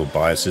societal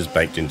biases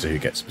baked into who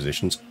gets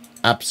positions.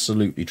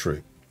 Absolutely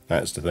true.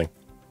 That's the thing.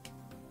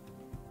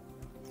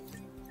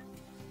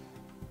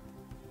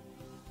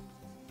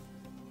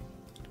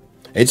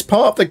 It's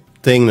part of the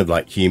thing that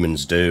like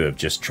humans do of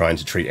just trying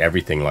to treat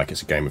everything like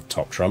it's a game of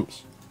top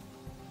trumps.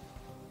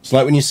 It's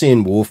like when you see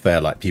in warfare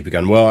like people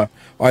going, well,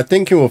 I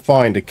think you will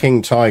find a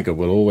King Tiger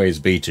will always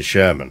beat a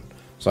Sherman.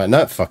 It's like,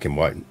 no, it fucking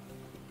won't.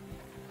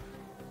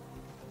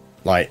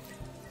 Like,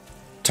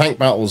 tank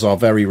battles are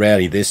very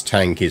rarely this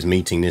tank is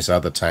meeting this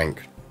other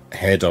tank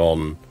head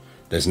on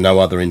There's no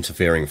other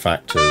interfering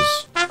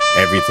factors.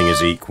 Everything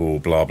is equal,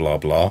 blah, blah,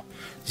 blah.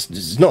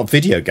 It's not a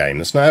video game.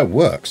 That's not how it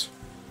works.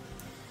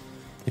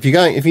 If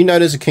you know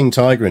there's a king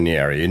tiger in the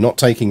area, you're not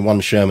taking one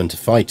Sherman to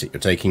fight it.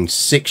 You're taking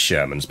 6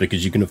 Shermans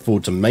because you can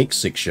afford to make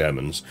 6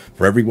 Shermans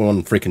for every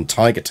one freaking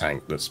tiger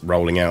tank that's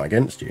rolling out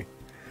against you.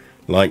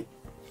 Like,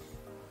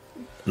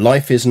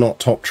 life is not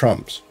top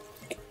trumps.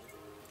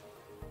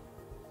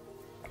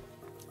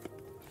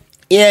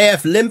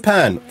 EAF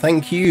Limpan,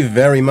 thank you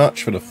very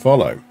much for the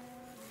follow.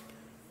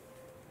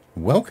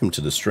 Welcome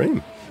to the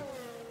stream.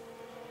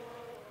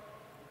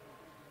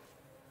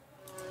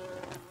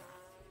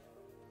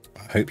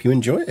 I hope you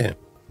enjoy it here.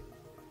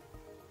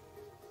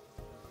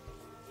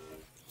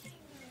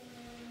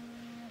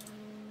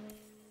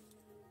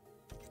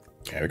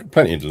 Yeah, we've got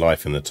plenty of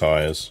life in the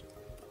tyres.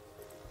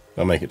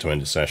 I'll make it to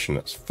end of session,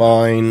 that's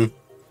fine.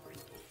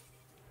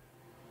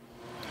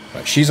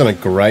 Right, she's on a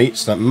grate,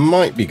 so that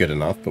might be good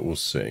enough, but we'll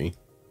see.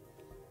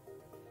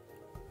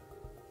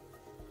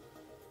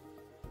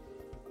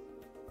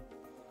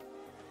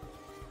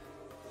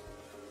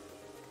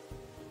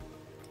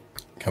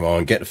 Come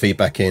on, get the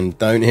feedback in.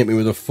 Don't hit me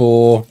with a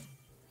 4.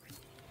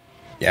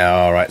 Yeah,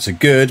 alright, so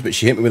good, but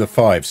she hit me with a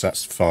 5, so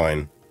that's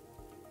fine.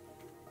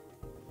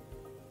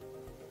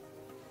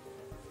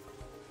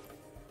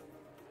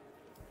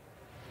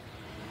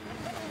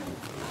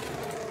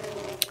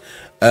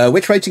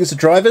 Which ratings are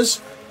drivers?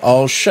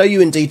 I'll show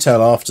you in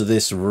detail after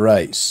this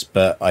race,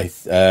 but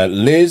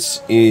Liz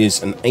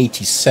is an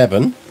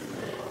 87.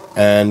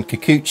 And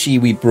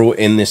Kikuchi we brought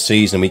in this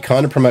season. We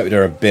kind of promoted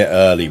her a bit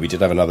early. We did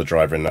have another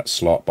driver in that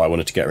slot, but I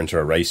wanted to get her into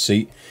a race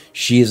seat.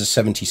 She is a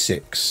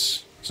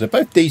 76. So they're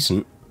both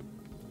decent.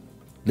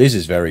 Liz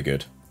is very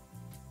good.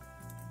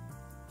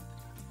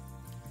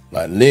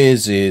 Like,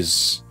 Liz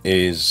is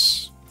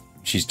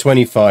she's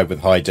 25 with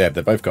high dev.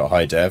 They both got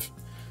high dev.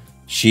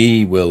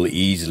 She will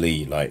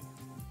easily, like,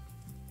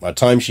 by the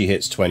time she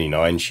hits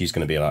 29, she's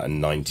going to be like a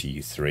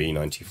 93,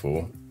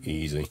 94.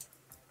 Easy.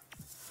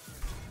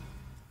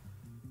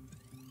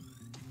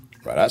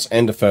 Right, that's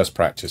end of first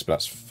practice, but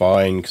that's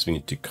fine because we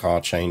need to do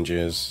car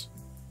changes.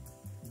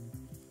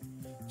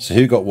 So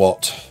who got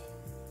what?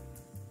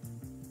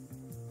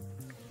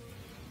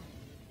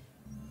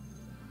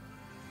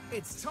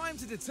 It's time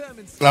to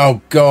determine.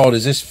 Oh god,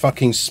 is this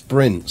fucking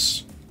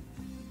sprints?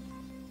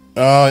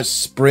 Oh, it's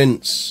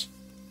sprints.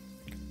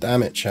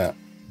 Damn it, chat.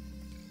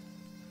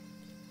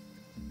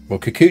 Well,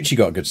 Kikuchi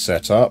got a good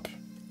setup.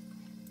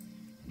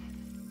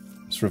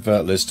 Let's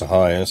revert Liz to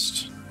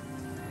highest.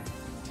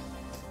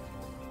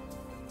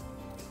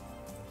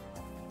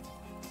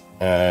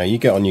 You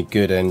get on your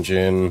good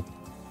engine.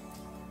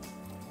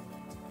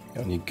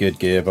 Get on your good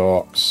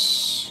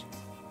gearbox.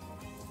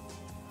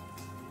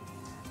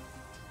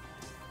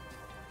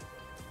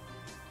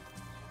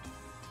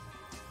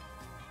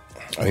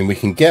 I mean, we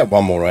can get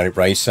one more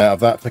race out of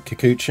that for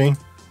Kikuchi.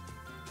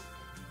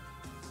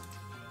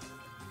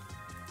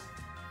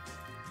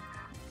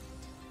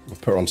 We'll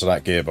put her onto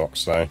that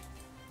gearbox, though.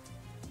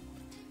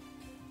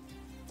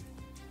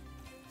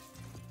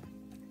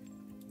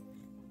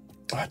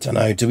 I don't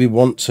know, do we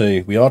want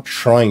to? We are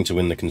trying to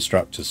win the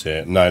Constructors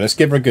here. No, let's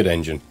give her a good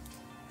engine.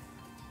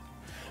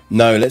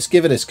 No, let's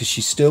give her this, because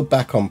she's still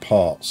back on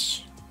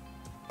parts.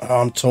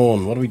 Oh, I'm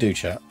torn. What do we do,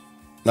 chat?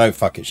 No,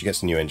 fuck it. She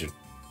gets the new engine.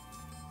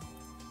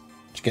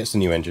 She gets the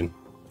new engine.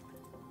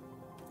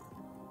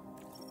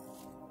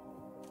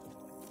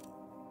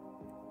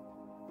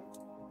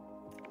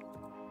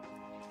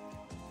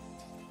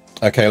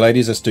 Okay,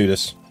 ladies, let's do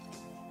this.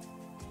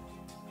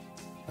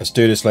 Let's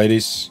do this,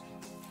 ladies.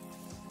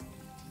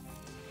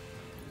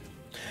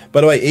 By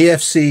the way,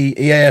 EAFC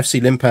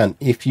Limpan,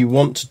 if you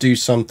want to do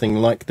something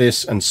like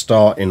this and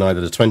start in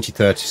either the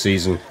 2030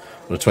 season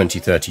or the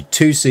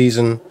 2032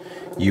 season,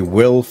 you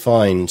will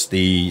find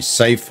the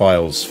save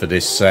files for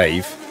this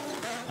save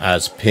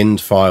as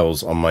pinned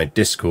files on my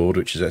Discord,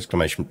 which is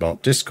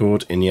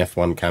 !Discord in the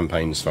F1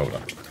 campaigns folder.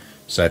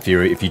 So if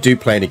you do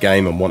play the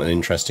game and want an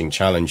interesting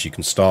challenge, you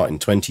can start in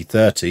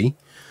 2030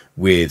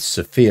 with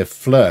Sophia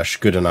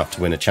Flörsch good enough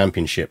to win a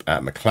championship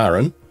at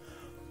McLaren.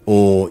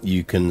 Or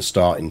you can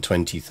start in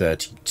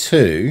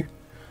 2032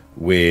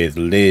 with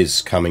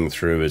Liz coming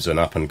through as an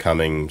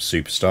up-and-coming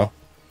superstar.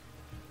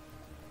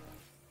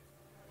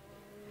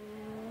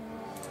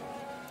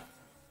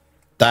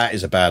 That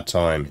is a bad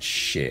time.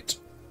 Shit.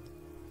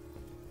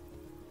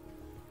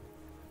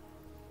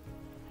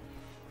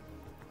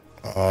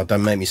 Oh,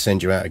 don't make me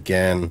send you out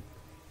again.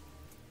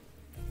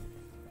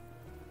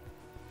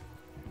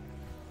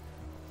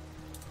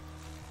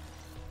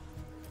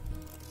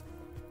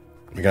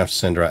 We're going to have to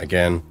send her out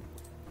again.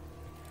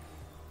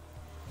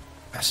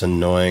 That's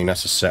annoying.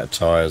 That's a set of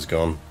tyres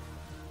gone.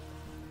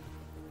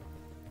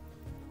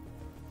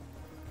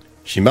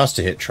 She must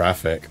have hit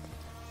traffic.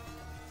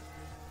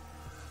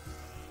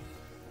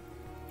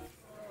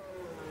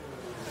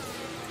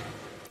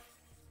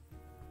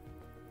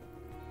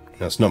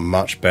 That's not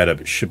much better,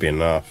 but it should be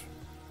enough.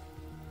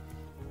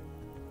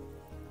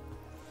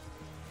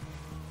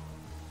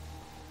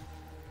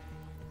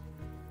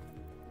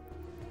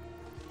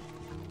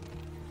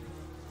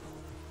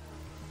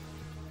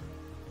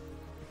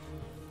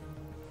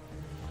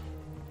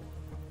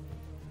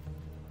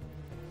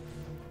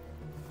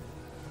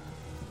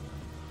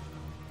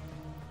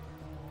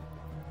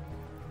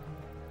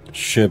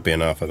 Should be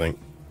enough, I think.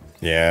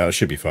 Yeah, it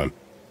should be fine.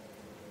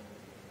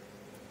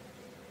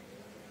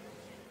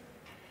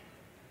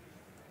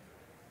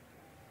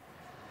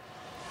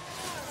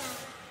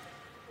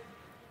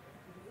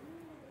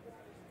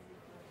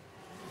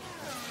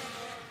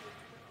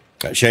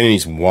 She only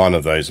needs one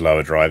of those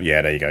lower drive.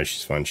 Yeah, there you go.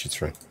 She's fine. She's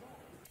through.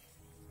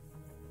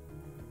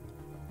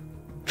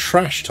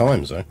 Trash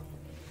times, though.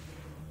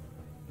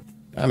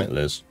 Damn it,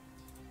 Liz.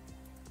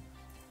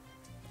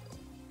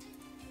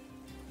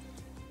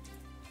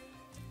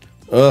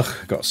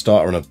 Ugh, got to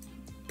start her on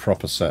a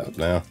proper setup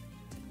now.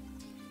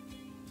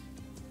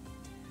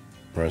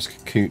 Whereas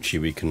Kikuchi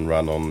we can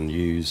run on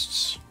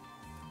useds.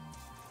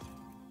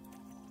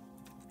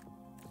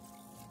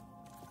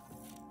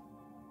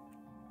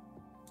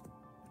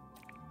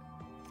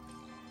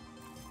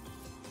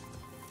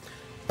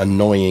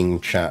 Annoying,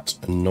 chat.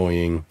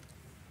 Annoying.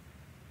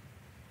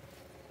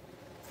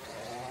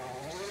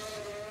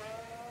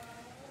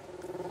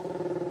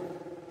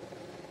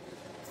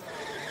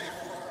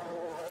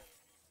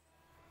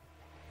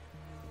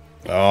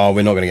 Oh,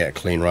 we're not going to get a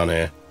clean run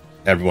here.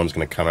 Everyone's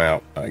going to come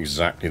out at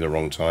exactly the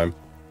wrong time.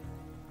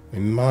 We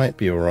might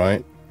be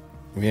alright.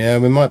 Yeah,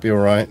 we might be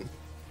alright.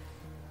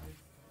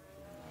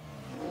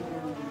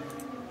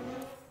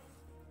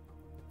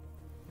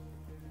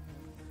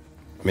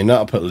 I mean,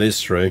 that'll put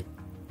Liz through.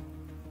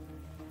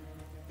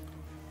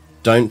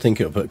 Don't think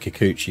it'll put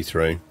Kikuchi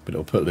through, but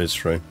it'll put Liz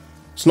through.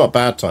 It's not a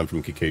bad time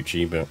from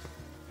Kikuchi, but...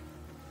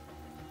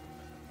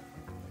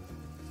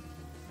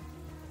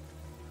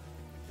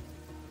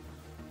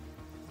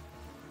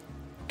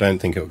 don't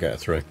think it'll get her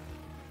through.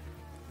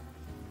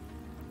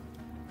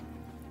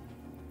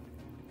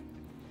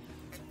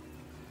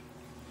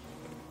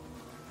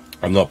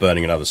 I'm not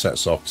burning another set of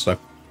softs, though.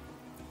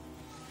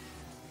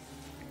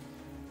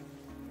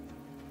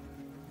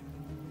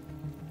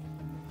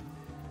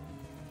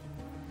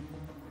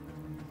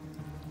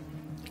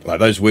 Like,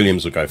 those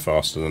Williams will go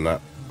faster than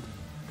that.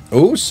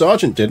 Oh,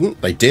 Sergeant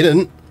didn't. They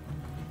didn't.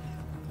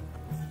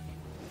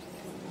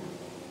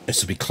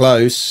 This will be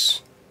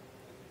close.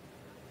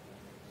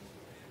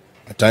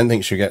 I don't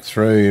think she'll get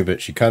through,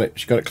 but she got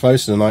it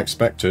closer than I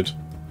expected.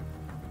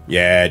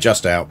 Yeah,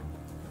 just out.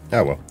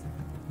 Oh well.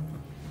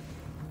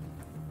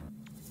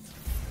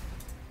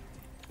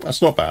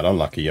 That's not bad.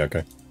 Unlucky,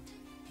 Yoko.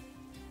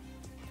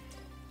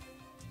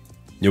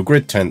 You're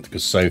grid 10th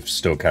because Soph's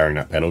still carrying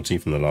that penalty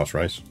from the last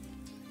race.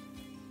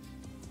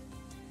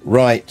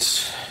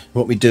 Right,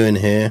 what we doing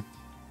here?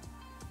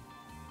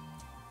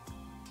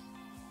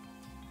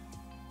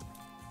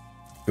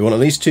 We want at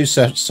least 2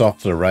 sets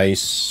off the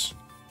race.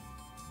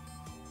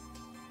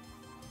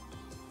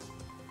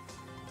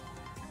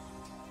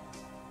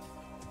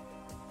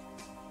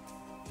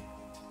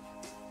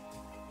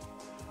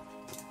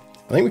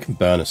 I think we can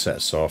burn a set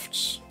of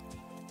softs.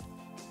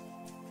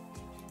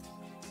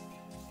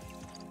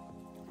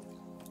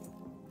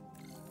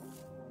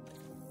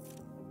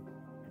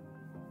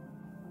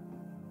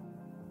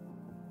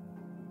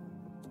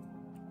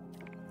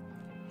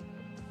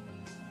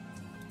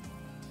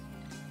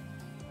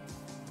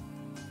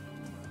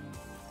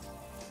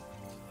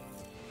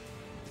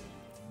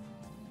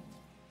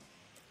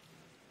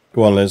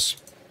 Go on, Liz.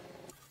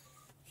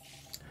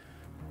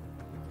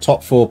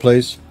 Top 4,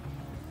 please.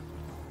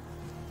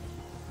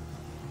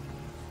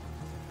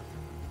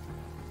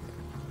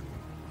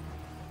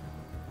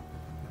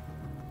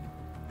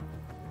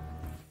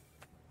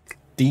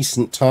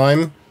 Decent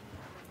time.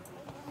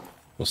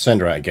 We'll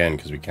send her out again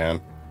because we can.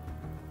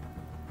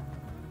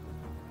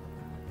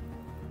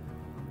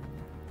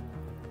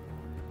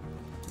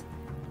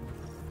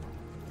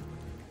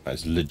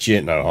 There's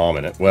legit no harm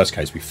in it. Worst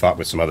case, we fuck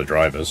with some other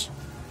drivers.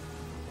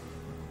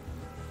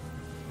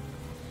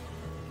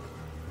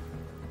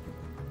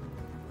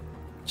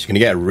 She's going to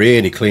get a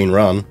really clean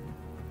run.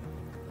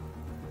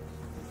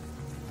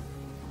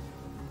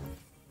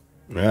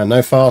 Yeah,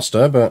 no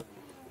faster, but...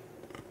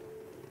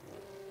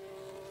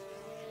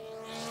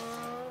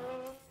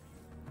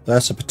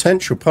 that's a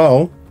potential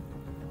pole.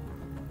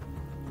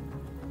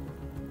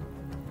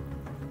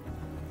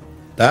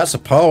 That's a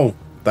pole.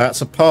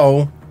 That's a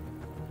pole.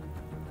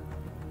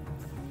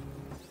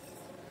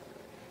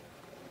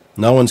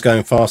 No one's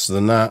going faster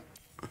than that.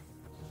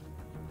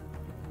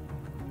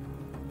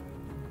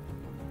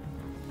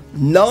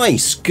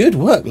 Nice. Good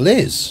work,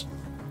 Liz.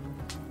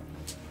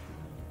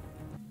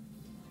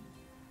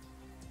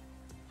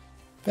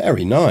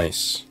 Very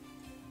nice.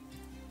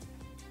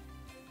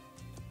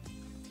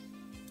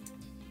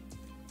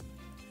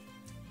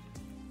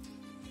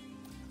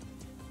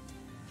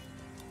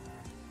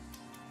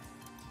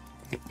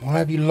 Why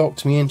have you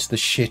locked me into the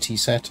shitty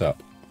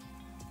setup?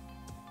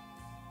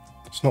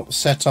 It's not the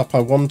setup I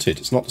wanted.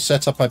 It's not the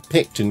setup I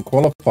picked in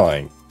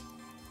qualifying.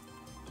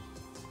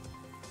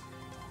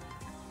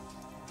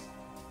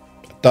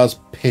 It does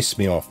piss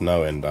me off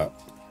knowing that.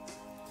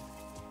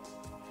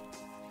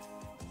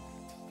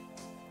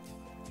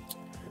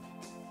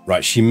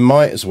 Right, she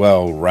might as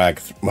well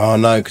rag... oh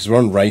no, because we're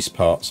on race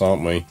parts,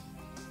 aren't we?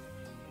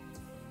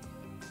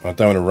 I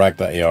don't want to rag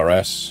that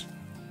ERS.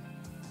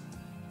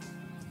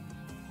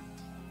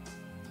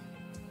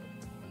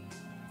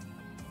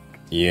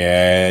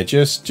 Yeah,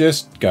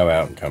 just go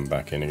out and come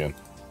back in again.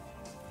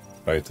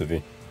 Both of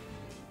you.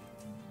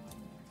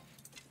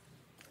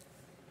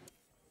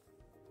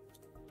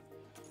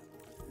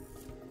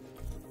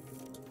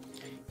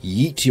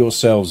 Yeet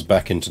yourselves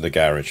back into the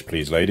garage,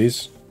 please,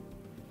 ladies.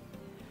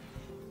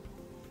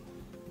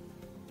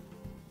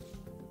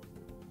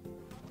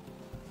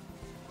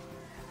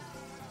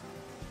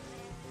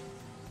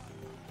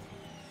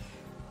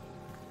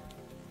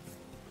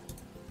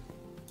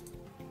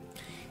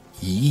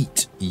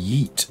 Yeet,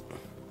 yeet.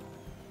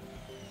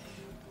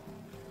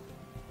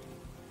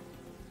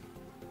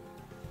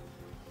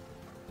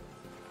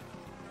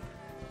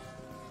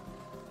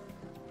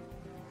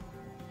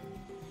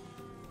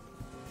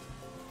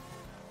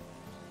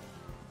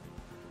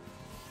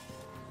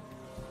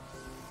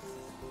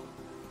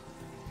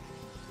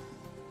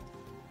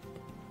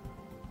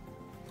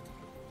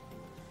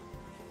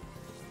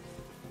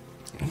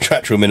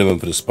 Contractual minimum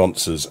for the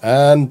sponsors,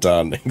 and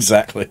done.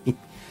 Exactly.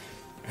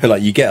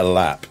 Like, you get a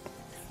lap.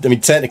 I mean,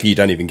 technically, you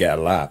don't even get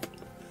a lap.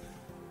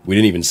 We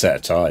didn't even set a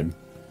time.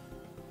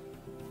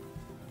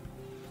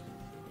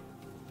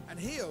 And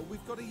here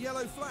we've got a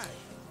yellow flag.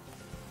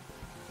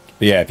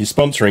 But yeah, if you're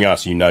sponsoring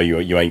us, you know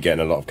you ain't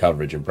getting a lot of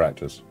coverage in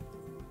practice.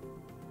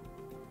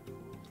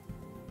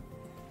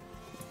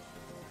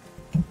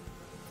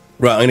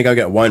 Right, I'm going to go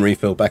get a wine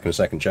refill. Back in a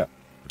second, chat.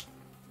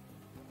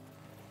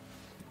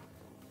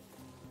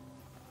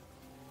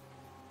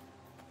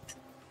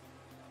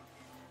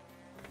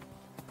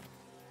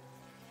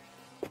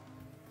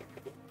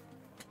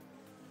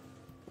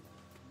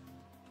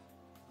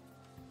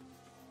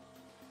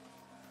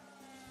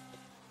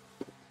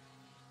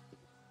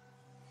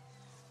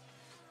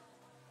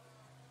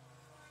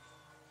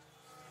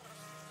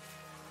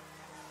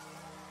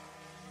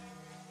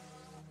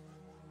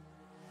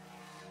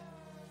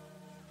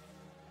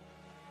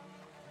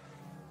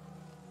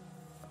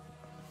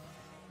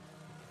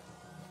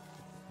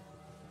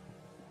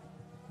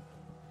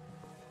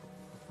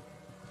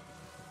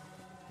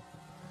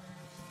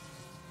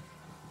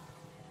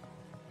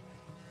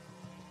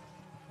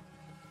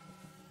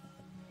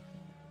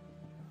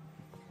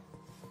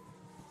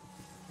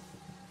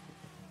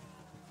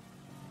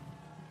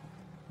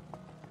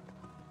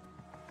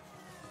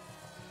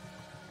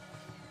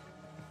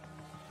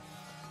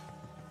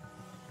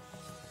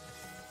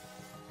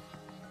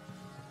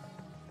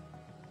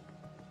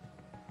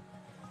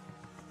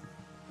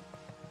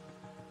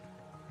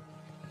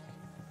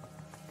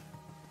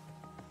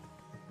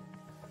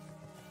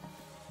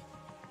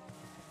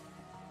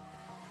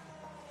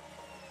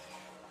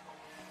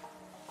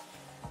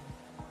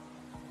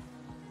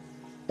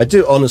 I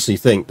do honestly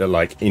think that,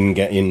 like, in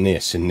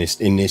this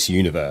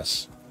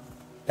universe,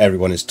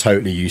 everyone is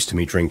totally used to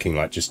me drinking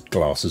like just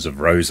glasses of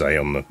rosé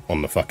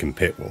on the fucking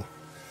pit wall.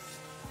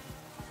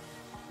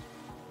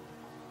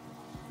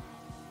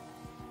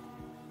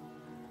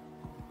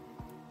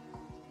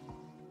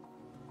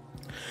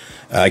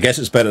 I guess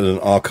it's better than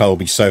our car will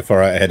be so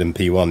far out ahead in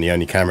P1. The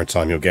only camera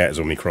time you'll get is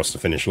when we cross the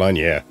finish line.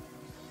 Yeah.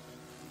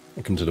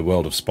 Welcome to the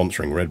world of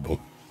sponsoring Red Bull.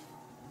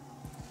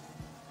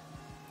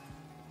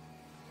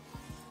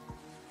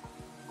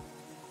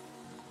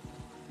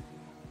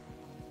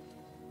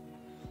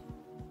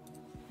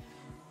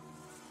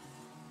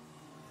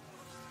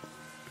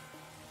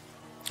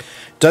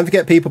 Don't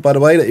forget, people, by the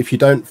way, that if you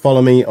don't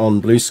follow me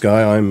on Blue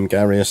Sky, I'm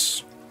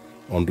Garius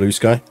on Blue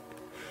Sky.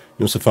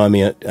 You also find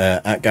me at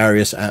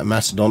Garius at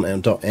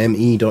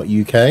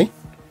mastodon.me.uk.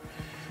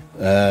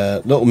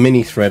 Little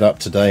mini thread up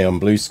today on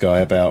Blue Sky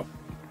about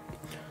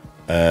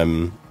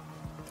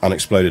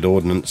unexploded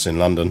ordnance in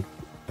London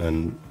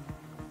and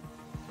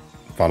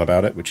fun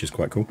about it, which is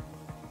quite cool.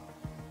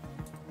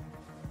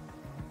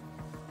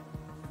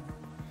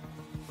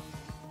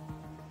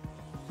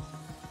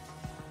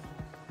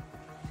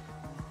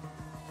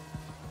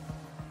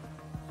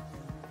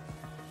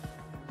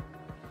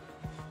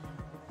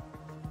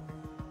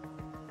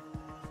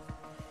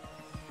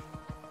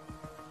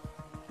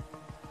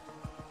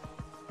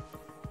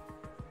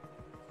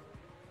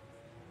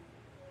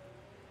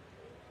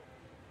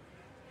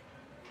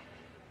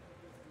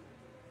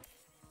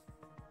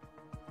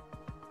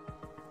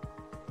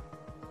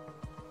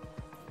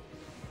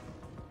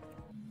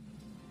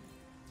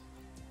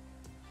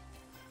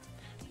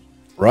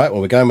 Right,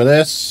 well, we're going with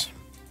this.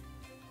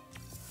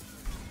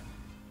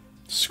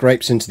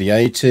 Scrapes into the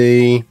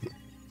 80.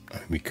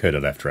 We could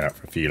have left her out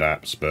for a few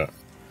laps, but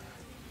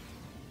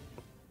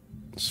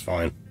it's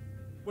fine.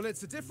 Well,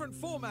 it's a different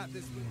format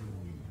this week.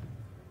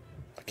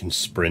 Fucking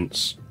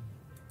sprints.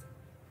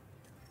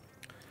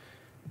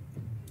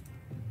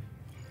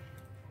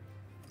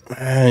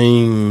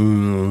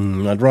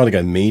 I'd rather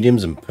go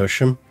mediums and push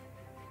them.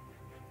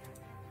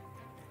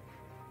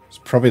 It's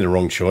probably the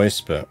wrong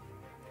choice, but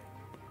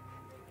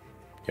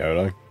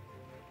YOLO.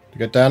 To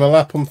go down a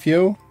lap on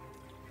fuel?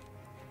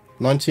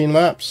 19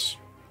 laps?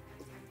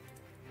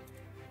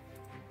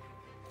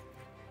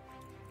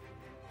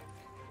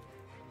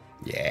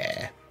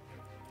 Yeah.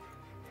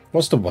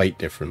 What's the weight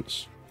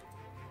difference?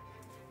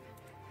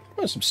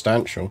 Quite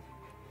substantial.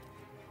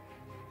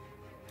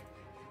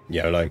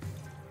 YOLO.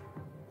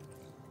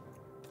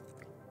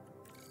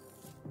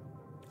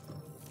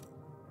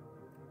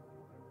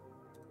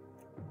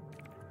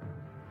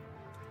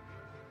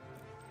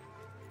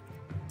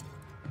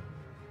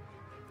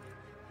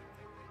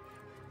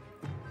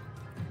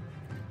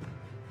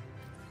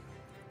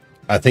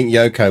 I think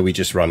Yoko, we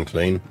just run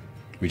clean.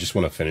 We just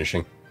want a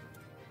finishing.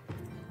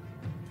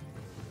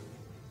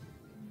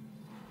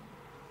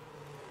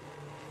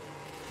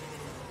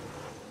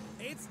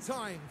 It's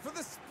time for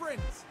the sprint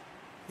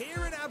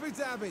here in Abu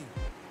Dhabi.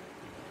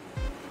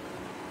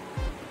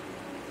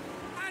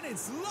 And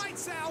it's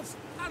lights out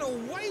and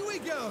away we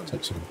go.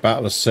 Take some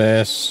battle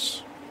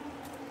assist.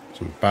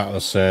 Some battle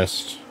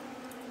assist.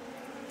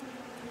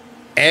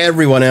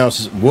 Everyone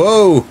else is...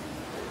 Whoa!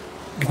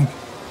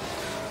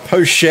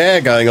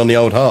 Post-share going on the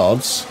old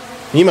hards.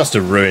 He must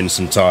have ruined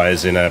some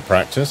tyres in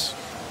practice.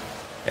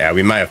 Yeah,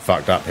 we may have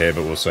fucked up here,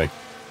 but we'll see.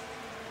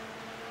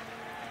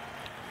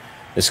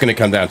 It's going to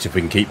come down to if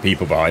we can keep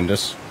people behind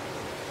us.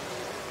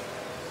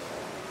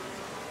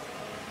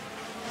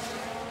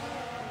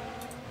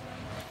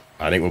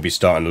 I think we'll be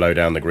starting to low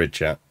down the grid,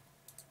 chat.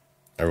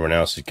 Everyone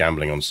else is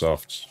gambling on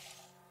softs.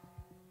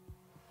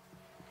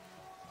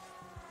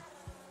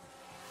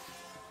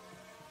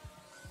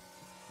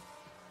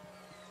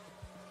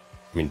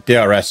 I mean,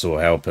 DRS will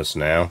help us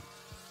now.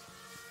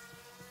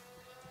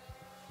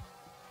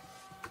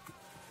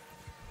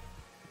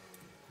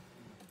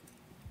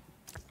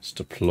 Let's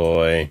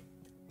deploy.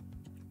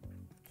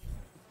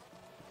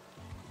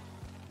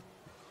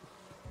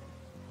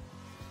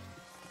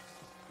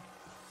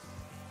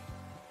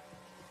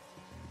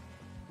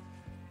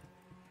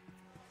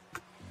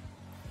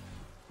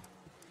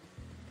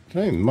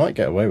 Okay, we might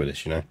get away with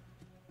this, you know.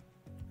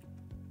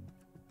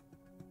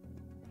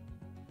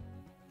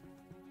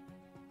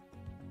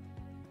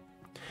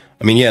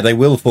 I mean, yeah, they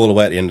will fall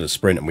away at the end of the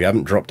sprint, and we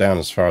haven't dropped down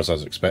as far as I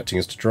was expecting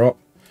us to drop.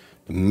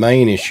 The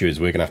main issue is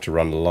we're going to have to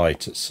run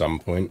light at some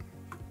point.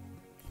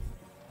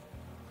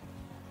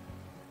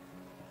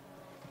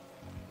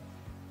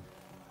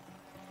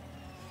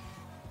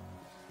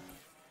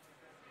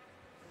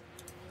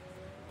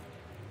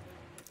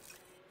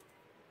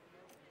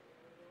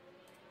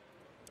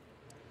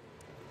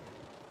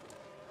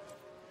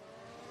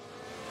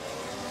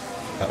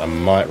 I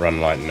might run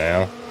light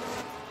now.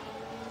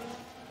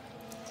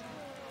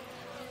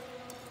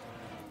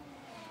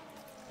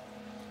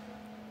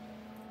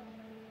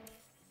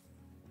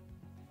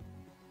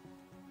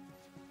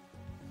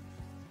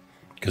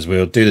 Because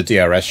we'll do the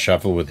DRS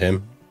shuffle with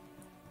him.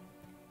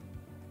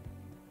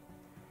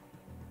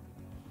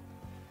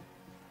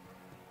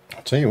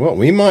 I'll tell you what,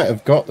 we might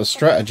have got the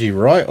strategy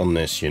right on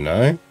this, you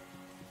know.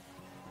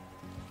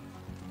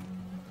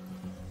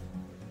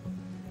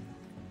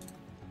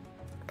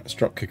 Let's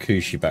drop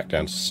Kikuchi back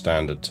down to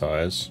standard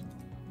tyres.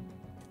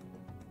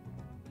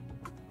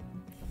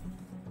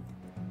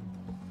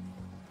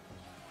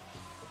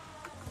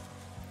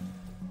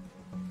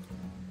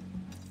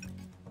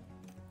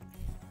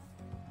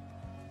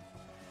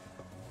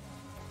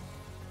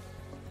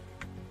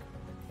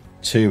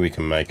 Two we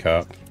can make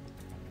up.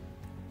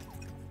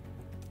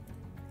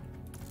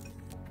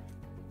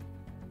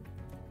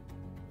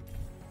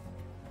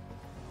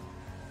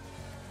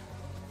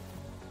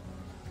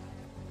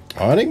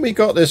 I think we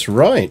got this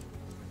right.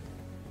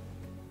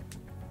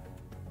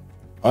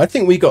 I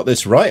think we got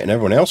this right and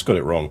everyone else got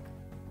it wrong.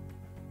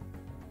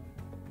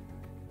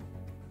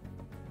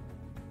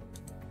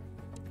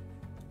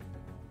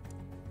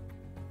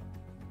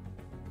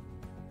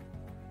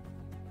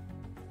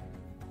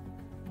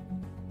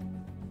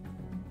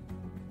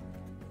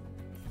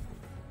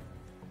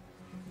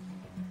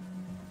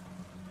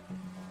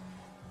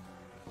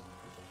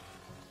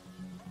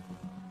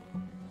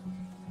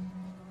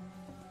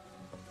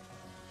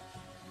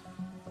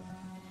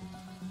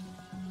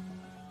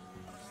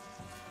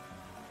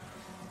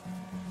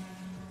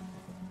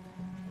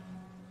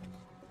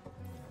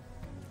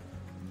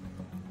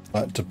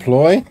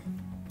 Deploy.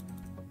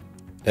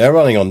 They're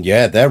running on,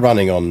 yeah, they're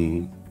running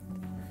on.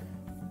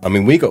 I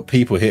mean, we got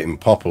people hitting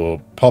pop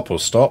or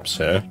stops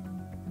here.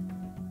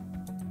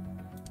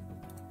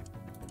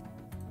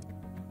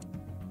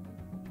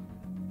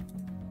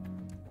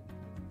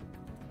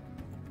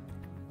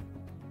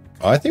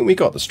 I think we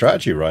got the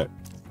strategy right.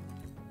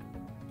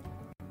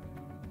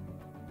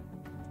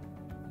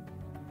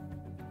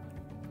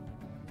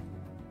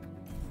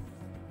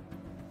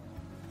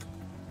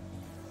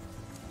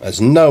 There's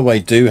no way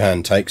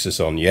Doohan takes us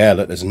on. Yeah,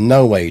 look, there's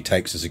no way he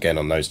takes us again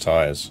on those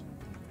tyres.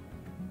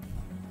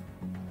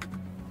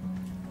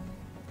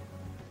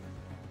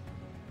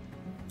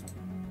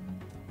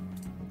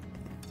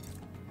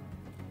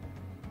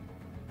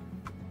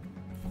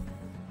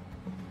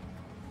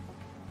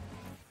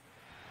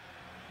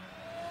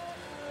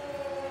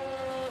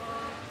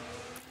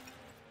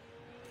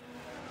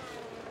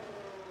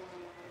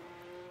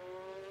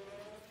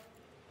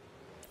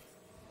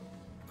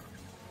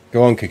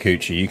 Go on,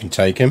 Kikuchi, you can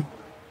take him.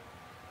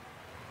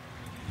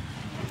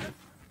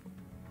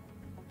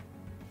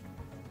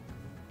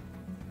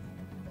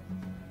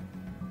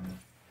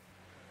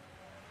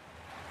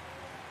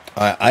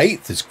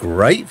 8th is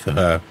great for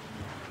her.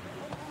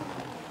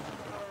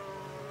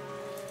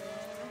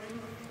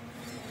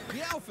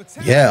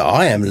 Yeah,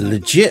 I am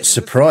legit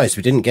surprised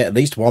we didn't get at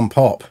least one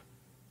pop.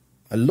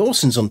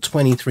 Lawson's on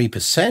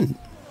 23%.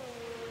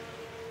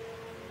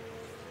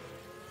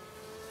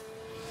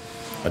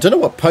 I don't know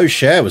what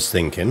Pocher was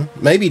thinking.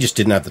 Maybe he just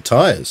didn't have the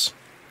tyres.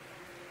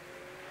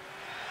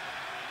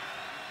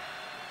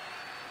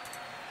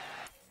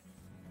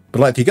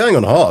 But like, if you're going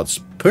on hards,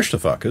 push the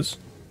fuckers.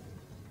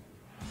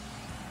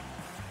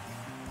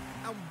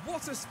 And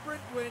what a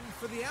sprint win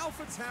for the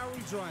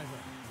AlphaTauri driver.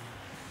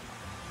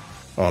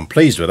 Oh, I'm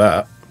pleased with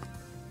that.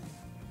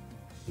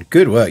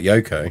 Good work,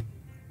 Yoko.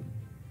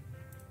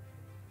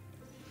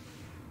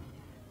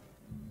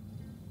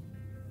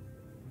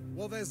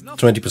 Well,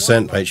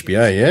 20%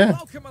 HBA, yeah.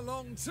 Welcome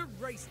along to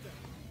race day.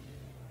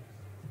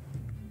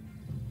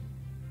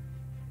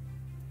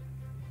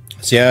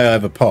 See how I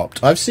ever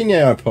popped. I've seen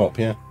AI pop,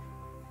 yeah.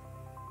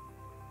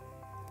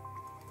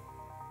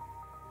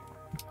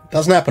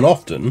 Doesn't happen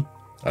often.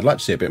 I'd like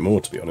to see a bit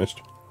more, to be honest.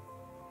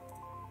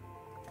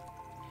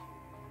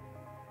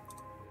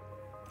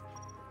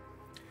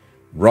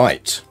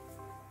 Right.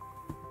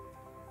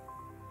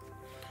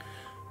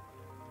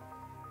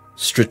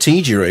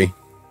 Strategery.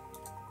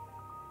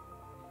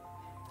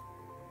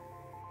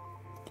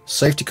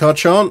 Safety car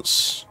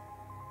chance.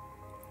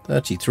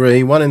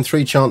 33. 1 in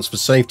 3 chance for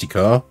safety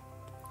car.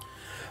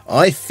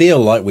 I feel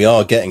like we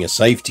are getting a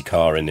safety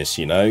car in this,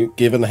 you know,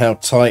 given how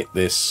tight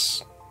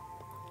this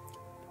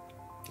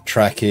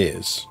track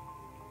is.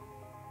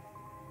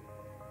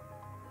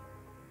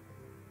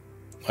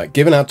 Like,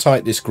 given how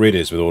tight this grid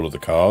is with all of the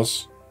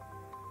cars,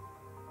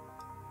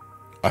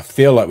 I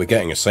feel like we're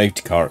getting a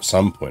safety car at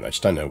some point. I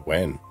just don't know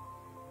when.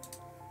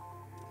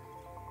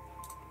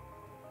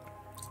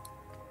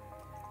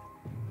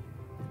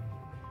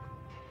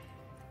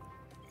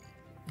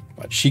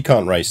 But she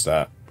can't race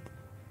that.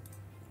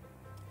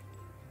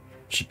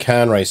 She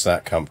can race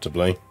that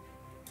comfortably.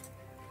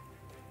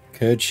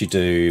 Could she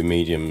do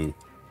medium?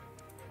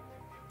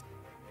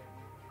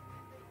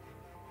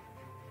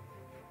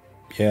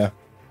 Yeah.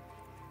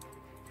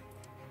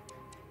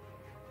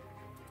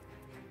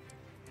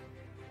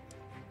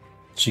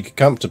 She could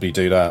comfortably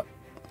do that.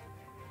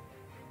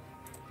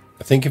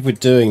 I think if we're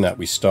doing that,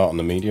 we start on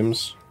the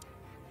mediums.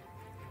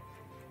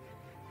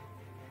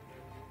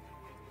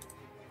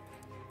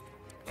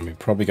 And we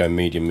probably go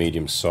medium,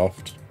 medium,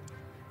 soft.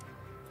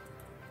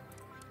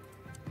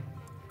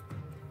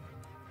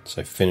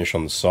 So finish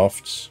on the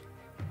softs.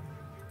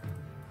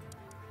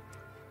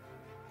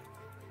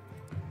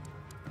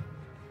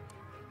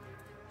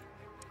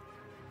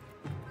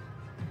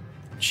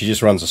 She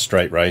just runs a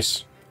straight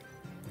race.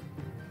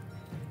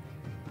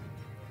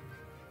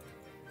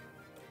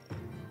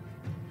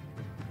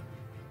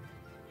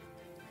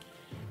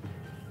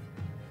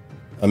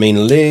 I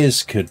mean,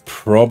 Liz could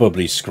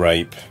probably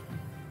scrape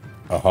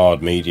a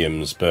hard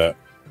mediums, but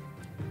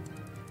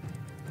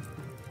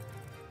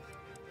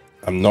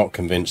I'm not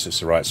convinced it's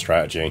the right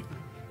strategy.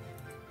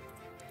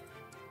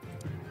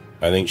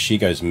 I think she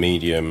goes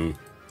medium.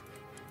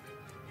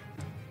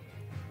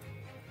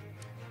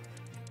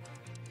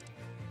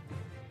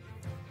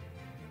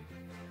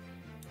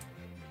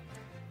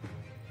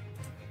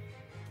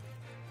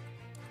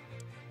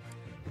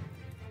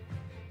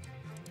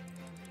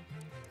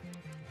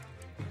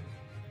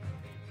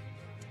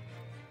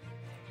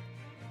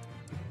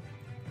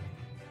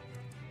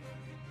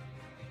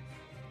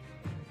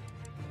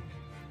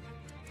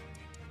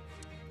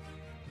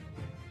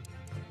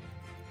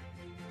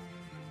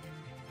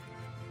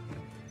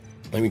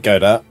 Let me go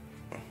that.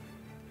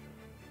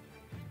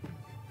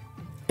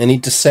 Any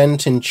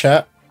dissent in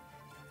chat?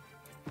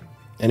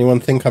 Anyone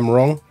think I'm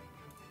wrong?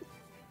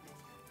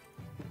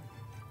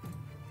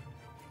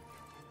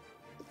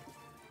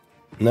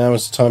 Now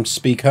is the time to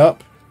speak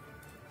up.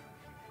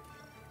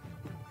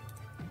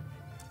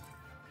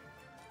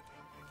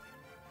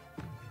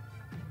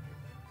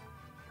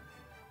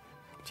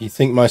 Do you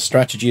think my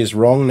strategy is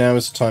wrong? Now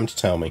is the time to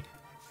tell me.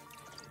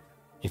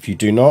 If you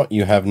do not,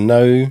 you have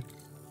no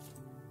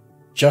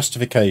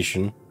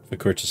justification for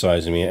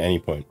criticizing me at any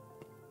point.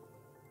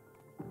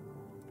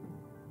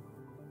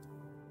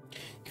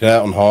 Get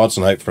out on hards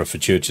and hope for a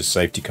fortuitous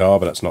safety car,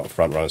 but that's not a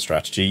front runner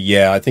strategy.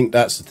 Yeah, I think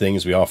that's the thing,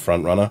 is we are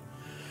front runner.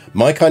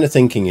 My kind of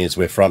thinking is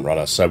we're front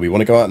runner, so we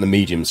want to go out in the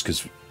mediums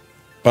because a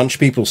bunch of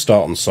people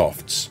start on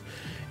softs.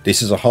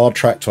 This is a hard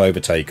track to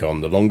overtake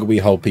on. The longer we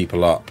hold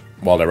people up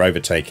while they're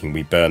overtaking,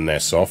 we burn their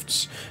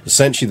softs.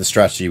 Essentially the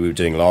strategy we were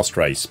doing last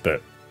race,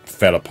 but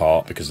fell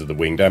apart because of the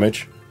wing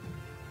damage.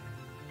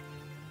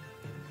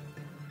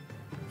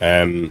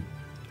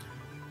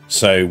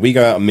 So we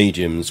go out on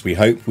mediums. We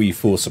hope we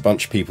force a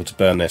bunch of people to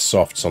burn their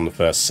softs on the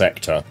first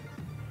sector,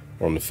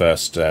 or on the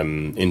first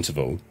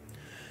interval.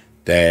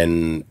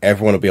 Then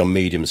everyone will be on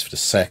mediums for the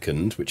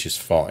second, which is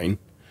fine.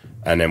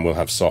 And then we'll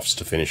have softs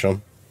to finish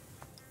on.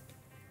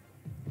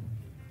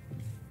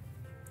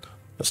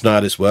 That's not how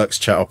this works.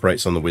 Chat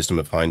operates on the wisdom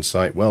of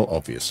hindsight. Well,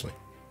 obviously.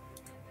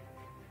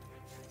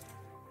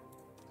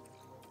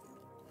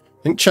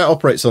 I think chat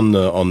operates on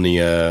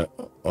the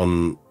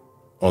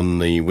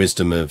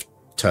wisdom of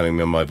telling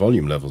me my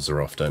volume levels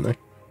are off, don't they?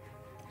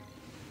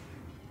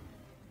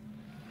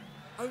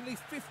 Only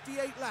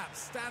 58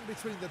 laps stand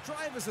between the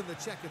drivers and the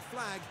checkered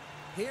flag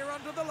here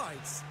under the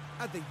lights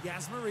at the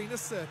Yas Marina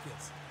circuit.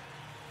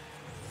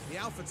 The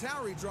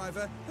AlphaTauri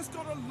driver has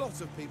got a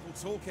lot of people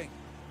talking.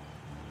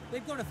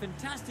 They've got a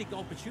fantastic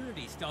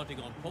opportunity starting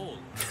on pole.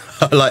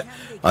 I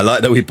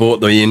like that we bought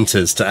the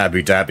Inters to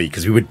Abu Dhabi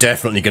because we were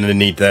definitely going to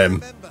need them.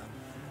 Remember,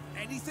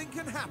 anything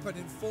can happen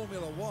in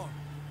Formula One.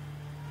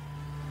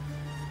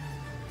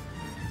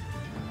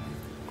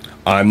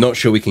 I'm not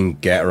sure we can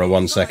get her a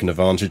 1 second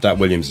advantage. That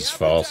Williams is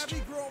fast.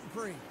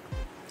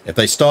 If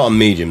they start on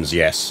mediums,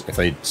 yes. If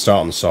they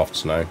start on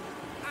softs, no.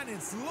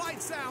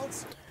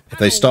 If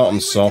they start on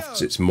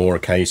softs, it's more a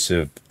case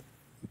of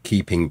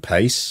keeping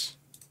pace.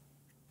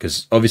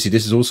 Because obviously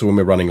this is also when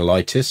we're running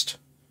lightest.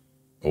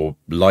 Or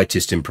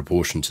lightest in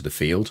proportion to the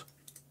field.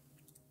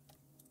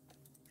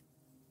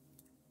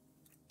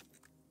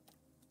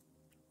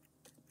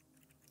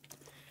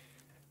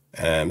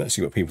 And let's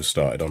see what people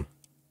started on.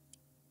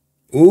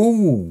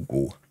 Ooh,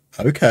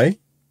 okay.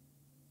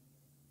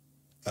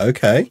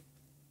 Okay.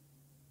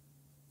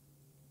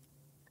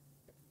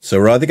 So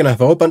we're either going to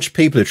have a whole bunch of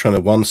people who are trying to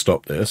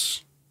one-stop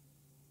this.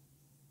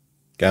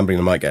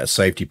 Gambling might get a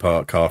safety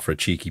park car for a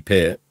cheeky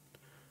pit.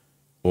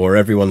 Or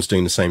everyone's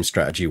doing the same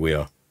strategy we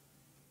are.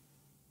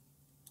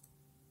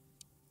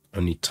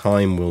 Only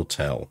time will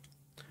tell.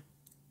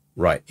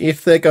 Right,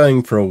 if they're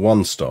going for a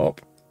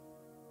one-stop...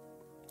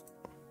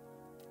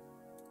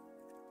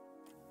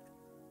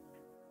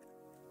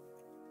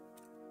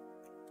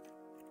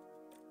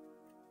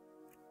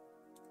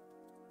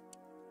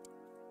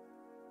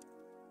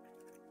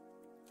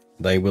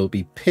 they will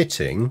be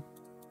pitting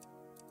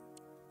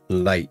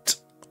late.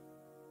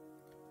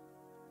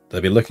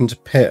 They'll be looking to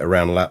pit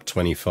around lap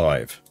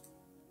 25.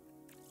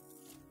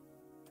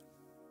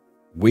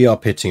 We are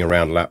pitting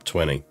around lap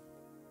 20.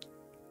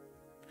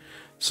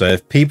 So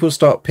if people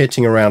start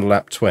pitting around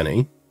lap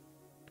 20,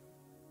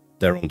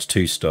 they're on to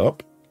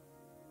two-stop.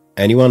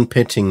 Anyone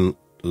pitting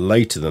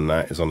later than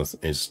that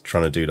is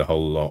trying to do the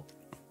whole lot.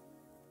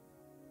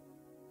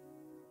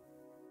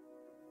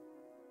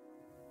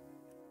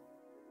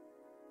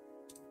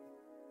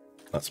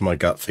 That's my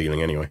gut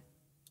feeling anyway.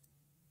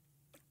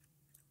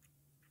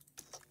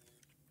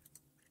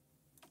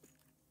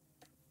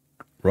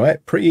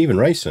 Right, pretty even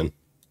racing.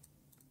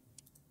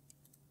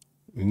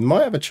 We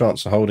might have a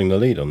chance of holding the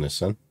lead on this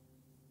then.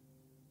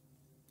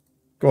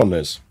 Go on,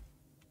 Liz.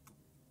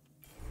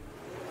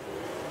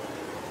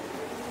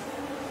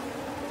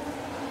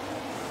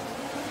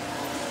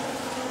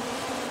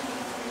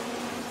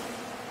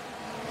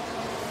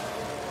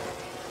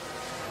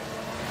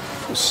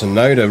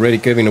 Sonoda really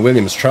giving the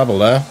Williams trouble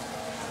there.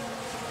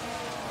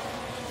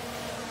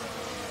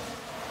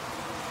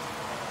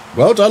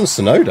 Well done,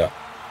 Sonoda.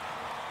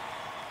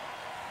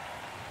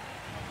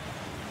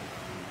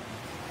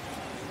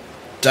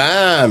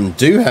 Damn,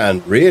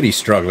 Doohan really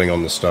struggling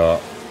on the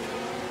start.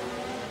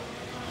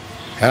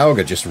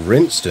 Hauger just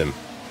rinsed him.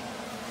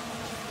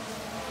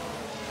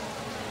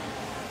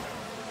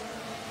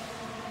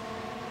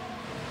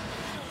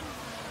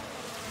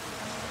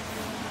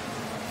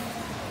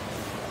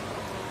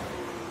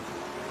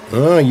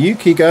 Oh,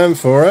 Yuki going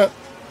for it.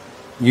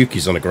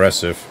 Yuki's on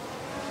aggressive.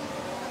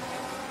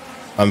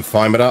 I'm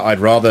fine with that. I'd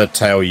rather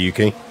tail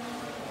Yuki.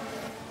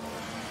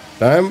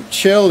 Damn,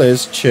 chill,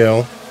 Liz,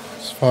 chill.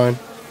 It's fine.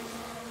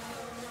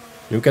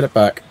 You'll get it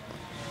back.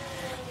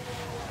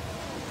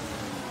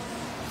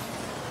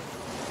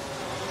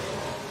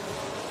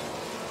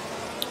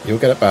 You'll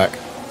get it back.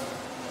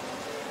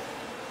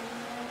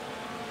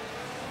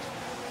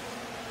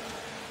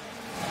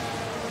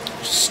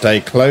 Just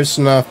stay close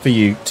enough for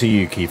you to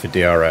Yuki for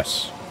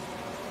DRS.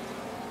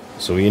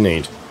 That's all you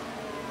need.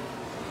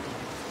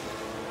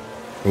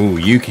 Ooh,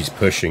 Yuki's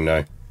pushing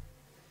now.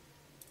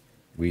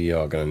 We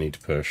are going to need to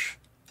push.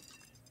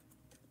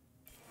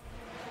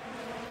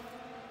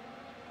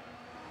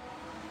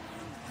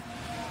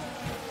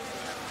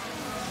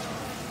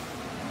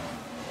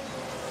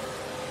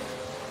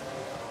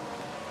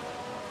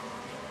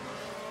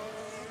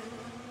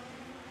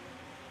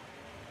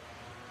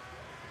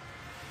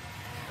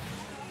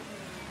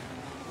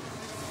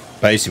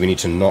 Basically, we need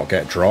to not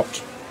get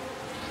dropped.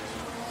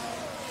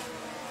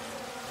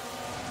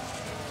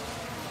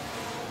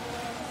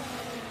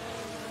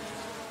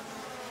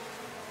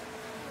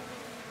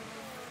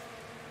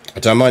 I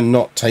don't mind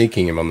not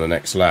taking him on the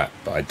next lap,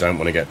 but I don't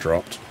want to get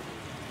dropped.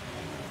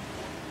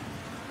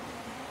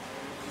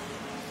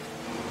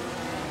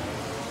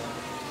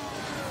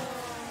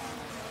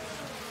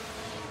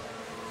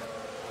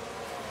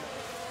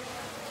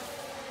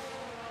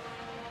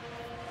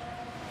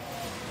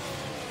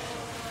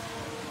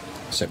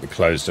 Except we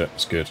closed it,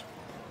 it's good.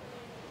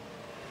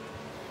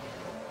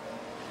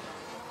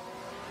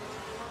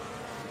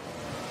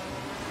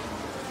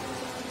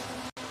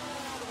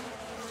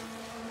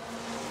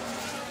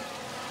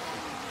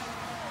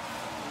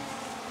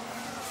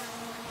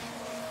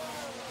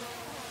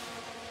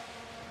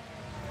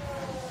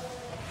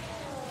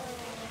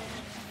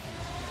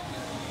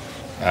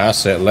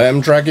 That's it. Let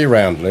him drag you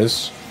around,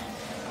 Liz.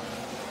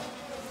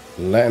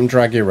 Let him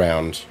drag you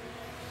around.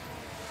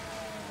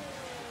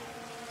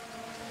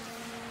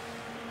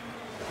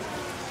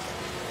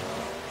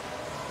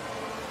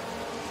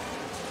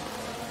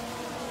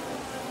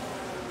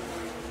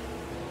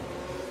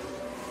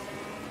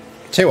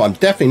 Tell you what, I'm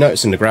definitely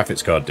noticing the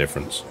graphics card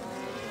difference.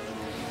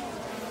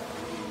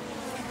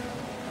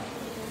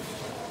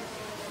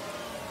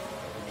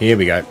 Here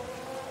we go.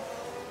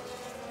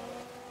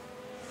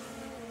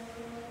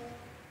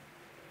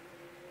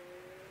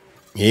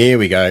 Here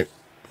we go.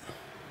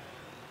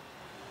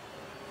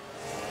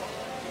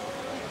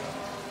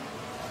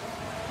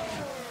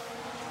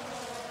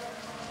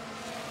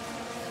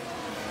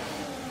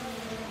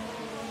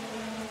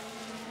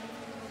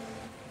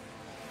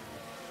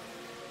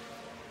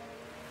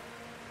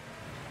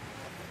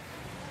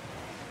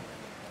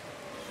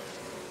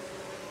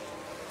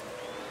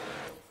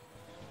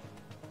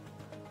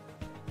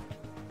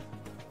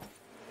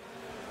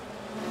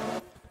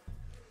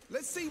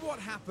 Let's see what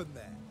happened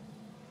there.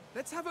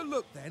 Let's have a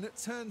look then at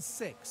turn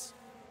 6.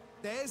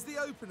 There's the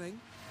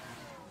opening.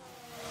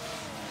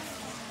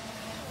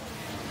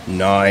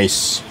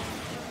 Nice.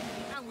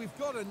 And we've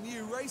got a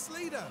new race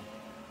leader.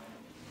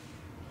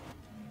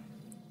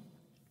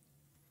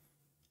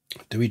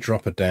 Do we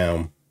drop her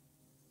down?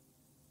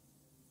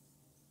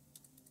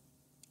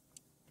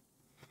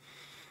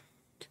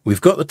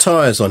 We've got the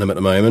tyres on him at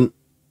the moment.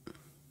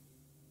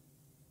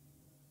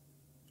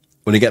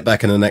 Will he get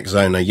back in the next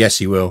zone? Yes,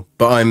 he will.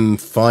 But I'm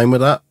fine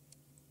with that.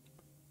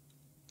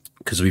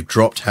 Because we've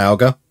dropped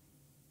Hauger.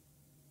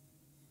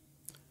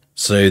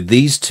 So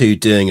these two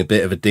doing a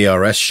bit of a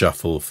DRS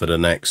shuffle for the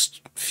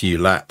next few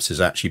laps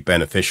is actually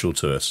beneficial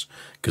to us.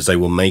 Because they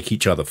will make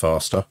each other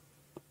faster.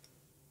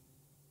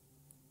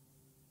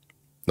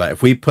 Like,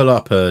 if we pull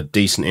up a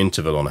decent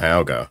interval on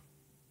Hauger,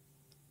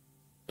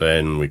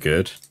 then we're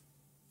good.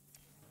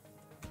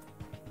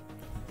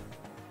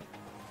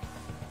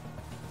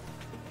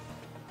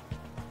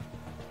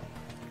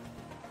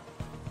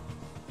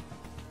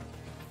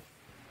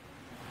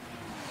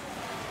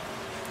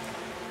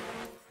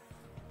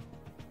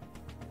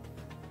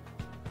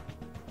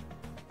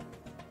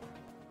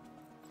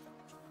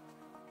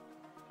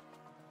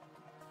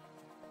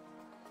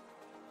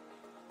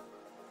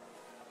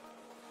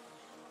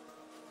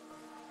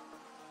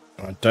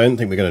 I don't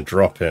think we're going to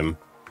drop him.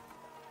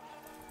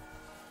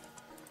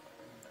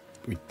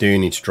 We do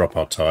need to drop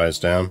our tyres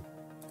down.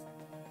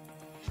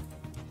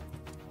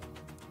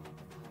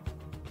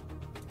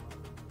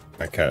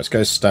 Okay, let's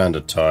go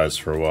standard tyres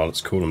for a while.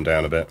 Let's cool them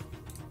down a bit.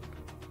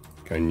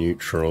 Go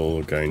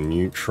neutral, go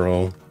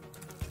neutral.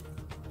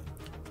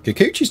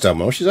 Kikuchi's done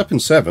well. She's up in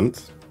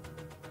 7th.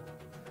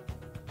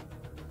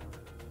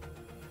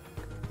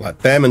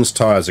 Like, Behrman's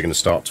tyres are going to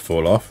start to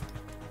fall off.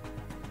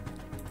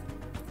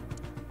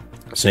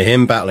 So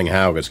him battling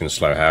Hauger is going to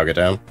slow Hauger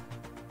down.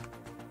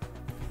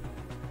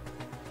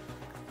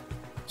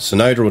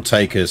 Sonoda will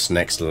take us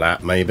next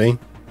lap, maybe.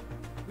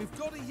 We've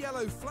got a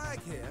yellow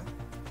flag here.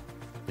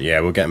 Yeah,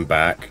 we'll get him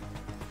back.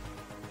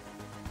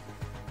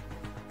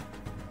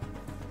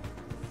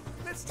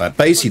 Like,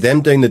 basically,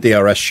 them doing the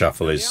DRS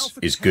shuffle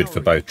is good for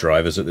both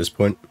drivers at this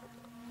point.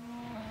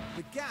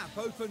 The gap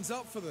opens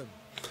up for them.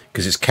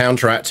 Because it's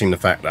counteracting the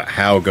fact that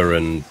Hauger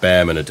and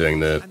Behrman are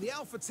doing a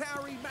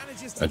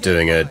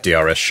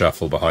DRS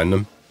shuffle behind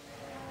them.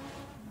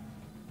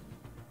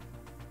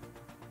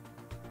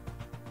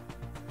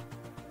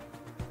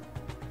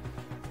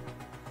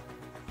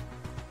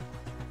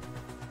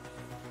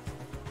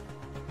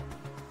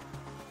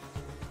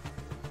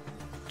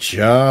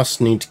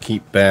 Just need to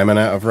keep Behrman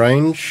out of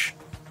range.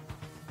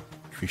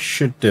 Which we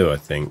should do, I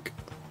think.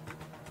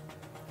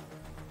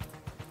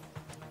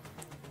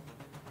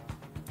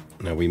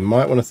 Now, we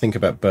might want to think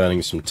about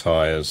burning some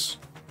tyres.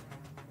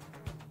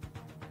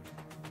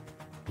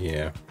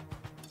 Yeah.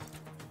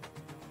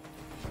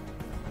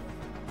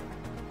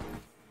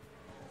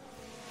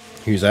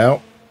 Who's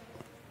out?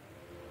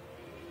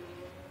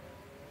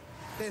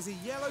 There's a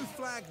yellow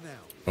flag now.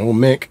 Oh,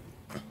 Mick.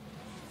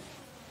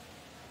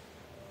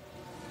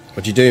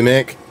 What'd you do,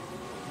 Mick?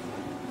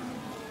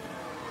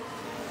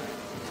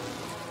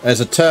 There's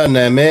a turn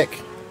there,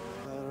 Mick.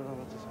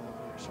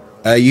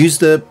 Use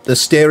the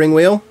steering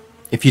wheel.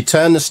 If you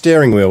turn the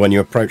steering wheel when you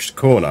approach the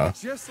corner,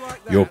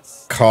 your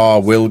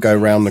car will go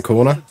round the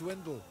corner,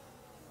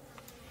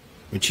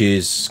 which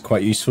is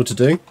quite useful to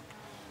do,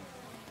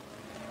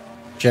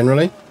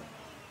 generally.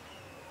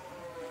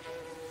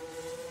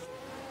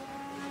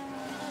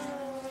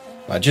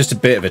 Just a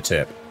bit of a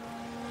tip.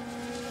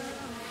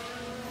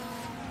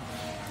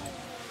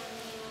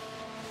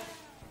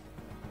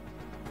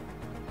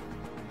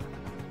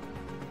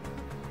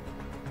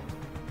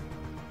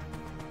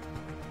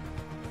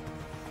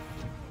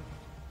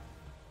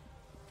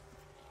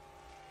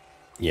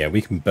 Yeah,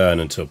 we can burn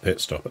until pit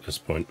stop at this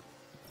point.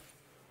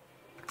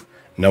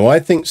 No, I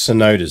think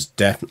Sonoda's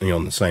definitely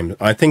on the same...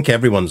 I think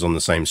everyone's on the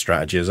same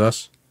strategy as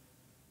us.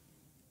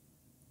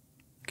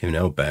 Okay,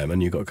 now, Behrman,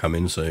 you've got to come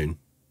in soon.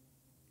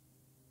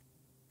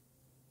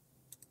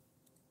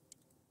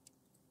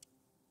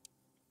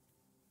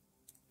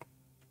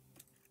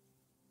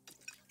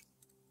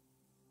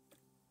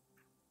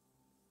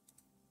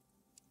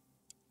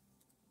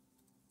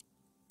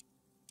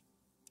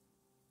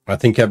 I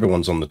think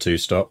everyone's on the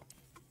 2-stop.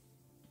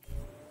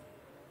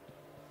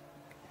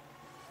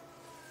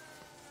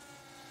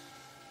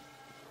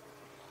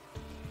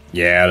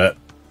 Yeah, the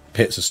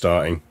pits are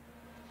starting.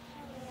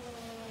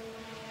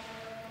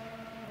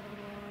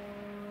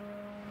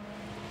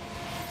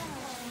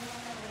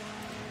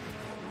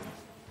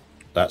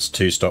 That's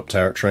 2-stop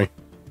territory.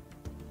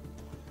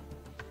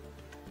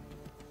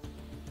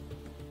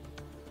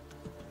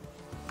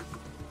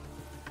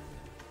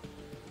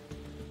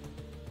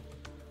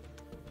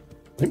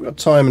 I think we've got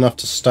time enough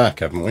to stack,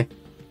 haven't we?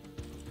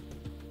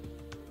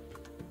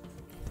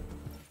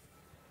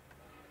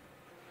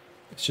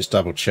 Let's just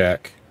double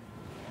check.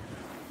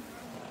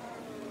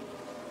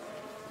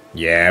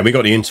 Yeah, we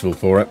got the interval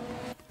for it.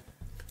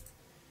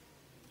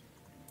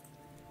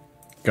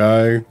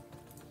 Go.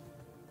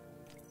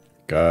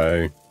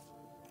 Go.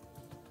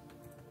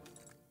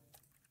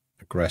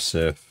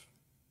 Aggressive.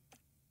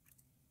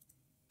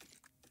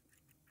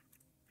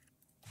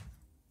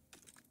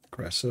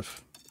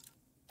 Aggressive.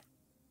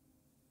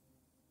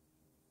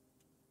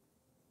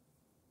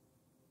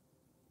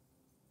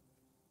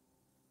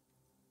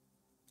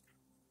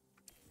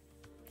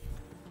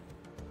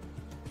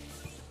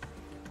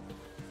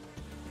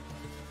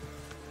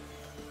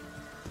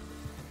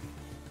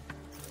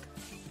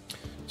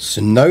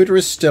 Sonoda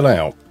is still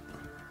out.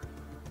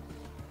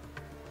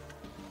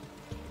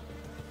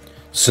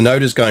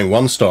 Sonoda's going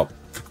 1-stop.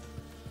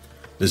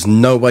 There's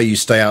no way you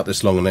stay out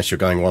this long unless you're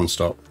going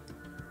 1-stop.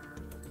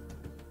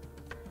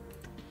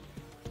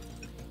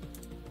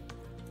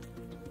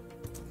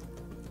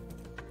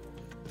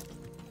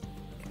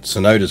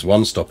 Sonoda's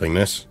 1-stopping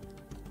this.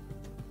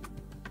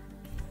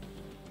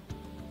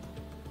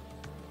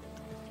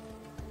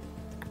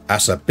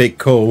 That's a big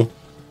call.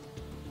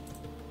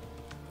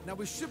 Now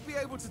we should be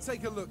able to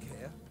take a look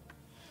here.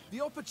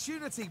 The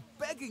opportunity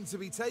begging to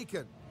be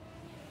taken.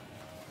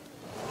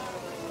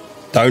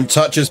 Don't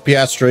touch us,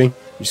 Piastri.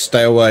 You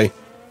stay away.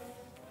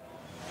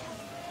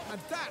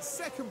 And that's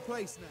second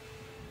place now.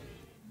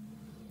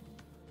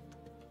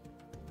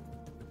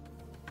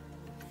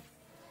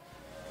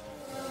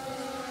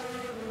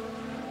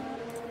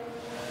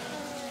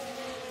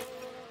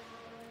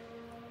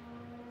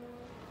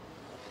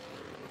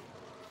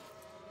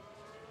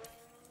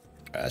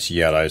 That's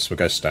yellow, so we'll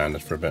go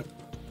standard for a bit.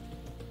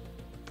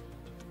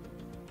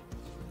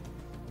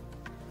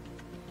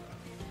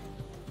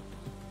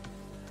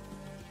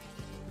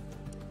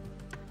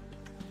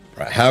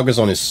 Right, Hauger's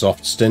on his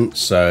soft stint,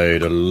 so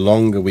the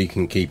longer we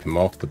can keep him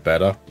off, the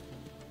better.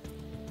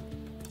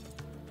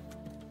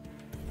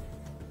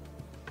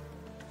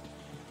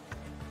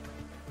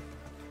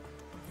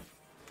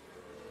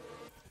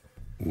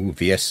 Ooh,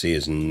 VSC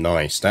is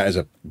nice. That is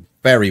a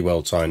very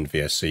well-timed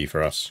VSC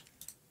for us.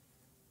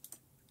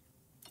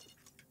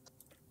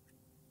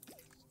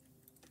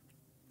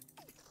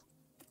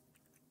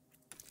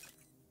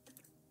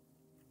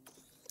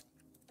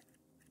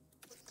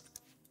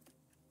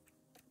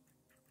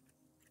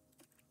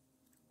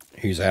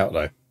 Who's out,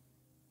 though?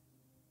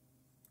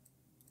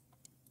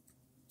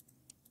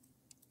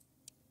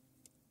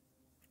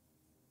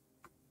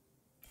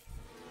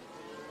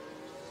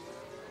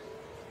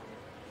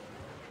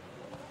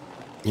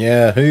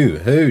 Yeah, who?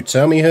 Who?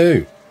 Tell me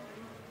who.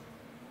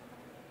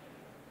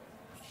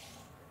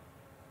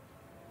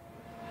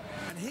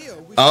 And here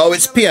we Oh,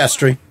 it's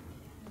Piastri.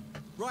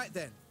 Right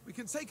then, we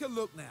can take a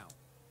look now.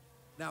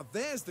 Now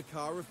there's the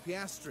car of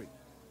Piastri.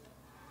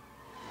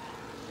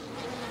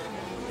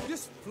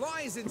 Just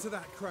flies into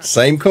that crash.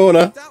 Same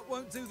corner. That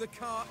won't do the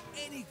car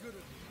any good.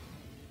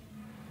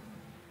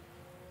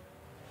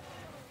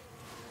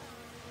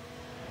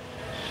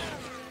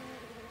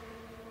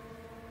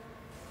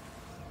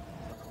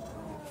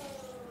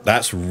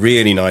 That's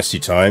really nicely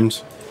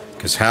timed,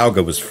 because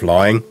Hauger was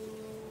flying,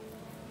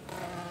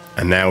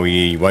 and now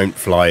he won't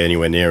fly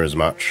anywhere near as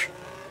much.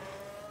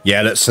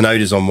 Yeah, that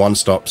Sonoda's on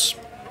 1-stops.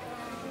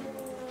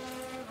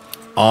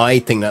 I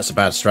think that's a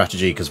bad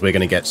strategy, because we're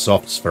going to get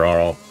softs for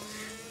our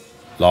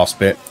last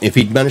bit. If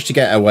he'd managed to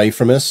get away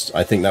from us,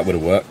 I think that would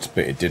have worked,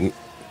 but it didn't.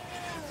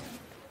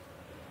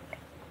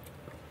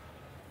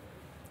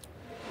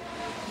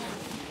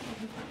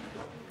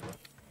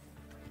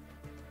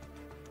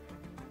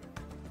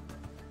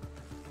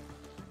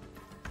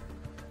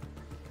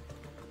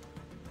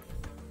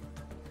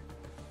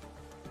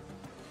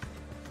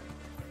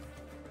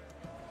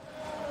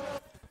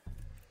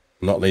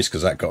 Not least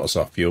because that got us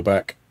our fuel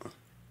back.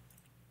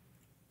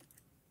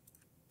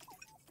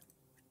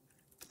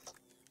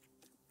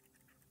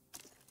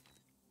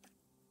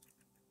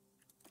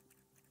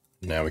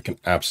 Now we can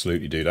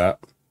absolutely do that.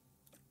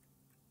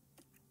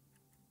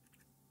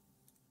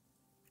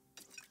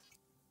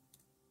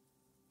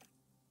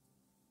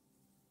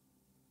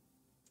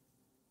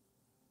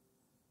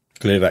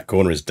 Clearly that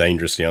corner is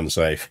dangerously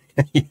unsafe.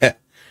 Yeah,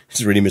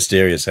 it's really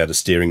mysterious how the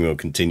steering wheel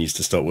continues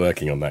to stop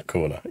working on that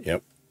corner.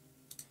 Yep.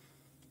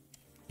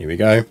 Here we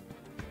go.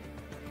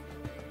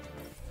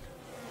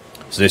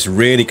 So this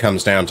really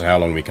comes down to how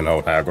long we can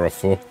hold Hauger off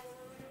for.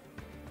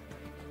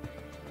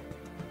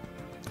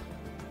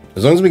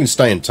 As long as we can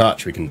stay in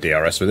touch, we can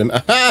DRS with him.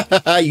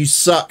 You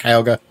suck,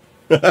 Helga.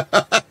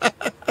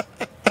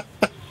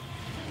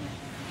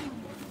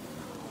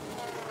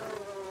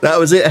 That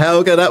was it,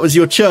 Helga. That was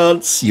your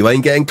chance. You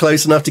ain't getting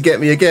close enough to get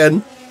me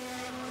again.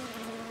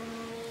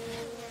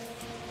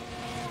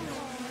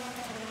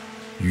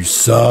 You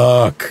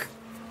suck.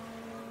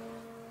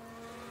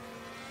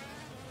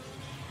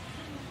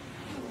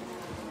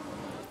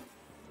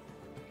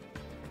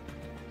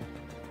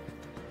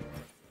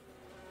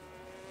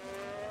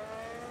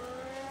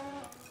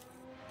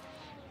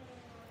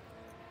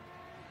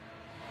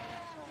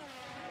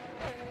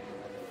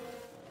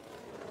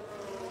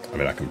 I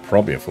mean, I can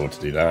probably afford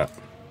to do that.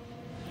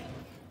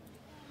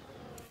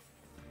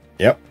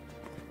 Yep.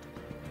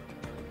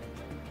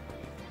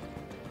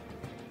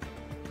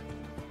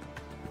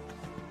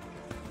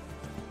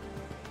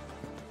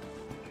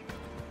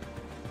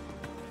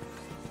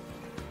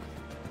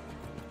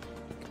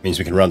 Means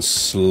we can run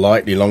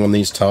slightly long on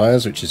these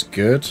tyres, which is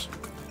good.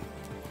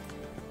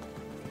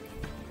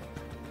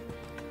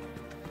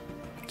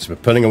 So we're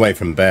pulling away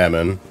from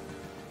Bearman.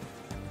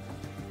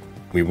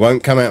 We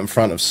won't come out in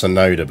front of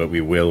Sonoda, but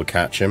we will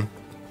catch him.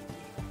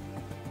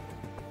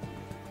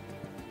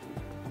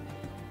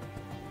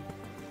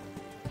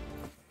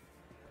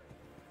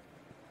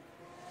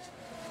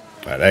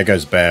 Right, there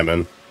goes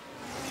Bearman.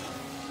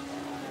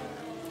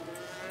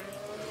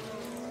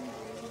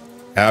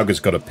 Auger's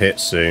got a pit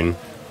soon.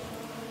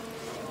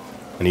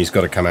 And he's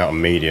got to come out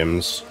on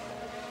mediums.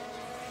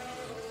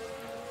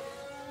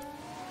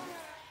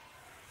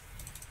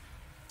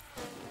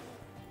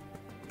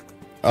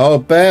 Oh,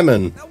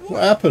 Bearman,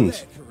 what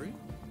happened?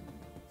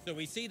 So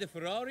we see the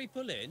Ferrari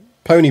pull in.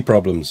 Pony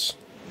problems.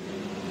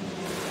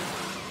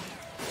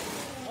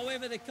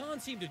 However, they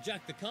can't seem to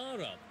jack the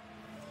car up.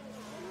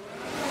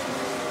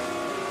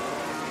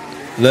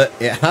 Look,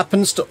 it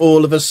happens to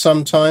all of us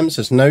sometimes.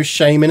 There's no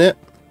shame in it.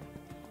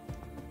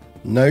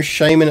 No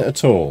shame in it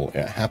at all.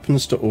 It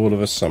happens to all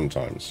of us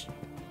sometimes.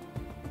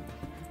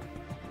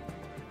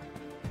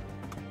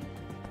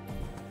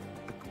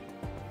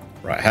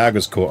 Right,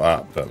 Hauger's caught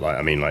up, but like,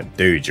 I mean, like,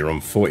 dude, you're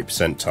on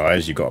 40%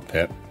 tyres, you got a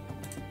pit.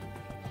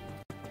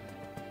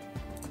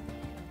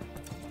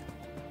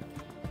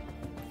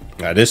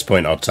 At this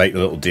point, I'll take the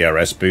little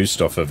DRS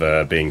boost off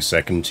of being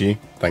second to you.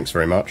 Thanks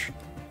very much.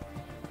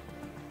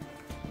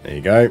 There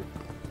you go.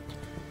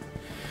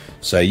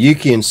 So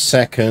Yuki in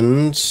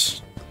second.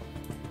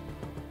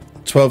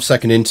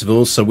 12-second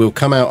intervals, so we'll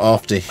come out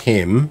after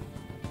him.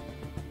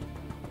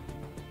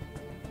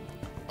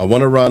 I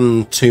want to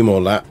run 2 more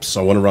laps.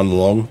 I want to run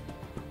long.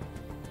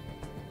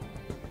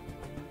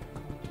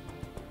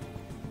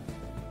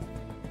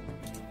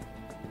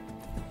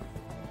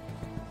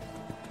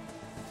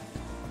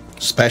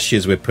 Especially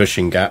as we're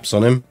pushing gaps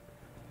on him.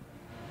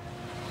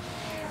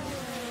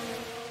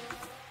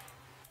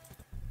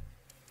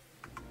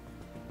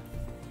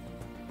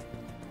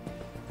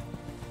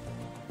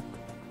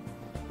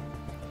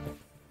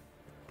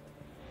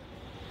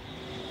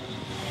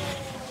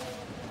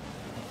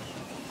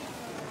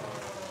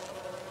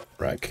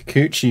 Right,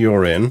 Kikuchi,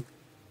 you're in.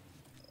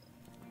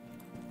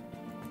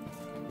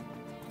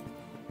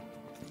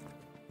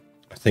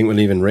 I think we're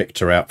leaving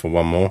Richter out for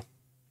one more.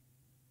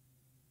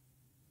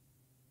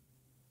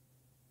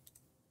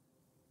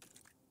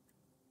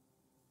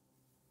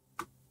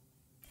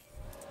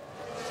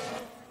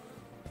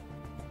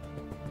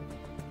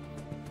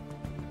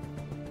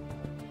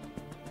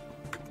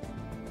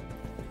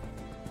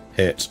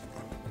 Hit.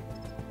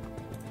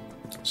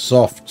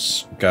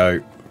 Softs,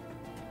 go.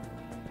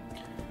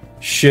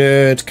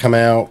 Should come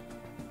out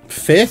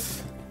 5th.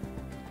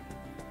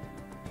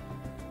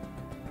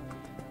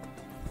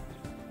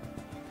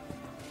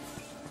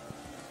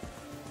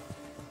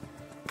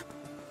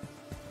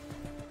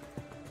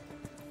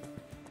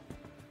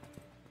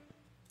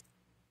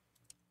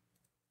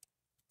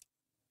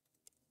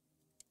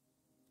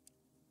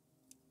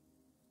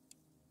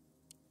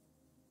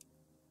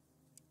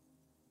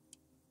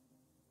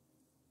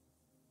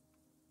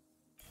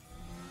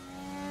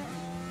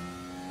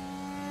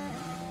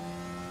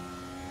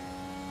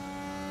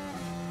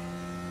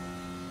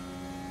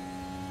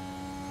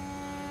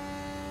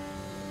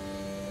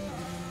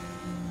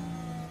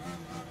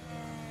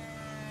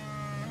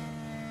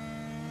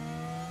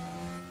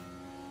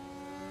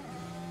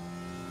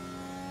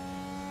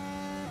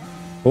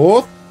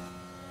 Fourth.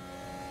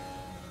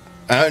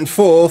 Out in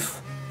 4th.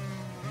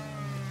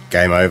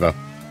 Game over.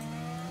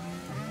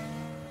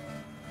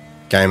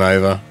 Game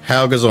over.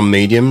 Hauger's on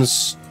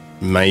mediums.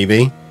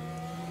 Maybe.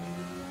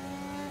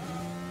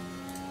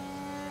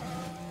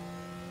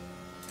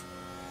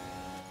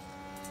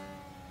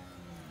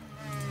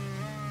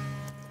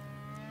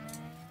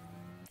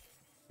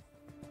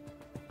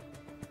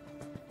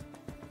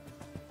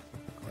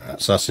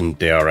 That's us in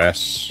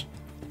DRS.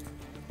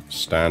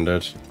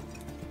 Standard.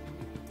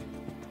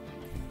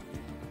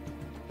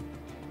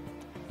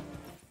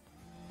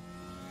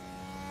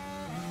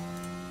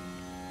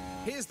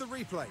 Here's the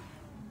replay.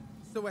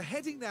 So we're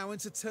heading now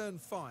into turn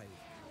 5.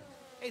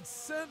 It's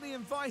certainly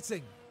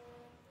inviting.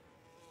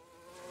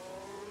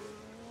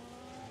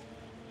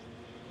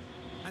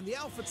 And the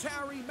Alpha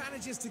Tauri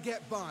manages to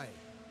get by.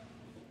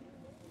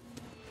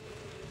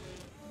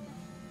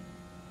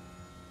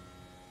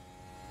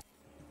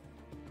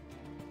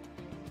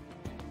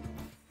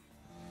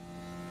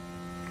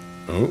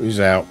 Oh,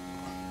 he's out.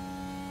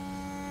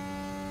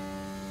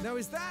 Now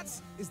is that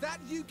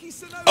Yuki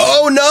Tsunoda?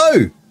 Oh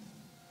no!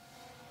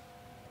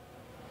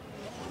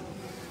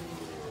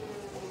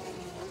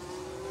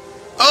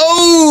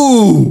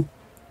 Oh!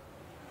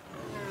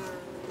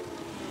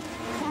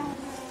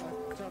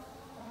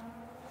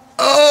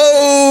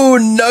 Oh,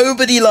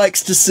 nobody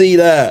likes to see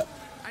that.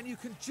 And you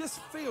can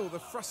just feel the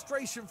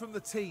frustration from the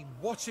team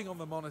watching on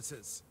the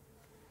monitors.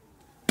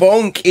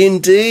 Bonk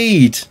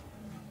indeed.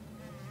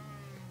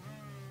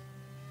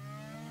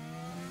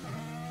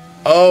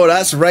 Oh,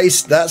 that's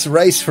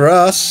race for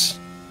us.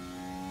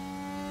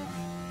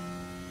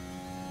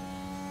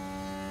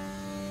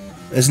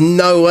 There's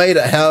no way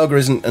that Helga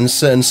and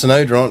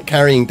Tsunoda aren't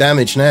carrying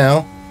damage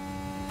now.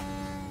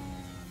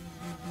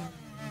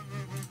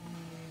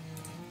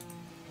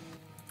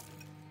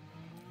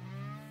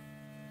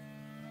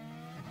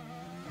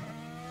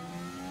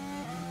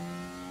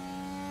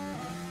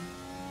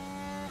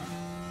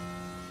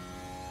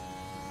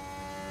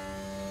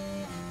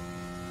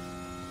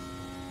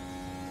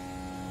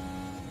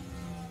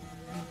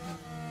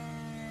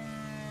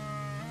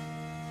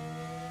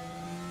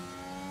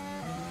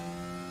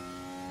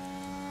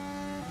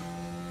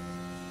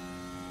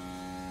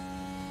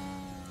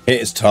 Hit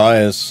his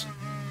tyres.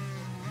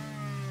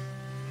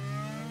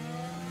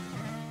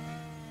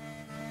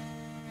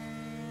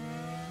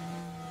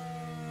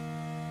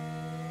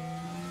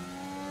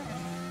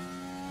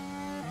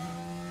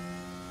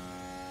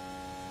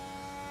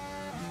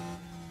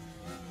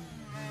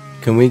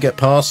 Can we get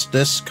past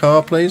this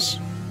car, please?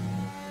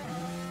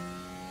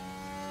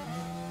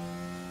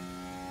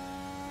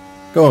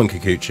 Go on,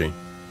 Kikuchi.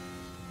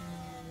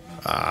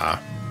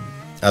 Ah,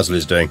 how's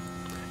Liz doing?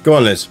 Go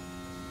on, Liz.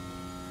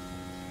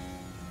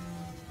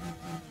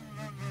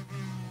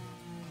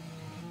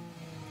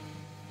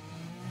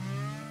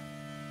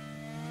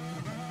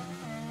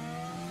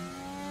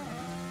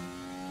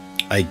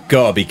 I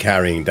gotta be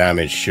carrying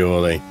damage,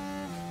 surely.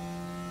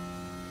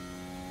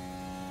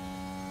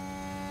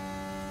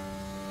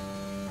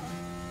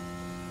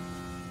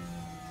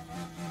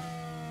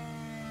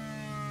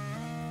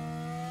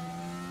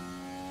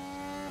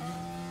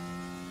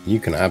 You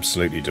can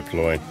absolutely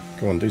deploy.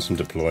 Go on, do some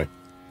deploy.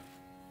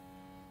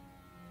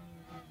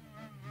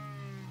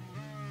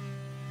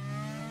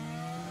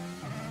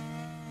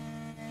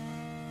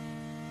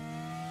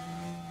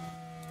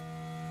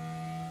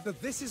 So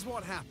this is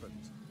what happened.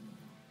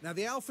 Now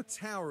the Alpha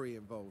Tauri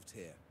involved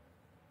here.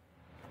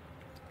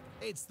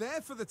 It's there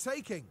for the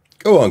taking.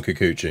 Go on,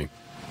 Kikuchi. You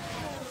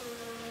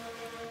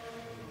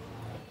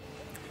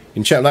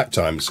can check lap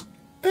times.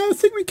 I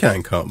think we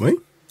can, can't we?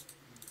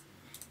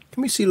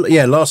 Can we see?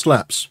 Yeah, last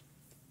laps.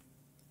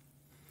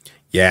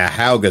 Yeah,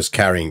 Hauger's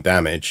carrying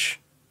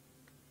damage.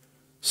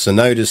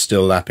 Tsunoda's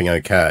still lapping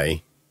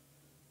okay.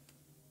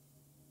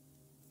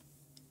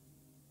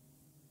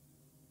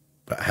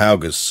 But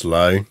Hauger's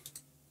slow.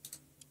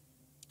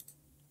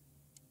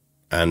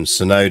 And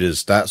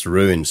Tsunoda's, that's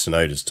ruined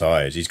Tsunoda's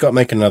tyres. He's got to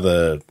make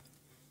another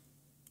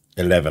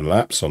 11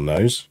 laps on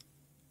those.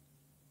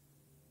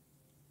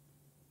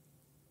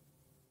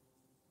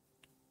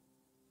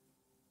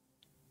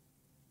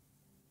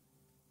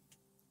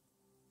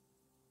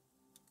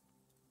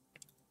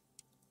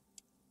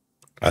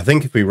 I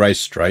think if we race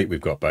straight, we've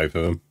got both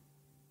of them.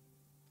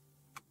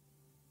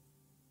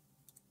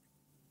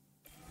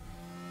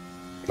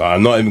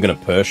 I'm not even going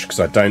to push because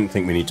I don't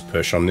think we need to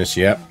push on this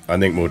yet. I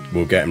think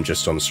we'll get him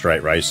just on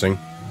straight racing.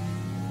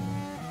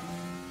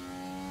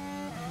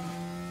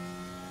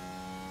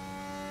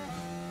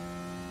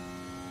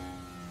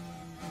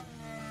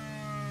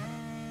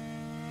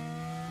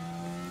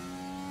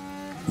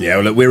 Yeah,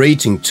 well, look, we're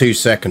eating 2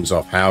 seconds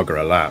off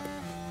Hauger a lap.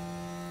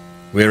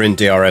 We're in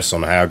DRS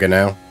on Hauger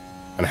now,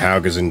 and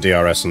Hauger's in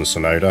DRS on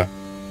Tsunoda.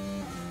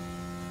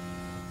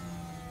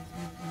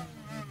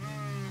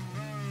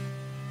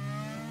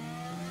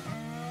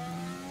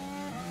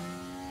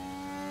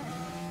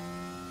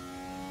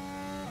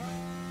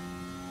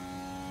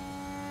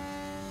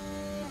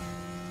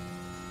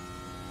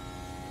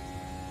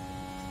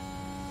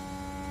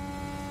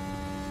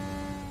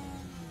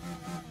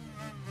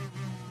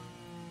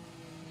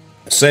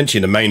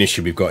 Essentially, the main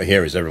issue we've got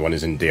here is everyone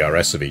is in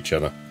DRS of each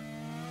other.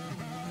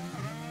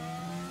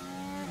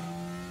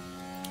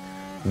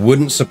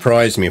 Wouldn't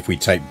surprise me if we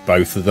take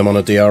both of them on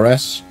a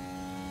DRS.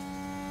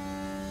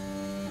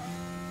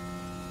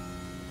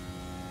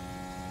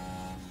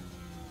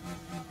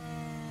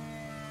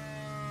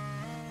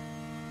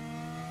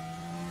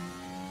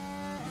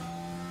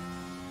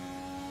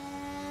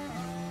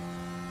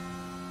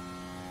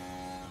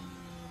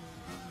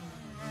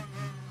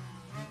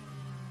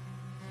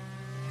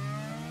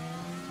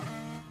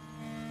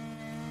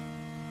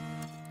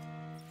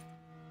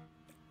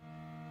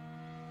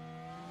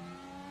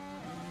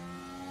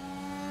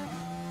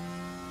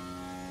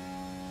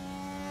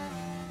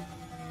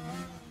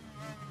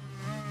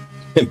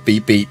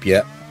 Beep beep,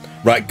 yeah.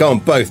 Right, go on,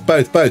 both.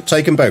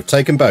 Take them both,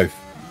 take them both.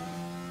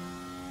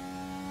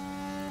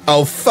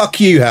 Oh, fuck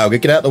you,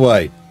 Hauger, get out of the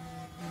way.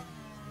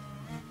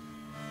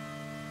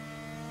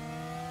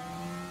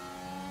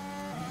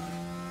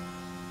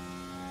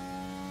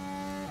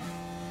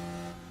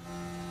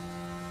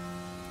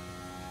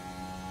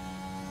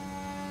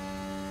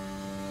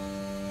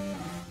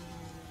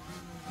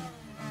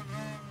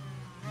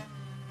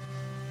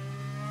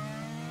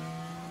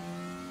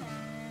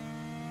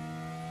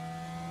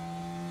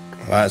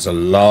 That's the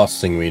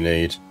last thing we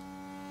need.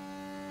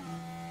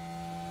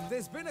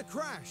 There's been a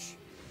crash.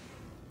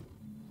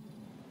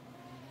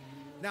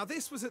 Now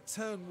this was at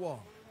turn 1.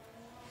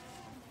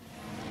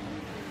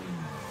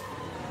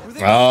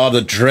 Ah,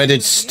 the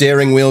dreaded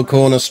steering wheel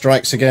corner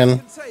strikes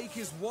again. Take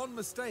is one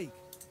mistake,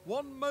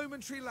 one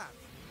momentary lap.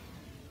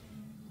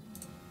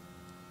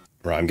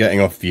 Right, I'm getting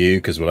off view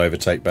because we'll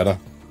overtake better.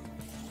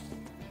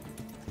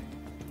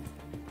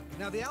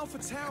 Now the Alpha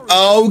Tower.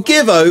 Oh,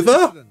 give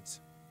over.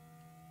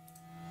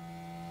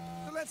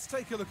 So let's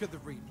take a look at the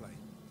replay.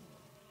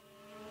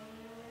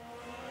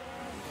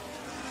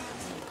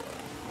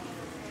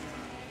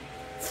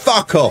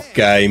 Fuck off,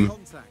 game.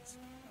 Contact.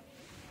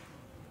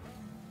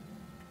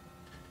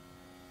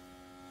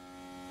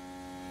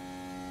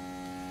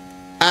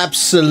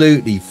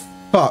 Absolutely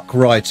fuck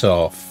right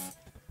off.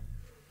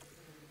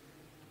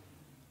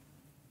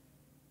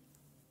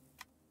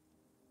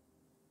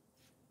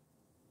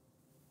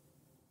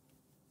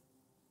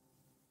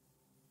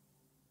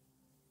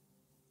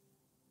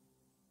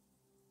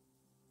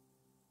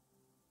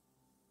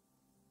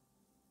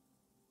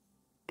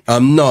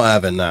 I'm not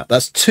having that.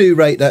 That's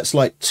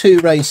like 2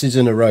 races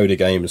in a row the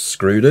game has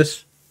screwed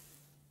us.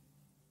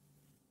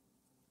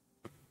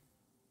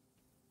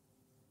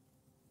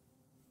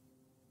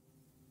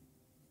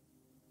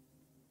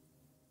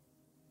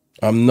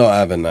 I'm not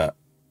having that.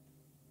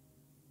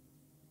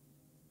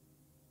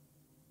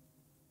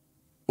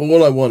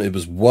 All I wanted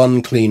was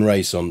one clean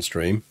race on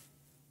stream.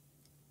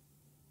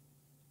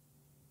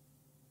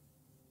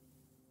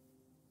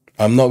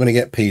 I'm not going to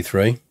get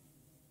P3.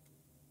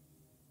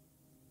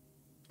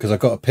 Because I've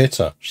got a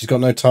pitter. She's got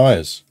no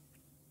tyres.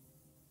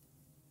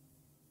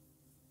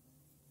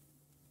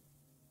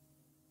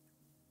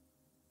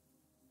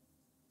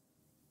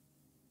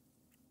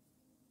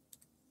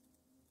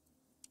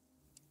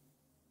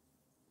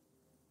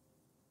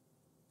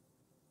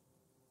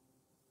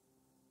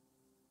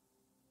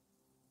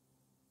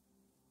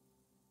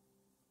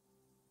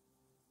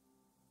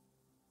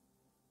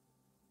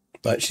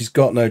 Like, she's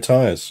got no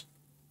tyres.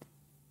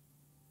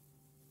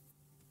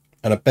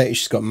 And I bet you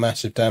she's got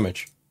massive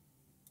damage.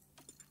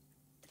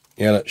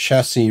 Yeah, look,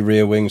 chassis,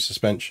 rear wing,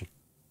 suspension.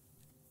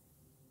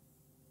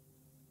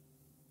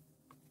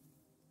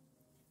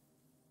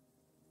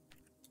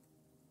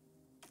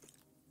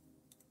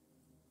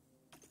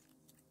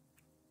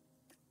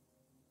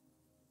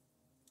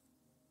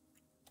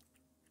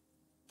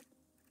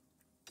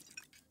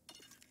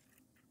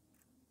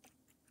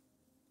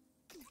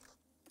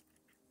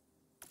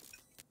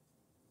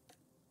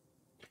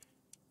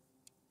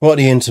 What are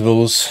the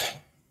intervals?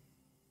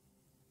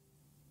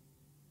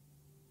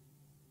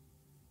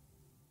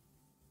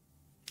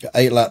 Got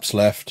 8 laps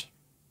left.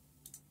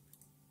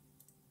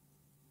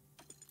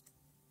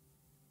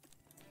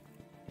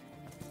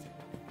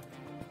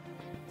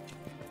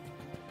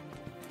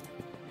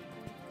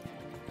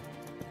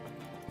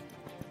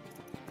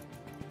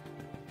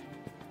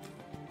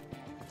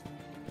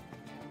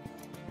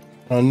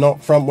 I'm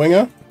not front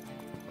winger.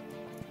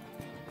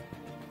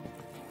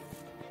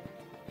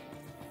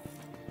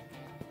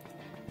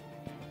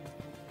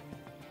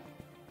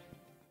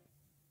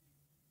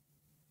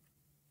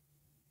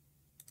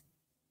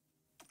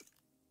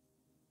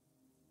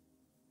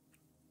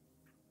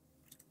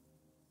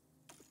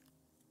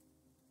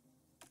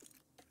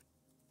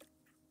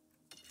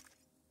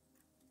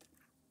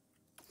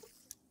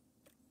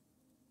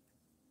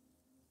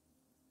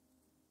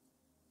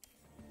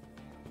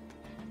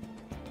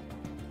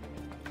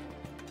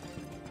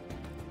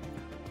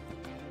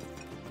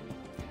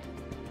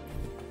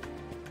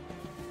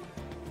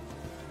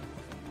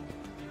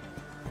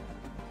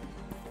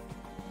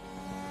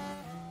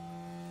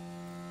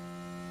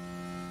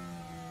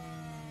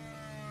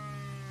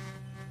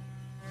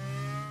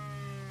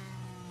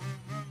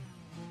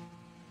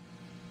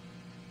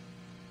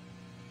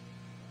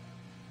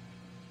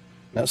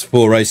 That's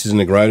 4 races in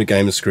a row. The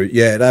game is screwed.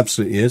 Yeah, it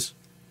absolutely is.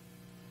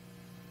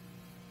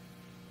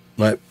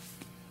 Like,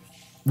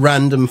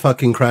 random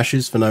fucking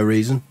crashes for no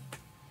reason.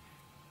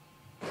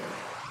 I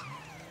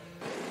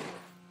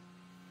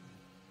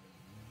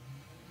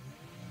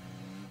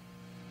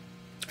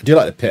do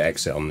like the pit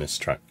exit on this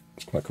track.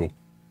 It's quite cool.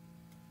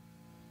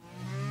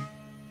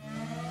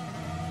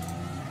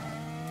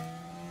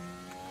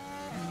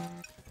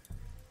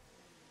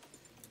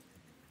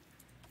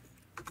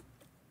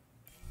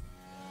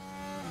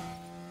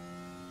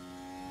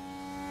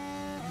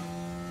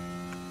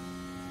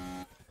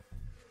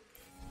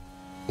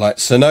 Like,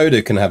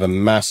 Sonoda can have a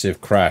massive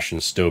crash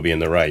and still be in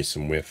the race,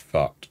 and we're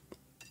fucked.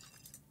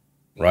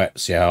 Right,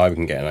 see how I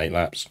can get in 8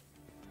 laps.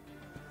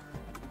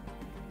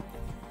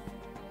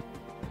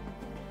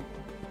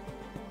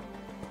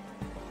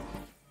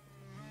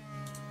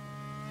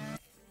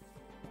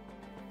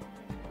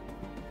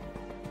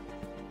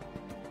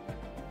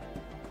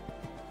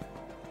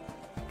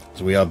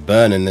 So we are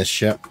burning this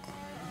ship.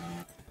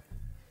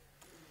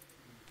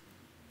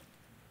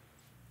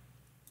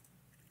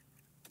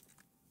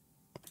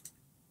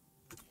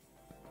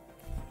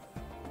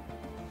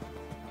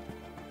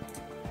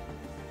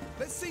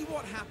 Let's see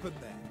what happened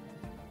there.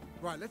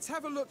 Right, let's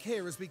have a look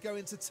here as we go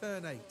into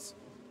turn 8.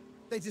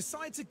 They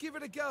decide to give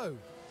it a go.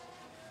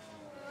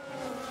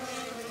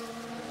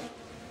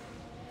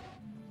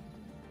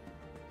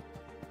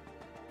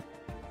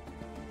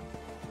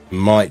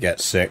 Might get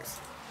 6th.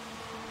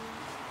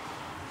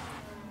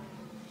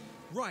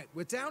 Right,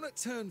 we're down at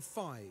turn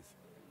 5.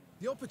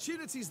 The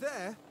opportunity's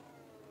there.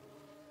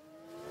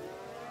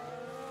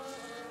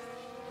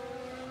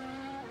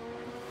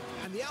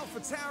 And the Alpha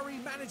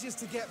Tauri manages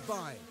to get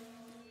by.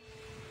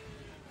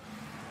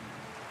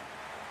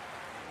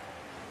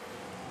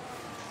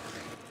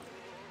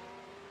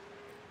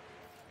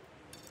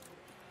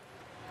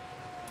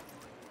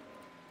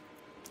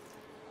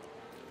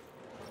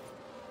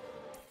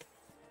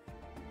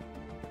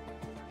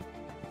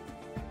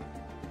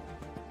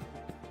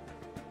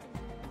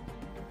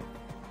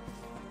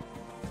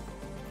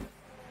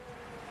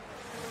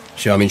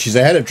 I mean, she's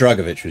ahead of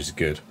Dragovich, which is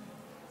good.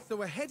 So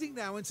we're heading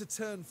now into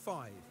turn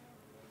 5.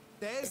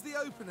 There's the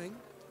opening.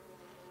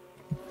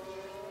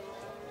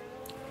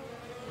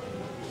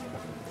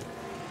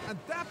 And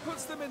that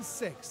puts them in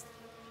 6th.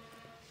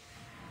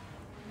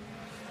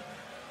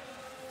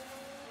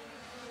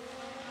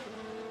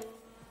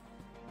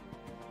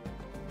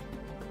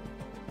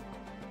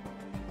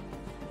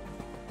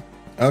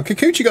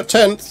 Kikuchi got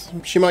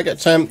 10th. She might get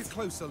 10th. Take a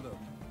closer look.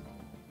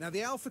 Now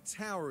the Alpha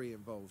Tauri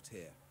involved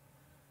here.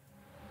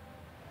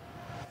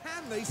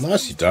 Can they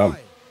Nicely done. by?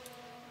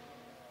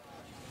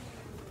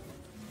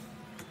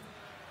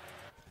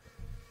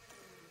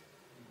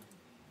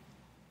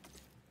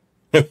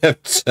 We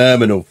have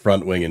terminal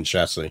front wing and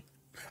chassis.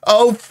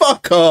 Oh,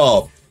 fuck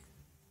off!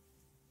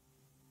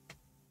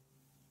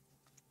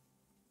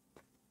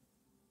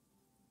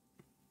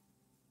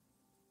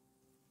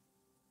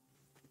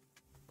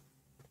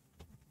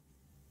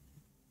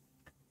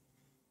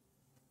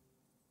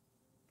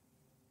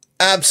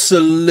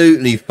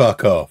 Absolutely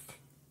fuck off.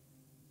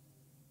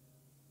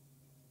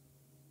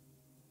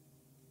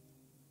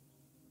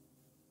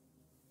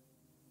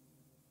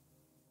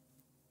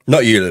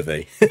 Not you,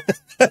 Livy.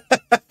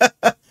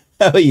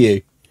 How are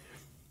you?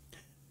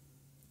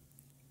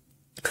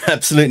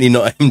 Absolutely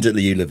not aimed at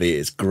you, Livy.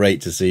 It's great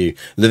to see you.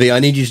 Livy,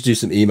 I need you to do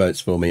some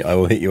emotes for me. I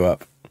will hit you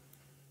up.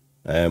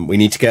 We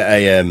need to get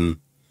a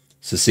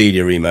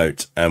Cecilia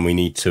emote, and we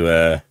need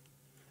to,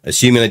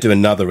 assuming they do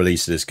another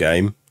release of this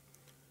game,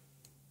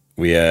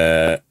 we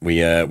will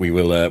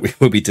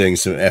be doing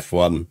some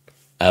F1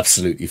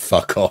 absolutely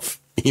fuck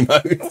off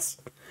emotes.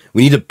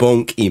 We need a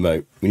bonk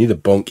emote. We need a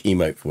bonk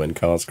emote for when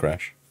cars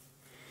crash.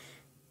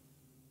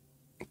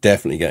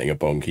 Definitely getting a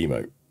bonk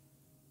emote.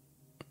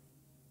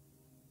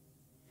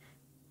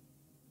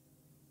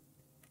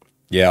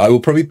 Yeah, I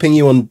will probably ping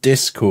you on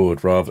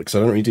Discord rather, because I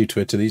don't really do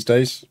Twitter these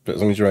days. But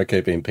as long as you're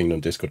okay being pinged on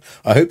Discord,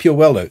 I hope you're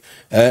well though.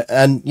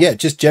 And yeah,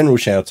 just general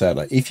shout out.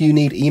 Like, if you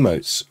need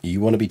emotes, you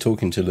want to be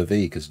talking to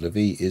Levi, because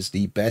Levi is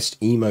the best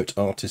emote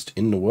artist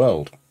in the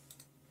world.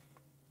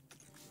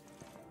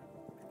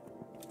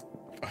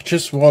 I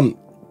just want,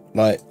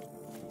 like,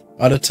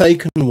 I'd have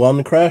taken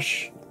one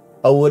crash.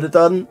 I would have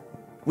done.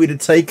 We'd have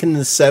taken the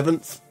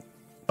 7th.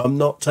 I'm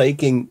not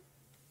taking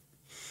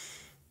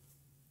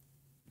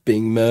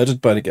being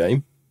murdered by the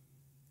game.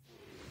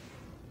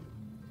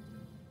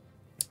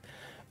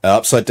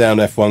 Upside down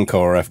F1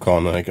 car or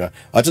F-con. I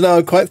don't know.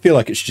 I quite feel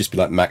like it should just be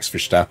like Max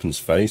Verstappen's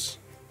face.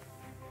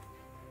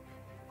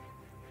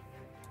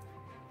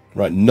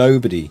 Right,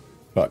 nobody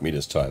fucked me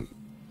this time.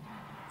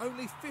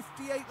 Only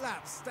 58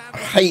 laps. I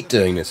hate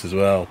doing this as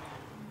well.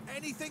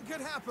 Anything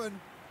could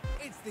happen.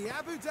 It's the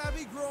Abu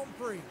Dhabi Grand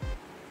Prix.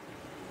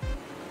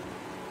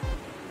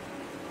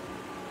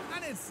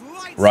 And it's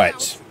lights right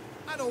out,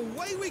 and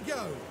away we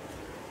go.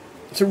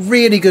 It's a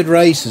really good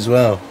race as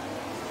well.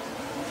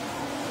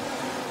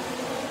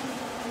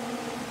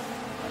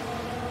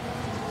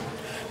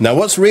 Now,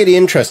 what's really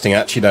interesting,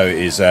 actually, though,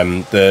 is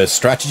the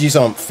strategies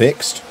aren't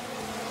fixed.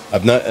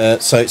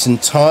 So it's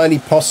entirely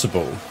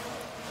possible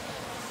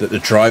that the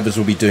drivers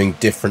will be doing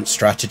different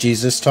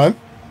strategies this time,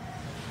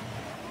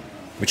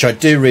 which I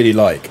do really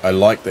like. I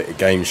like that the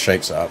game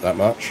shakes it up that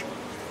much.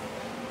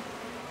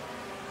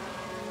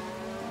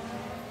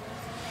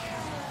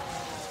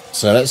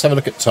 So let's have a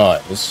look at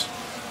tyres.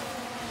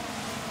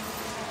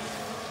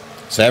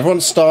 So everyone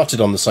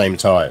started on the same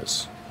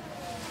tyres.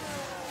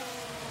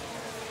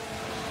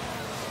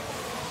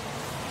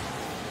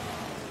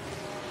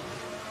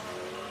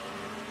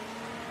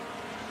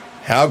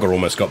 Hauger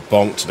almost got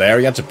bonked there.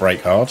 He had to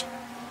brake hard.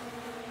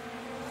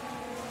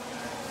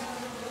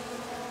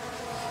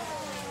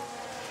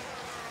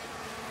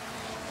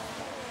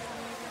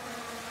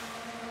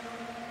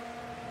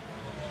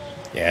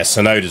 Yeah,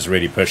 Sonoda's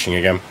really pushing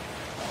again.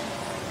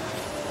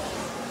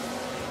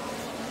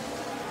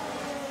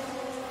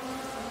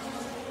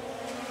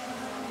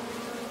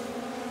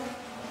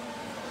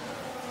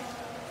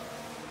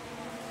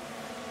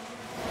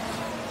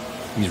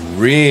 He's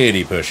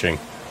really pushing.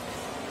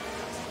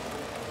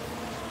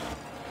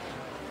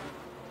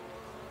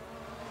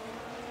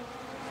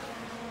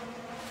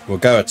 We'll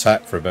go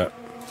attack for a bit.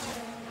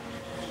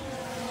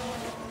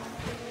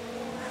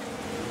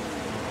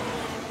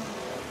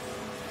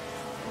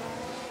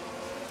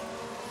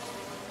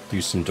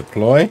 Do some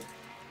deploy.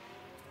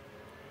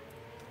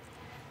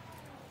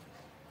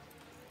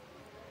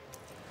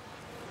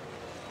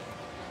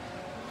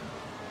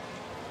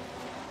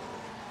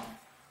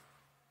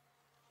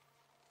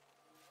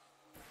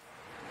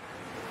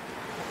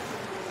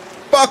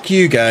 Fuck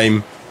you,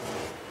 game.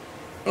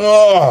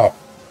 Oh.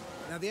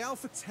 Now the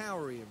Alpha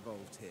Tauri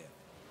involved here.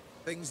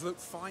 Things look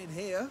fine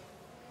here.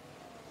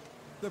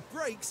 The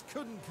brakes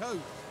couldn't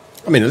cope.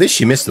 I mean, at least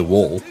she missed the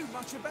wall. Do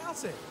much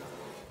about it.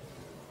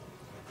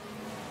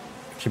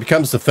 She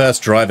becomes the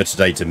first driver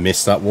today to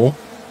miss that wall.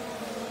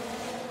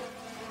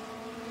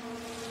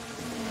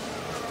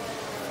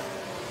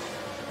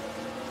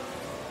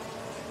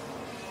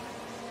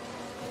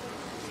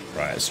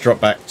 Right, let's drop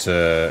back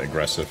to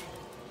aggressive.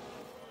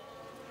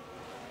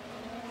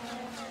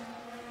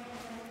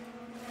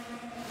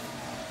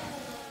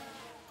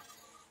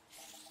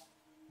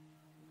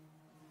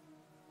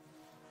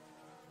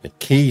 The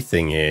key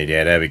thing here,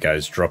 yeah, there we go,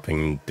 is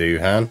dropping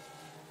Doohan.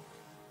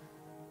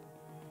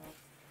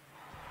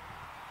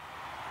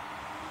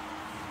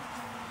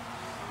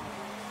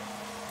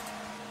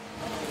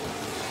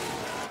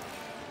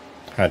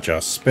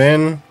 Agile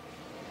spin.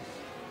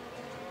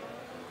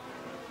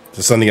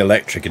 There's something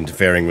electric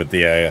interfering with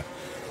the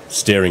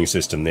steering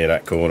system near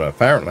that corner,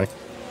 apparently.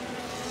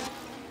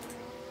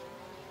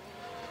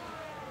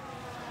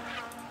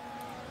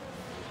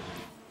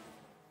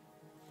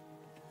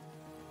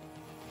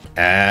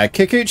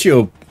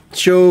 Kikuchi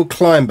she'll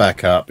climb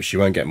back up, but she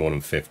won't get more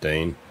than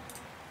 15.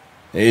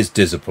 It is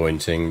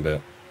disappointing,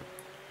 but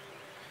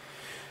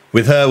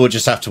with her, we'll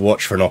just have to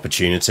watch for an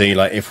opportunity.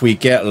 Like, if we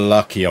get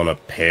lucky on a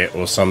pit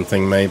or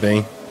something,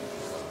 maybe.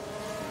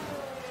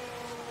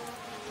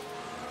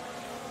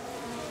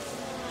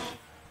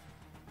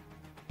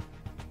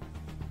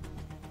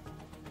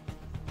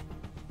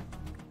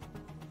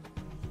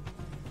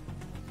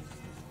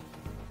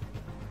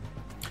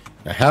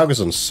 Now, Hauger's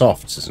on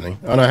softs, isn't he?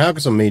 Oh no,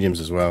 Hauger's on mediums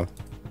as well.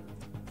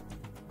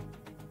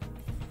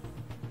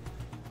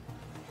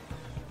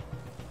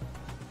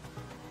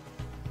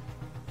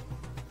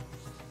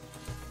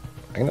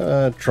 I'm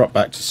gonna drop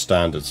back to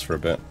standards for a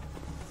bit.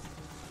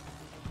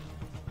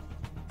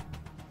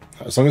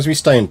 As long as we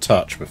stay in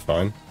touch, we're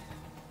fine.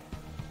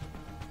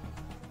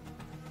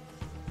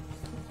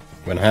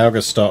 When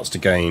Hauger starts to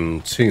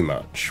gain too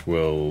much,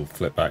 we'll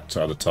flip back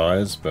to other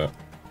tyres, but...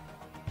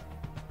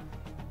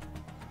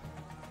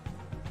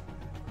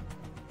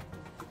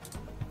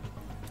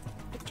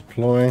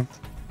 Deploy.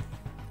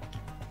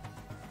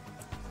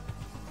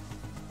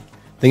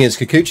 Thing is,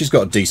 Kikuchi's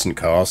got a decent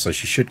car, so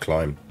she should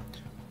climb.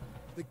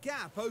 The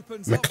gap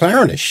opens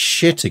McLaren is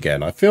shit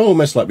again. I feel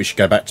almost like we should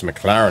go back to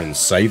McLaren and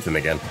save them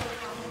again.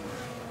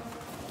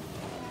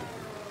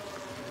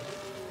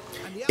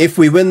 If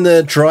we win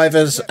the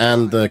drivers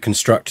and the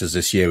constructors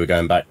this year, we're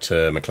going back to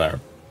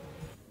McLaren.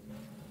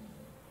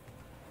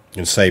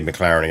 And save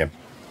McLaren again.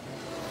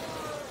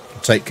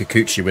 We'll take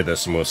Kikuchi with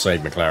us and we'll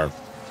save McLaren.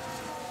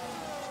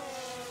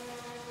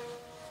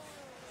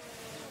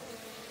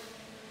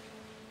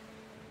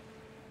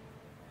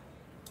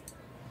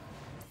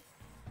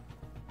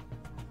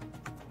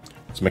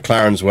 So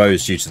McLaren's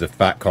woes due to the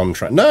fat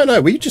contract.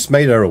 No, we just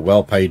made her a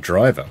well-paid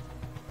driver.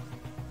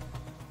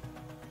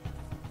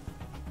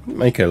 Didn't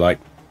make her, like,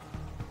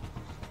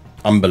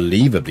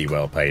 unbelievably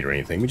well-paid or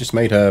anything. We just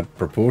made her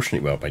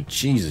proportionately well-paid.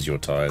 Jesus, your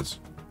tyres.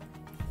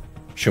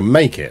 She'll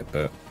make it,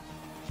 but...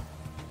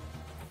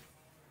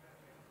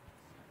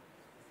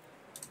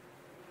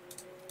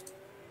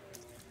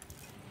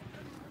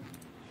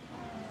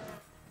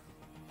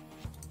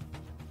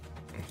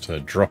 to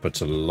drop her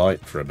to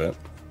light for a bit.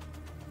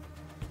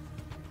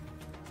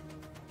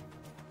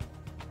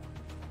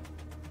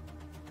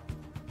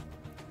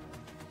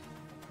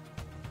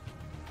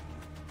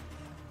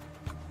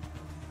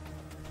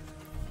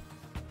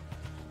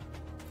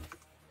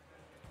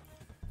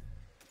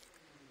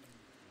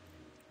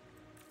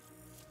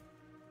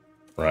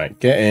 Right,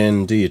 get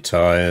in, do your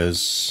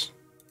tyres.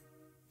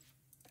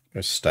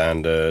 Go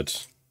standard.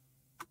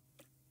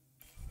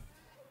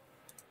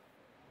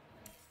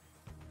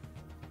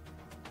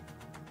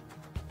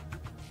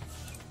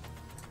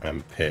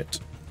 And pit.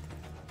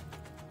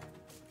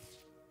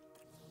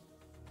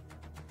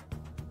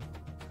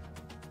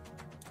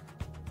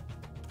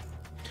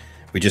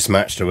 We just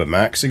matched her with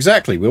Max.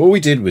 Exactly. All we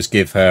did was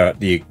give her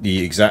the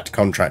exact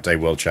contract a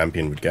world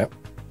champion would get.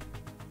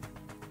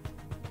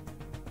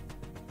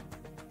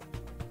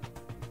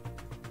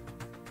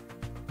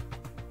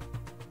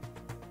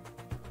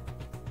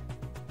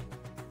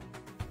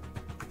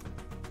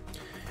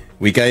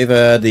 We gave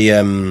her the,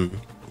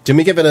 didn't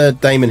we give it a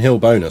Damon Hill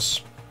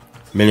bonus?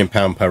 £1 million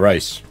per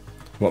race.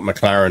 What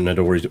McLaren had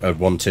already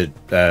wanted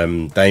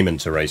Damon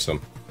to race on.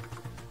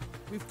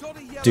 We've got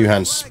a yellow Doohan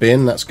flag.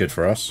 spin, that's good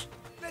for us.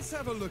 Let's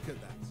have a look at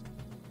that.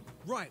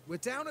 Right, we're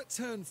down at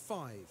turn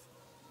 5.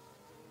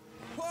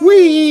 Whoa,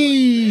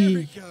 Whee!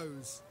 there it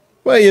goes.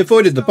 Well, he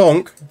avoided the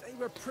bonk. They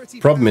were pretty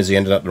Problem is bad. he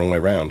ended up the wrong way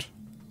round.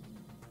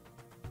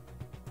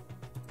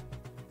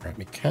 Right,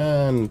 we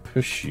can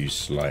push you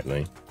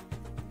slightly.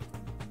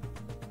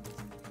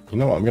 You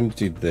know what, I'm going to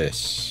do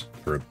this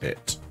for a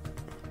bit.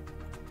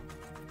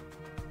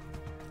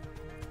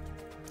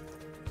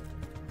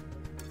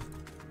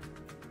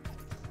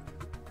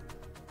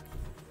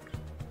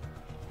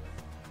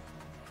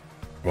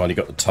 While you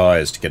got the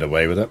tyres to get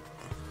away with it.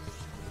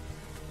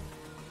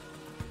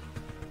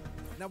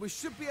 Now we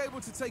should be able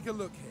to take a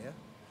look here.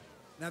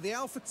 Now the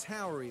Alpha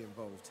Tauri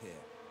involved here.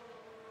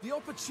 The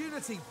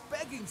opportunity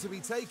begging to be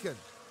taken.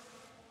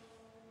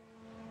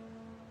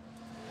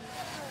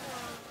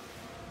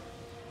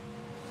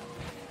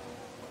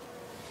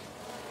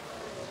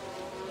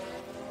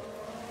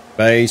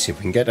 Base, if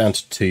we can get down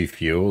to 2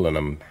 fuel, then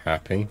I'm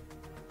happy.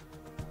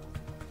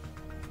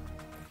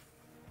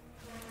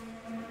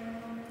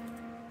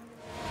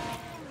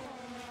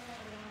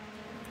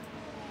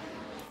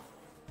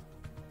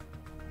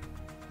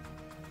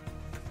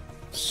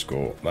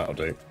 Score, that'll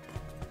do.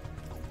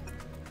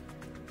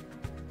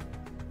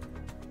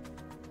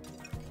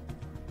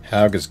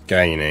 Hauger's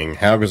gaining.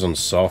 Hauger's on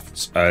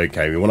softs.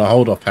 Okay, we want to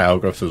hold off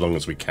Hauger for as long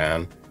as we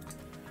can.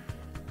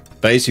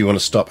 Basically, we want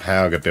to stop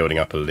Hauger building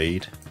up a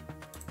lead.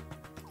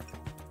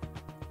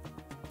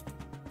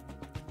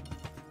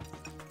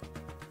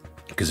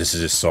 Because this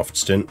is his soft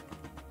stint.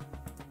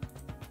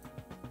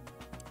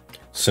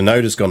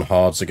 Sonoda's gone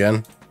hards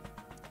again.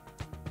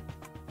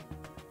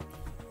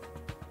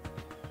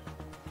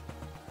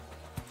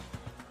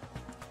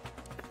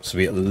 So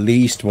we at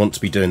least want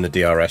to be doing the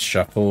DRS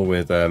shuffle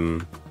with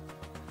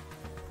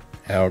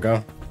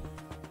Hauger.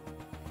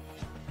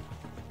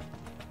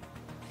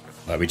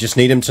 We just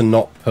need him to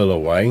not pull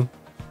away.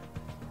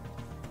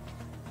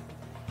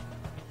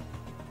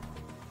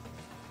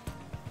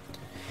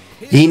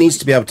 He needs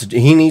to be able to.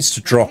 He needs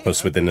to drop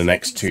us within the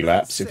next 2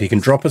 laps. If he can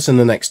drop us in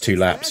the next 2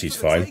 laps, he's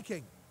fine.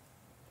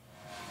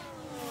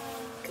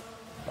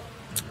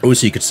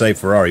 Also, you could save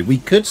Ferrari. We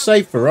could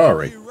save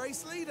Ferrari.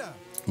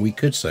 We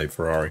could save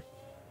Ferrari.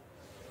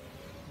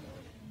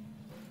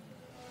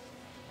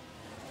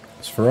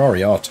 Because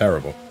Ferrari are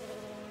terrible.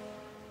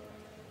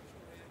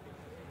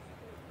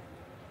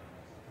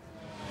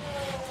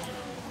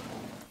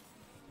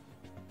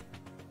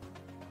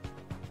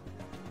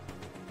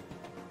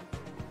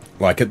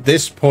 Like, at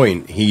this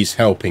point, he's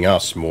helping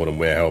us more than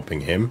we're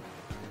helping him.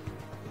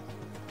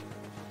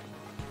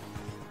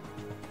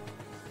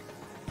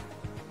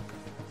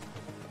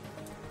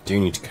 Do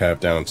need to curve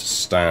down to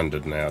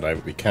standard now, though,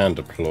 but we can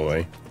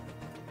deploy.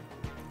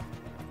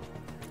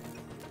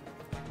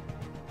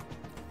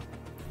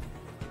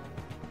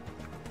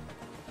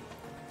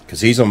 Because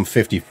he's on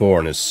 54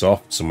 on his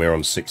softs, and we're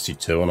on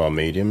 62 on our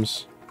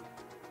mediums.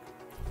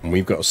 And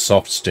we've got a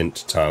soft stint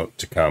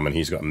to come, and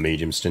he's got a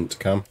medium stint to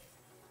come.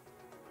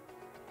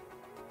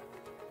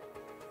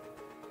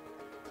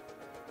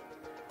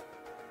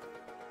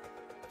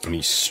 And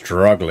he's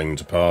struggling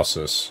to pass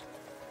us.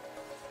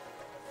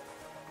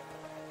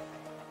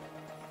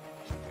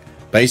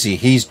 Basically,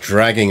 he's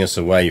dragging us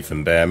away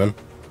from Behrman.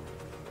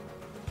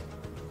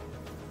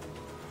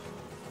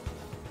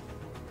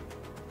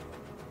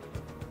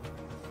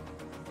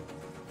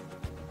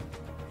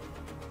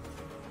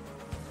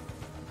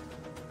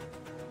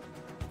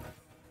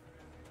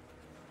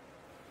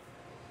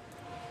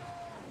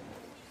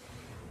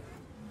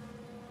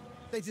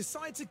 They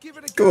decide to give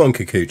it a Go on,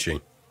 Kikuchi.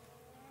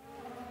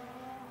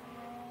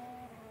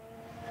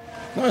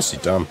 Nicely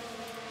done.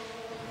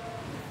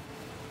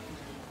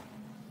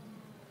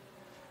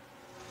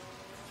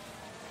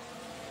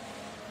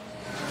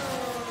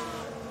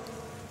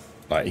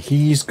 Like,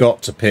 he's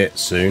got to pit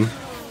soon.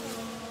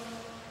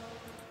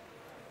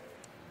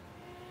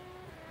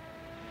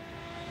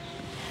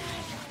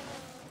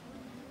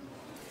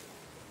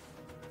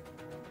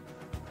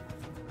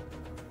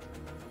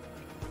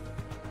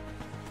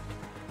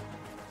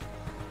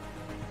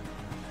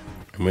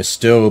 And we're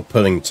still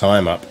pulling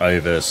time up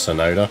over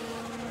Sonoda.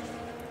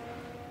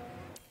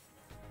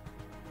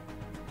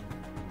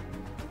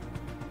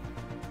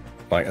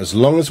 Like, as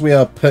long as we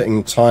are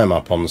putting time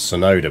up on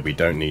Sonoda, we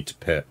don't need to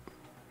pit.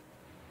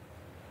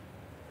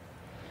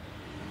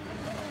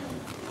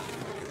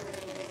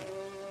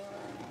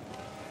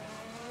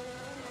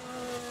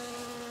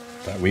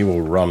 But we will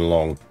run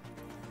long.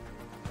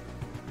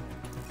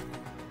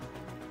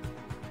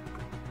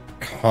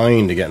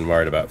 Kinda getting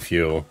worried about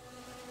fuel.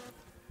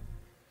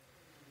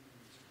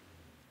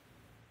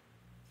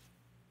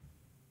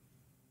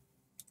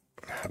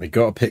 We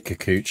got to pick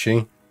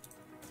Kikuchi.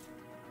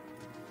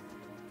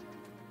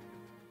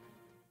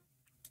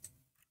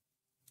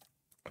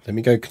 Let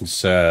me go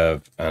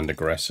conserve and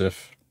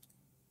aggressive.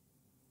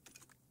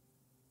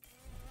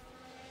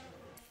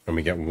 And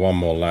we get one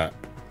more lap.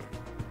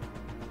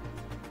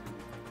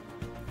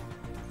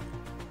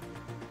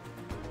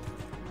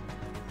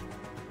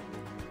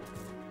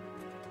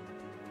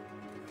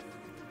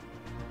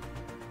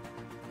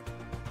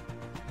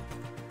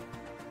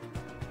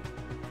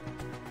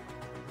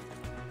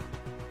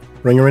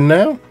 Bring her in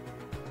now.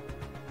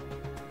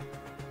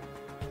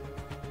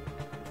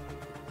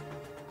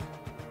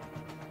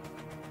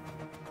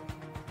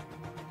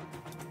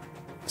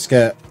 Let's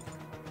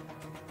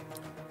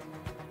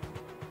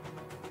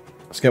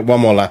get one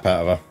more lap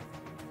out of her.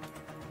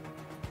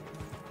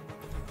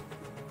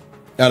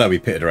 Oh no, we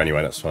pitted her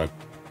anyway, that's fine.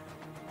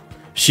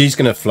 She's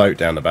going to float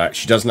down the back.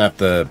 She doesn't have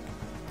the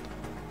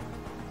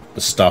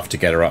stuff to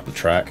get her up the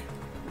track,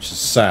 which is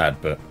sad,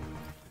 but...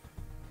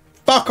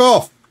 Fuck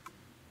off!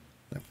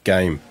 That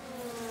game.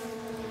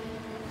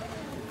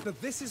 So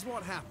this is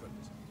what happened.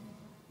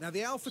 Now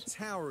the Alpha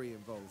Tauri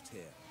involved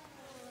here.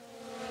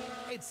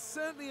 It's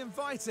certainly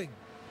inviting.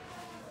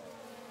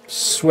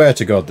 Swear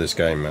to God, this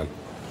game, man.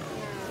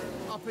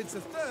 Up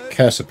into third.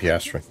 Curse of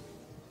Piastri.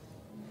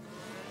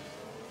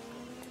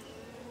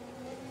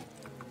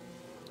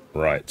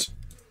 Right.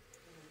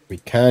 We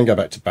can go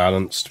back to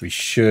balanced. We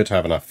should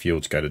have enough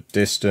fuel to go to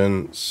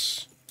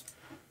distance.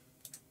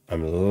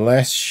 I'm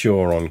less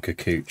sure on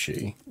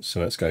Kikuchi, so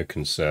let's go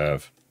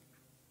conserve.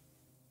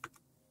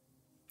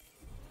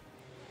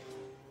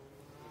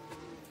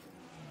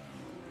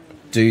 I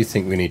do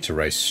think we need to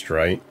race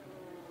straight.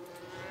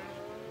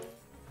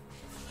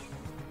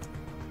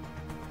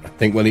 I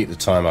think we'll eat the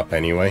time up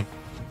anyway.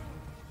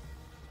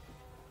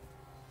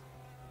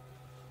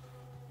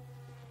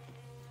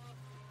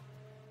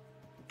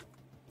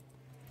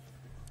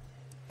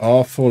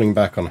 Are falling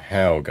back on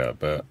Helga,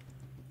 but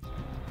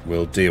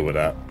we'll deal with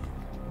that.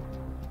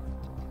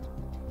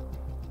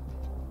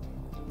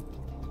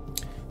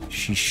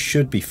 She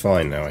should be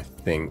fine now, I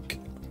think.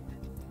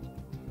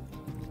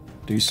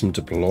 Do some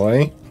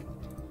deploy.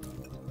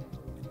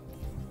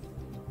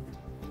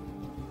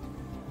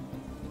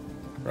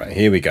 Right,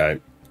 here we go.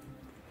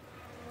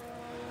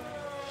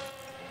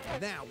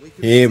 Now we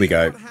can Here we see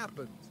go. what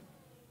happened.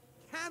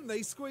 Can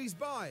they squeeze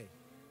by?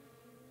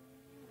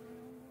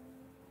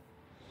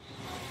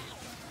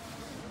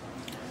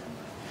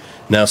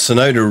 Now,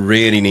 Sonoda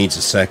really needs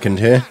a second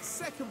here. That's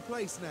second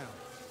place now.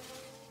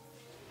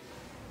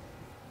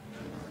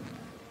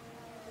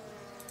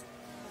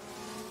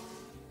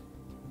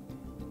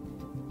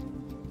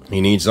 He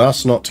needs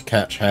us not to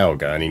catch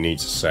Helga, and he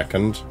needs a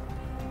second.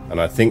 And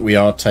I think we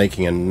are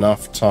taking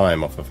enough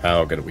time off of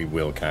Helga that we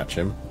will catch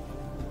him.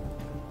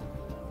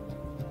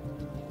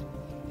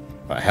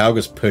 Right,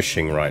 Helga's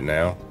pushing right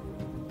now.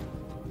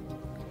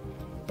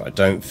 But I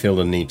don't feel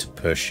the need to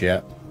push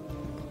yet.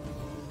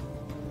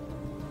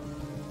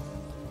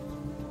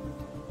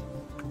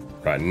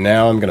 Right,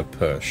 now I'm going to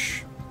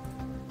push.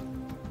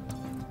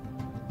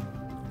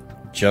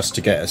 Just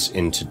to get us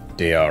into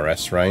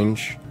DRS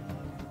range.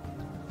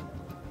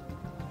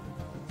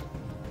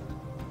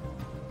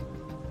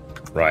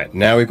 Right,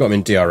 now we've got him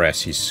in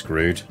DRS, he's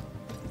screwed.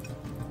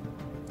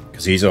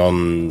 Because he's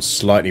on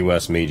slightly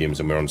worse mediums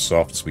and we're on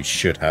softs, we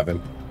should have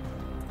him.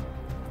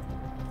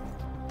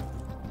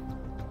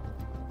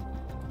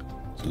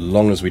 As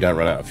long as we don't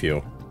run out of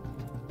fuel.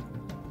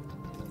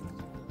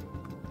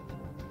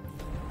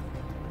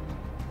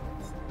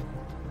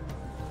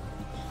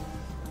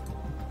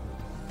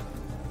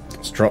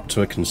 Let's drop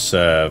to a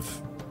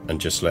conserve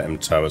and just let him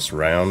tow us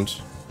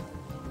around.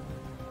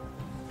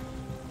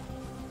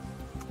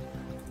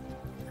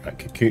 Right,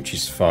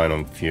 Kikuchi's fine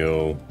on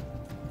fuel.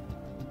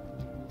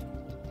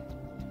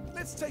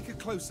 Let's take a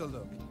closer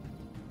look.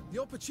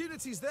 The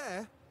opportunity's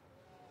there.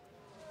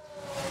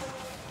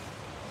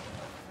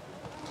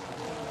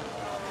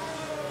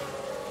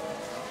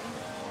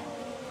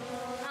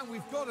 And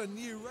we've got a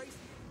new race.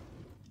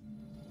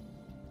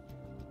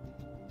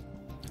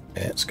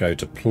 Let's go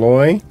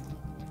deploy.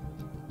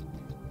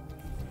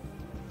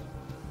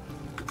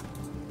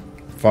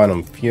 Fine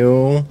on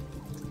fuel.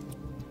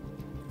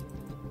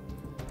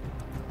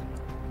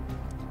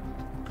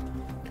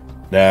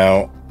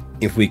 Now,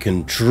 if we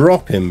can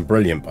drop him,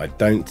 brilliant, but I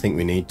don't think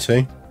we need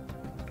to.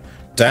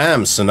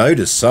 Damn,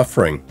 Sonoda's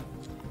suffering.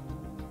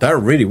 That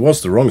really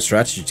was the wrong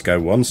strategy to go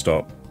one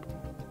stop.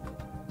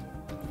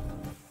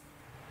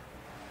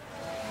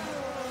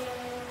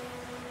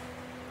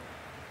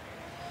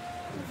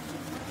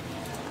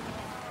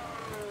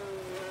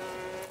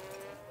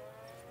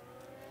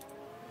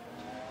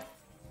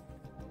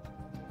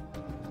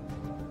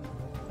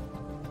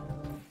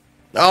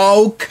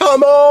 Oh,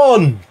 come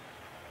on!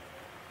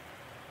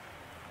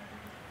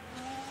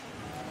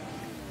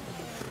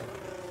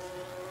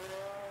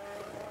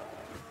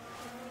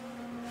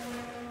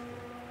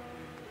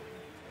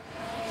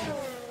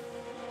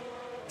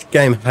 This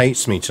game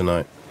hates me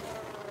tonight.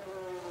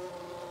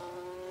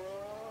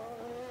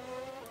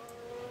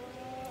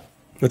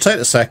 We'll take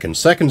the second.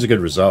 Second's a good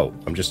result.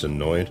 I'm just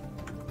annoyed.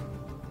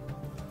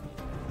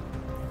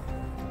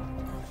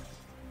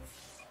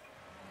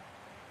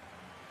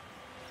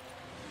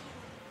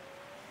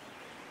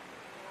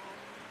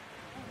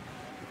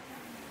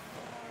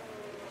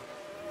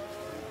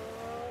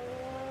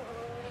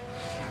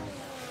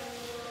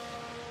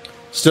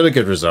 Still a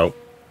good result.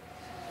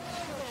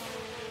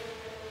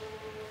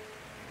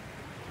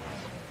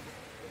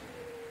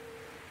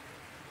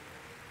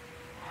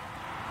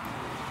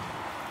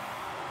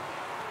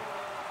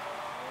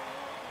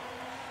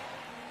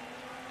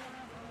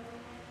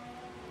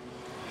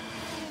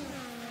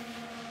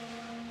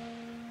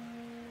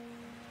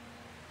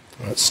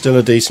 That's still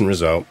a decent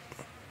result.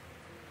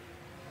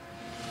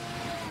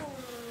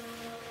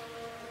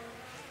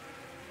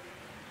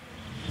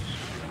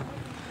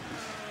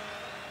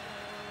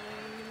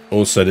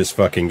 Also this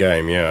fucking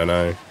game, yeah, I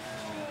know.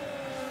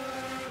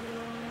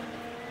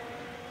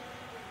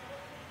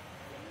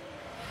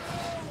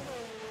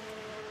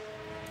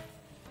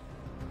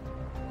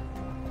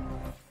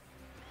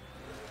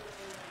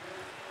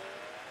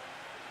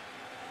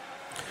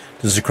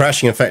 Does the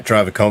crashing affect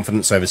driver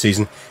confidence over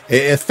season?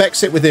 It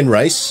affects it within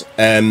race,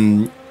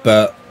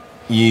 but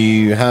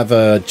you have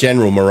a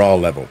general morale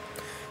level.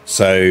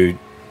 So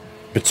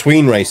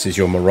between races,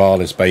 your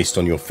morale is based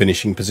on your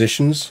finishing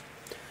positions.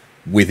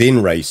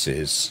 Within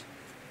races,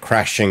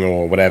 crashing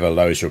or whatever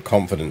lowers your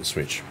confidence,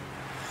 which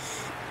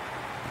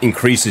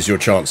increases your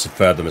chance of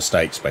further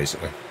mistakes,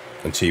 basically,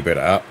 until you build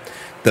it up.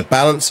 The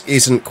balance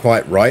isn't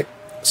quite right.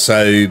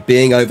 So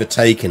being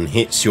overtaken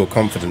hits your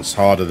confidence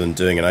harder than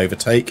doing an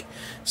overtake.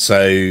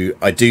 So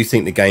I do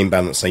think the game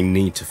balance, they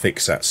need to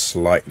fix that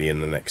slightly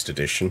in the next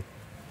edition.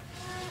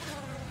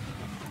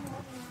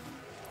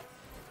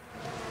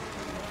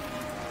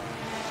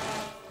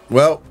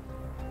 Well,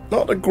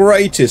 not the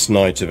greatest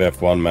night of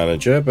F1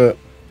 Manager, but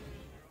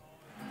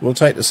we'll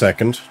take the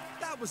second.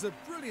 That was a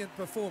brilliant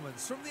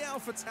performance from the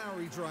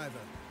AlphaTauri driver.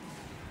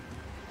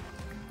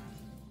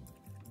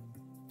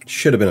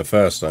 Should have been a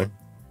first, though.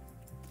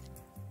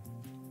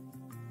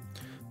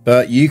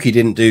 But Yuki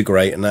didn't do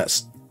great, and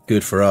that's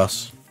good for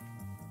us.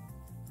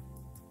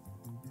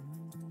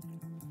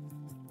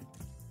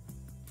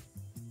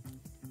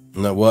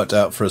 And that worked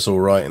out for us all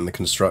right in the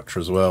constructor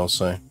as well,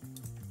 so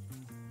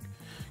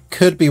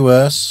could be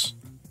worse.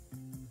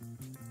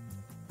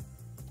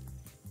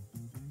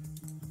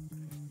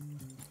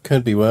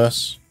 Could be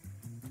worse.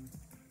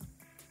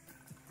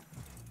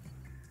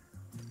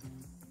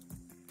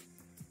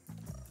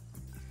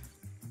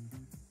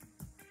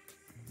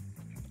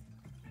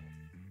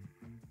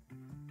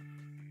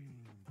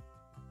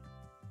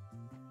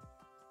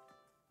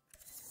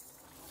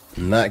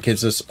 And that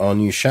gives us our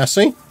new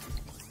chassis.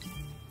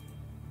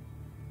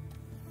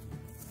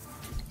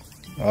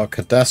 Our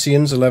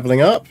Cardassians are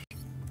leveling up.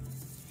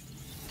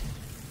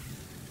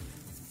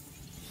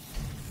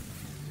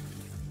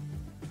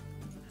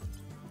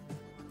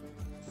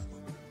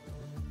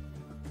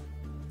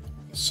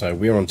 So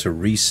we're on to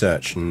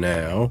research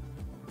now.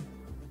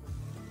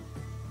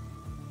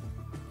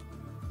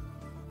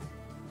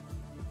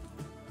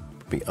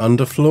 Be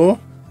underfloor.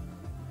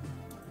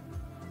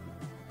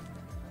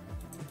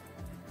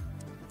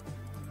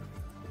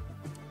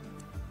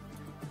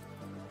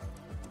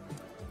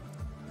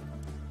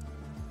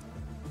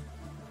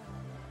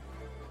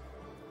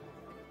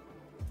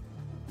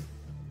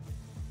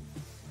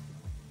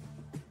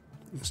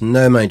 There's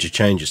no major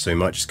changes, so we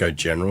might just go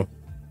general.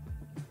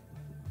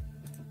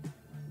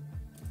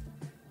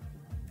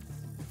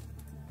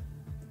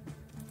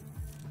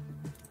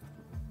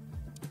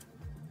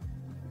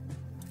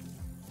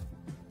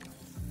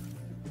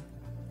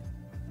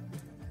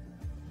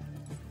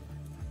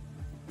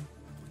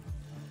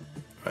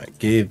 Right,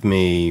 give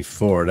me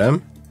 4 of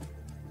them.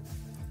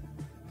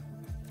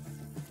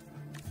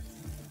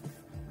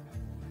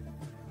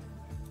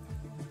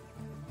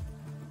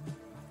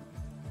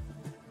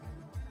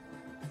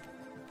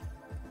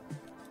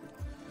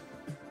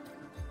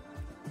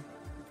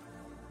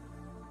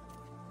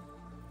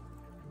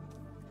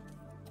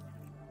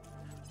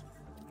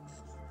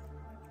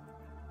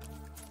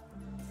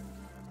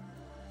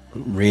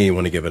 Really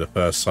want to give it a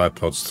first side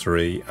pods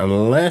 3,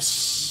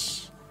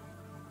 unless...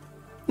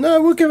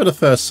 No, we'll give it a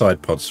first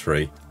side pods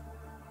 3.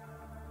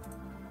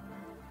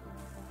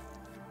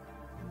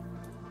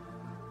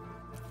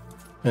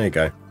 There you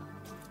go.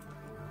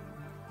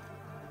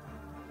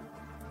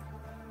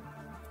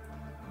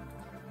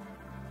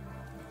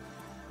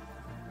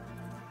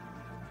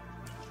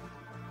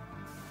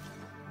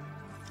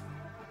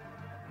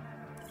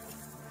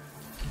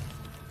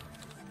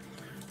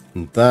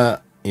 And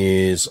that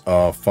is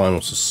our final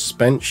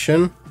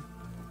suspension.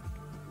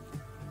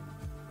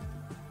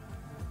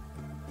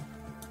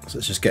 So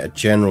let's just get a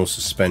general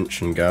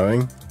suspension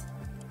going.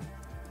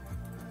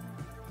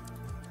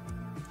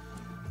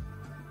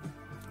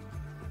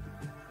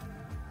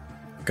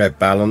 Go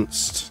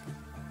balanced.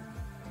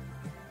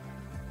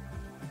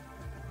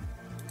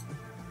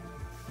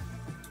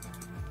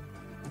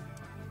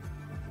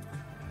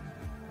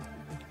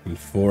 And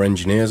 4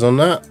 engineers on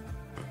that.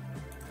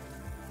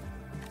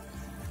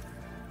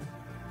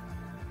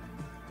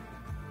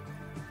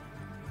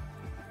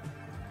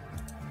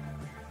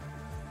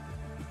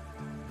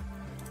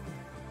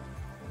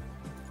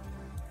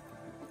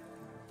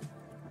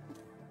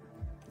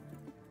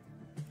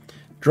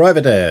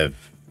 Driver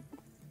dev.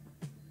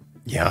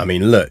 Yeah, I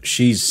mean, look,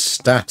 she's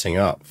statting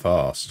up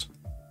fast.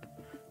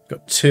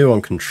 Got 2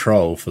 on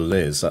control for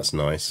Liz. That's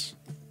nice.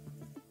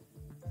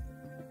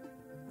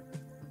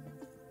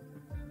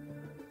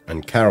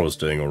 And Carol's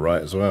doing all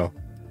right as well.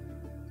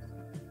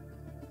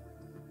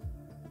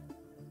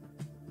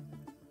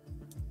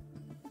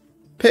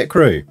 Pit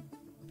crew.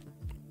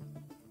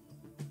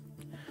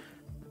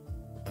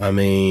 I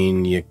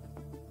mean,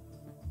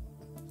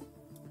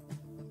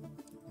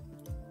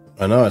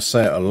 I know I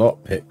say it a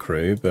lot, pit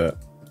crew, but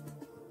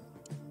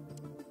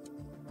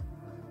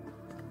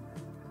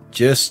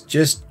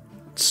just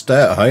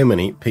stay at home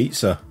and eat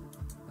pizza.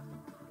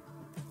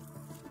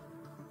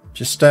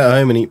 Just stay at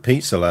home and eat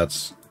pizza,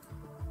 lads.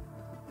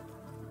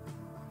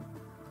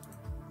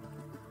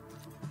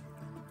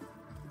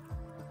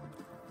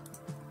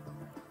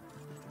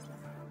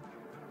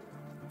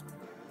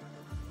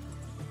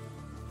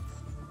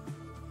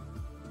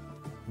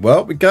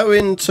 Well, we go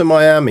into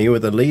Miami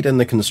with a lead in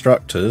the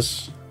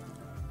constructors.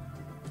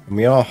 And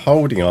we are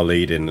holding our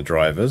lead in the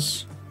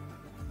drivers.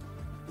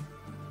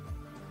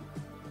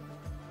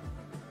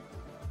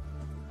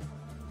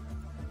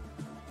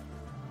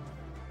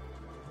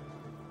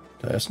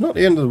 It's not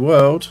the end of the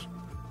world.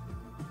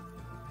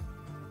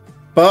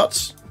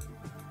 But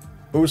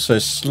also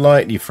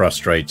slightly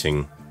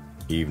frustrating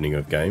evening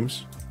of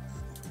games.